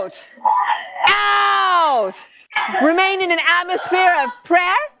out. Out. Remain in an atmosphere of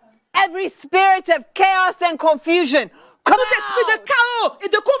prayer. Every spirit of chaos and confusion, come Tout esprit de out. chaos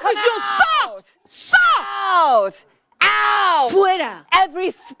et de confusion, sorte! Sort! Out. Out. Fuera. Every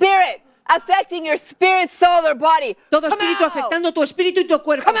spirit affecting your spirit, soul, or body. Todo Come espíritu out. afectando tu espíritu y tu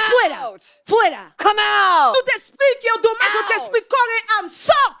cuerpo. Come Fuera. out. Fuera. Come out. Tout esprit qui endommage votre Out. esprit, corps et âme,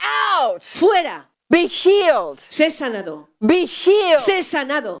 sorte! Out. Fuera. Be healed. Sé sanado. Be healed. Sé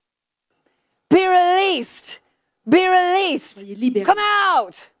sanado. Be released. Be released. Soyez libérés. Come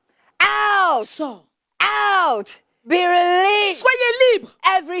out. Out. Sors. Out. Be released. Soyez libres.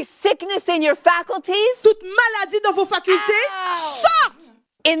 Every sickness in your faculties. Toute maladie dans vos facultés, sorte!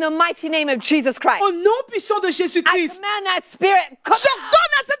 In the mighty name of Jesus Christ. Au nom puissant de I Jésus-Christ. command that spirit. Come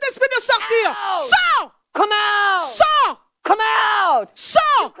J'ordonne à cet esprit de sortir. Out. Sors! Come out. Sors! Come out.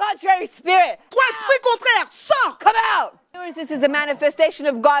 Sors! Contrary spirit. Toi, esprit contraire, sors! Come out. This is a manifestation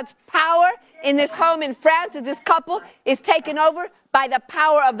of God's power in this home in France as this couple is taken over by the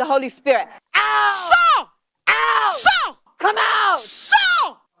power of the Holy Spirit. Out. Sors! Out. Sors! Come out.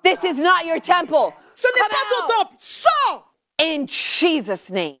 Sors! This is not your temple. Ce n'est pas ton temple. Sors! In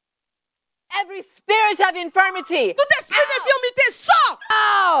Jesus' name. Every spirit of infirmity. Tout esprit d'infirmité, sors!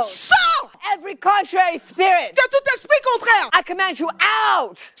 Out. Sors! Every contrary spirit. De tout esprit contraire, I command you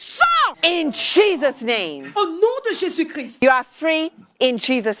out. sors! In Jesus' name. Au nom de Jésus-Christ. You are free in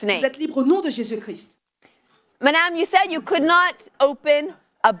Jesus' Vous name. êtes libre au nom de Jésus-Christ. Madame, you said you could not open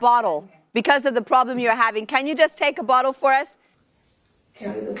a bottle because of the problem you're having. Can you just take a bottle for us?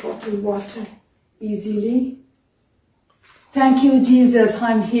 Carry the bottle of water easily. Thank you, Jesus.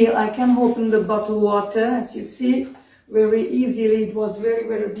 I'm here. I can open the bottled water, as you see, very easily. It was very,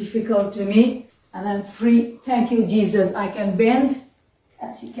 very difficult to me, and I'm free. Thank you, Jesus. I can bend,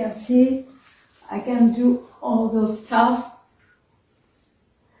 as you can see. I can do all those stuff,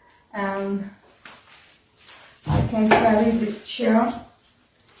 and I can carry this chair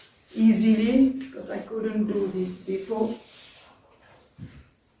easily because I couldn't do this before.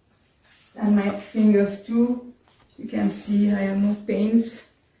 And my fingers too. You can see I have no pains,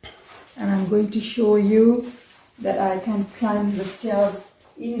 and I'm going to show you that I can climb the stairs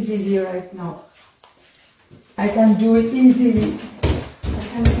easily right now. I can do it easily. I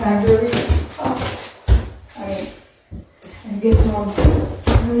can climb very fast. I can get on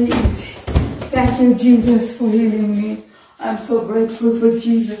very easy. Thank you, Jesus, for healing me. I'm so grateful for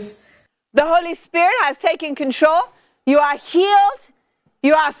Jesus. The Holy Spirit has taken control. You are healed.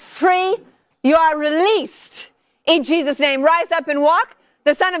 You are free. You are released. In Jesus' name, rise up and walk.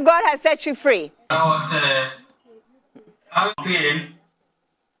 The Son of God has set you free. I was having pain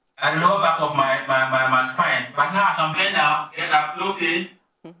at the lower back of my spine. But now I can bend down, get up, no pain.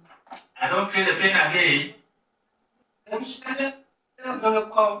 I don't feel the pain again.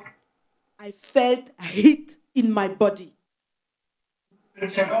 I felt a heat in my body.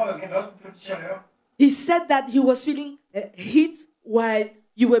 He said that he was feeling a heat while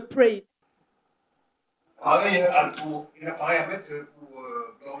you were praying.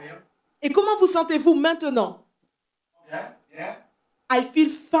 Et comment vous sentez-vous maintenant? I feel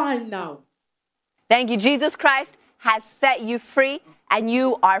fine now. Thank you. Jesus Christ has set you free, and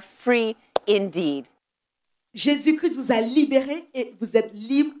you are free indeed. Jésus-Christ vous a libéré et vous êtes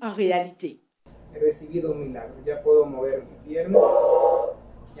libre en réalité. He recibido un milagro. Ya puedo mover mi pierna.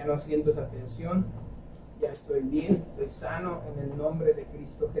 Ya no siento esa tensión. Ya estoy bien, estoy sano en el nombre de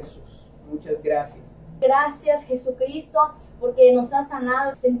Cristo Jesús. Muchas gracias. Gracias, Jesucristo, porque nos ha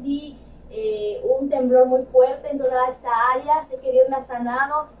sanado. Sentí un temblor muy fuerte en toda esta área. Sé que Dios me ha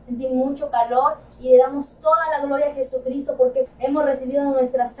sanado. Sentí mucho calor y le damos toda la gloria a Jesucristo porque hemos recibido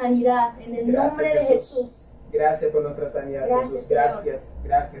nuestra sanidad en el nombre de Jesús. Gracias por nuestra sanidad, Jesús. Gracias,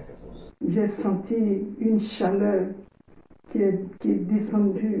 gracias, Jesús. J'ai senti une chaleur qui est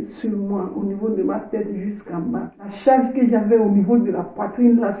descendue sur moi au niveau de ma tête jusqu'en bas. La charge que j'avais au niveau de la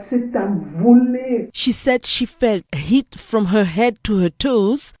poitrine là s'est envolée. She said she felt heat from her head to her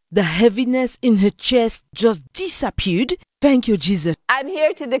toes. The heaviness in her chest just disappeared. Thank you, Jesus. I'm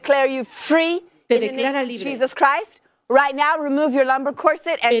here to declare you free in the name of Jesus Christ. Right now, remove your lumbar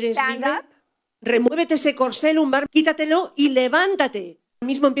corset and ¿Eres stand libre? up. Remuévete ese corsé lumbar, quítatelo y levántate. Ahora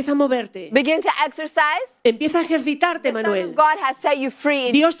mismo empieza a moverte. Begin to exercise. Empieza a ejercitarte, Manuel. God has set you free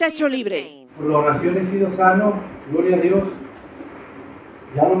in Dios te ha hecho libre. Por la oración he sido sano, gloria a Dios.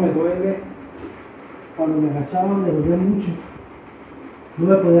 Ya no me duele. Cuando me agachaba me dolía mucho. No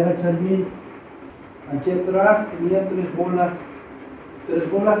me podía agachar bien. Aquí atrás tenía tres bolas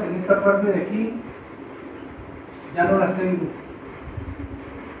en esta parte de aquí. Ya no las tengo.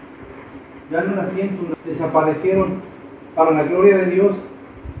 Ya no las siento. Desaparecieron. Para la gloria de Dios.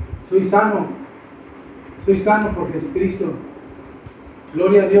 Soy sano. Soy sano por Jesucristo.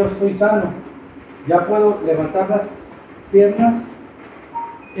 Gloria a Dios, soy sano. Ya puedo levantar las piernas.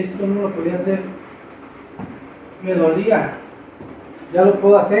 Esto no lo podía hacer. Me dolía. Ya lo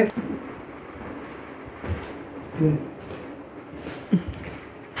puedo hacer.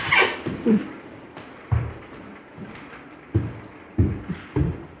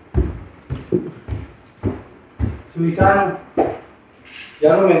 Soy sano.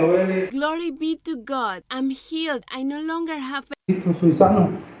 Ya no me duele. Glory be to God. I'm healed. I no longer have. Soy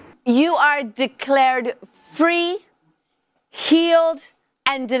sano. You are declared free, healed,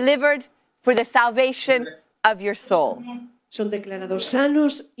 and delivered for the salvation of your soul. Son declarados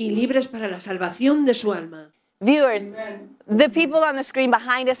sanos y libres para la salvación de su alma. Viewers, the people on the screen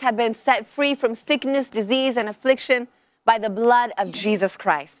behind us have been set free from sickness, disease, and affliction by the blood of Jesus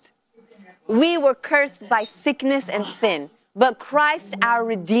Christ. We were cursed by sickness and sin, but Christ, our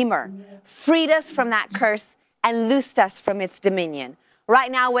Redeemer, freed us from that curse and loosed us from its dominion.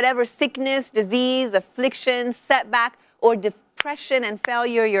 Right now, whatever sickness, disease, affliction, setback, or depression and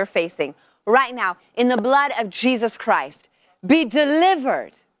failure you're facing, right now, in the blood of Jesus Christ, be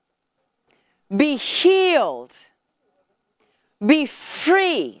delivered, be healed, be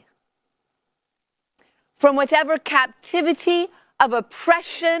free from whatever captivity of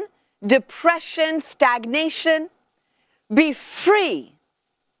oppression, depression, stagnation. Be free,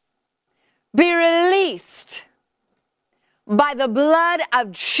 be released by the blood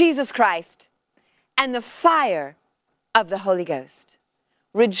of Jesus Christ and the fire of the Holy Ghost.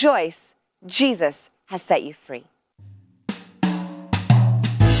 Rejoice, Jesus has set you free.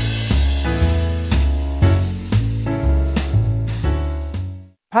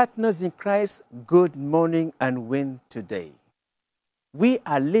 Partners in Christ, good morning and win today. We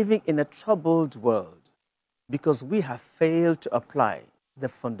are living in a troubled world because we have failed to apply the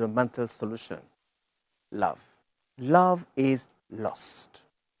fundamental solution: love. Love is lost.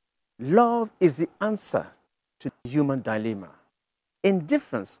 Love is the answer to the human dilemma.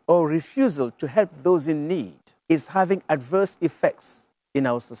 Indifference or refusal to help those in need is having adverse effects in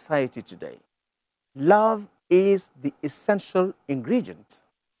our society today. Love is the essential ingredient.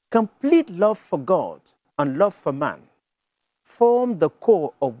 Complete love for God and love for man form the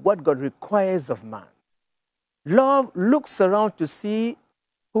core of what God requires of man. Love looks around to see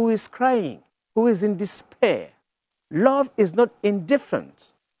who is crying, who is in despair. Love is not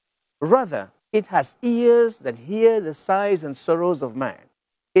indifferent. Rather, it has ears that hear the sighs and sorrows of man.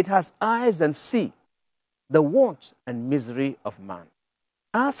 It has eyes that see the want and misery of man.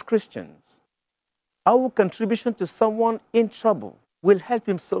 As Christians, our contribution to someone in trouble will help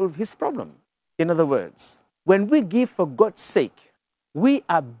him solve his problem. In other words, when we give for God's sake, we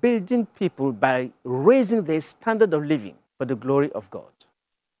are building people by raising their standard of living for the glory of God.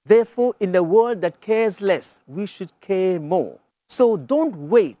 Therefore, in a world that cares less, we should care more. So don't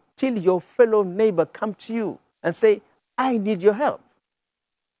wait till your fellow neighbor comes to you and say, I need your help.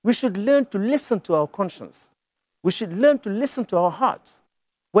 We should learn to listen to our conscience. We should learn to listen to our heart.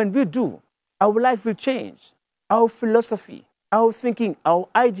 When we do, our life will change. Our philosophy, our thinking, our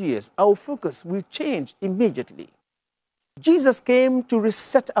ideas, our focus will change immediately. Jesus came to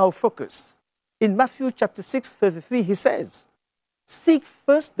reset our focus. In Matthew chapter 6:33, he says, seek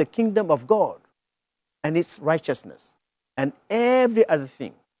first the kingdom of God and its righteousness, and every other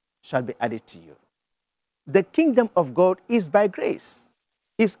thing shall be added to you. The kingdom of God is by grace.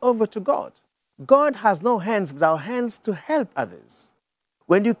 It's over to God. God has no hands but our hands to help others.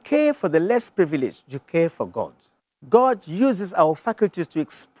 When you care for the less privileged, you care for God. God uses our faculties to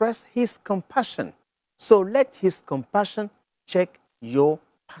express his compassion. So let his compassion check your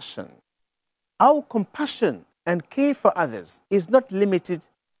passion. Our compassion and care for others is not limited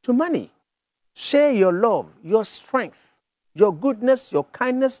to money. Share your love, your strength, your goodness, your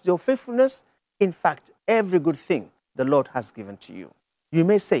kindness, your faithfulness. In fact, every good thing the Lord has given to you. You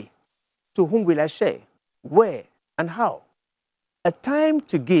may say, to whom will I share? Where and how? A time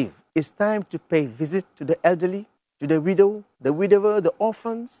to give is time to pay visit to the elderly, to the widow, the widower, the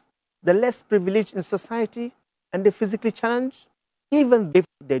orphans, the less privileged in society. and the physically challenged, even if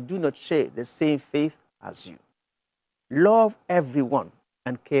they do not share the same faith as you. Love everyone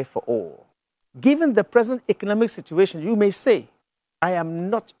and care for all. Given the present economic situation, you may say, I am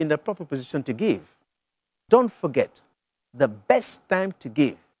not in the proper position to give. Don't forget, the best time to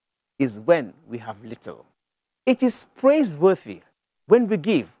give is when we have little. It is praiseworthy when we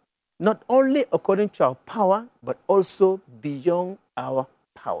give, not only according to our power, but also beyond our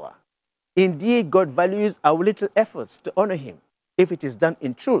power. Indeed, God values our little efforts to honor Him if it is done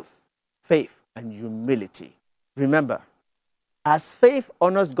in truth, faith, and humility. Remember, as faith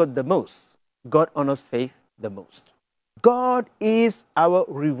honors God the most, God honors faith the most. God is our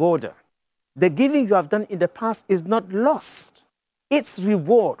rewarder. The giving you have done in the past is not lost. Its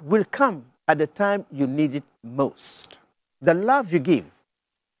reward will come at the time you need it most. The love you give,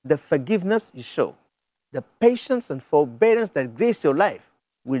 the forgiveness you show, the patience and forbearance that grace your life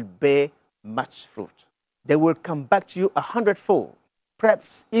will bear much fruit. They will come back to you 100-fold,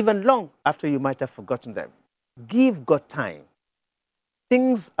 perhaps even long after you might have forgotten them. Give God time.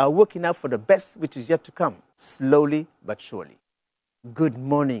 Things are working out for the best which is yet to come, slowly but surely. Good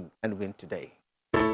morning and win today.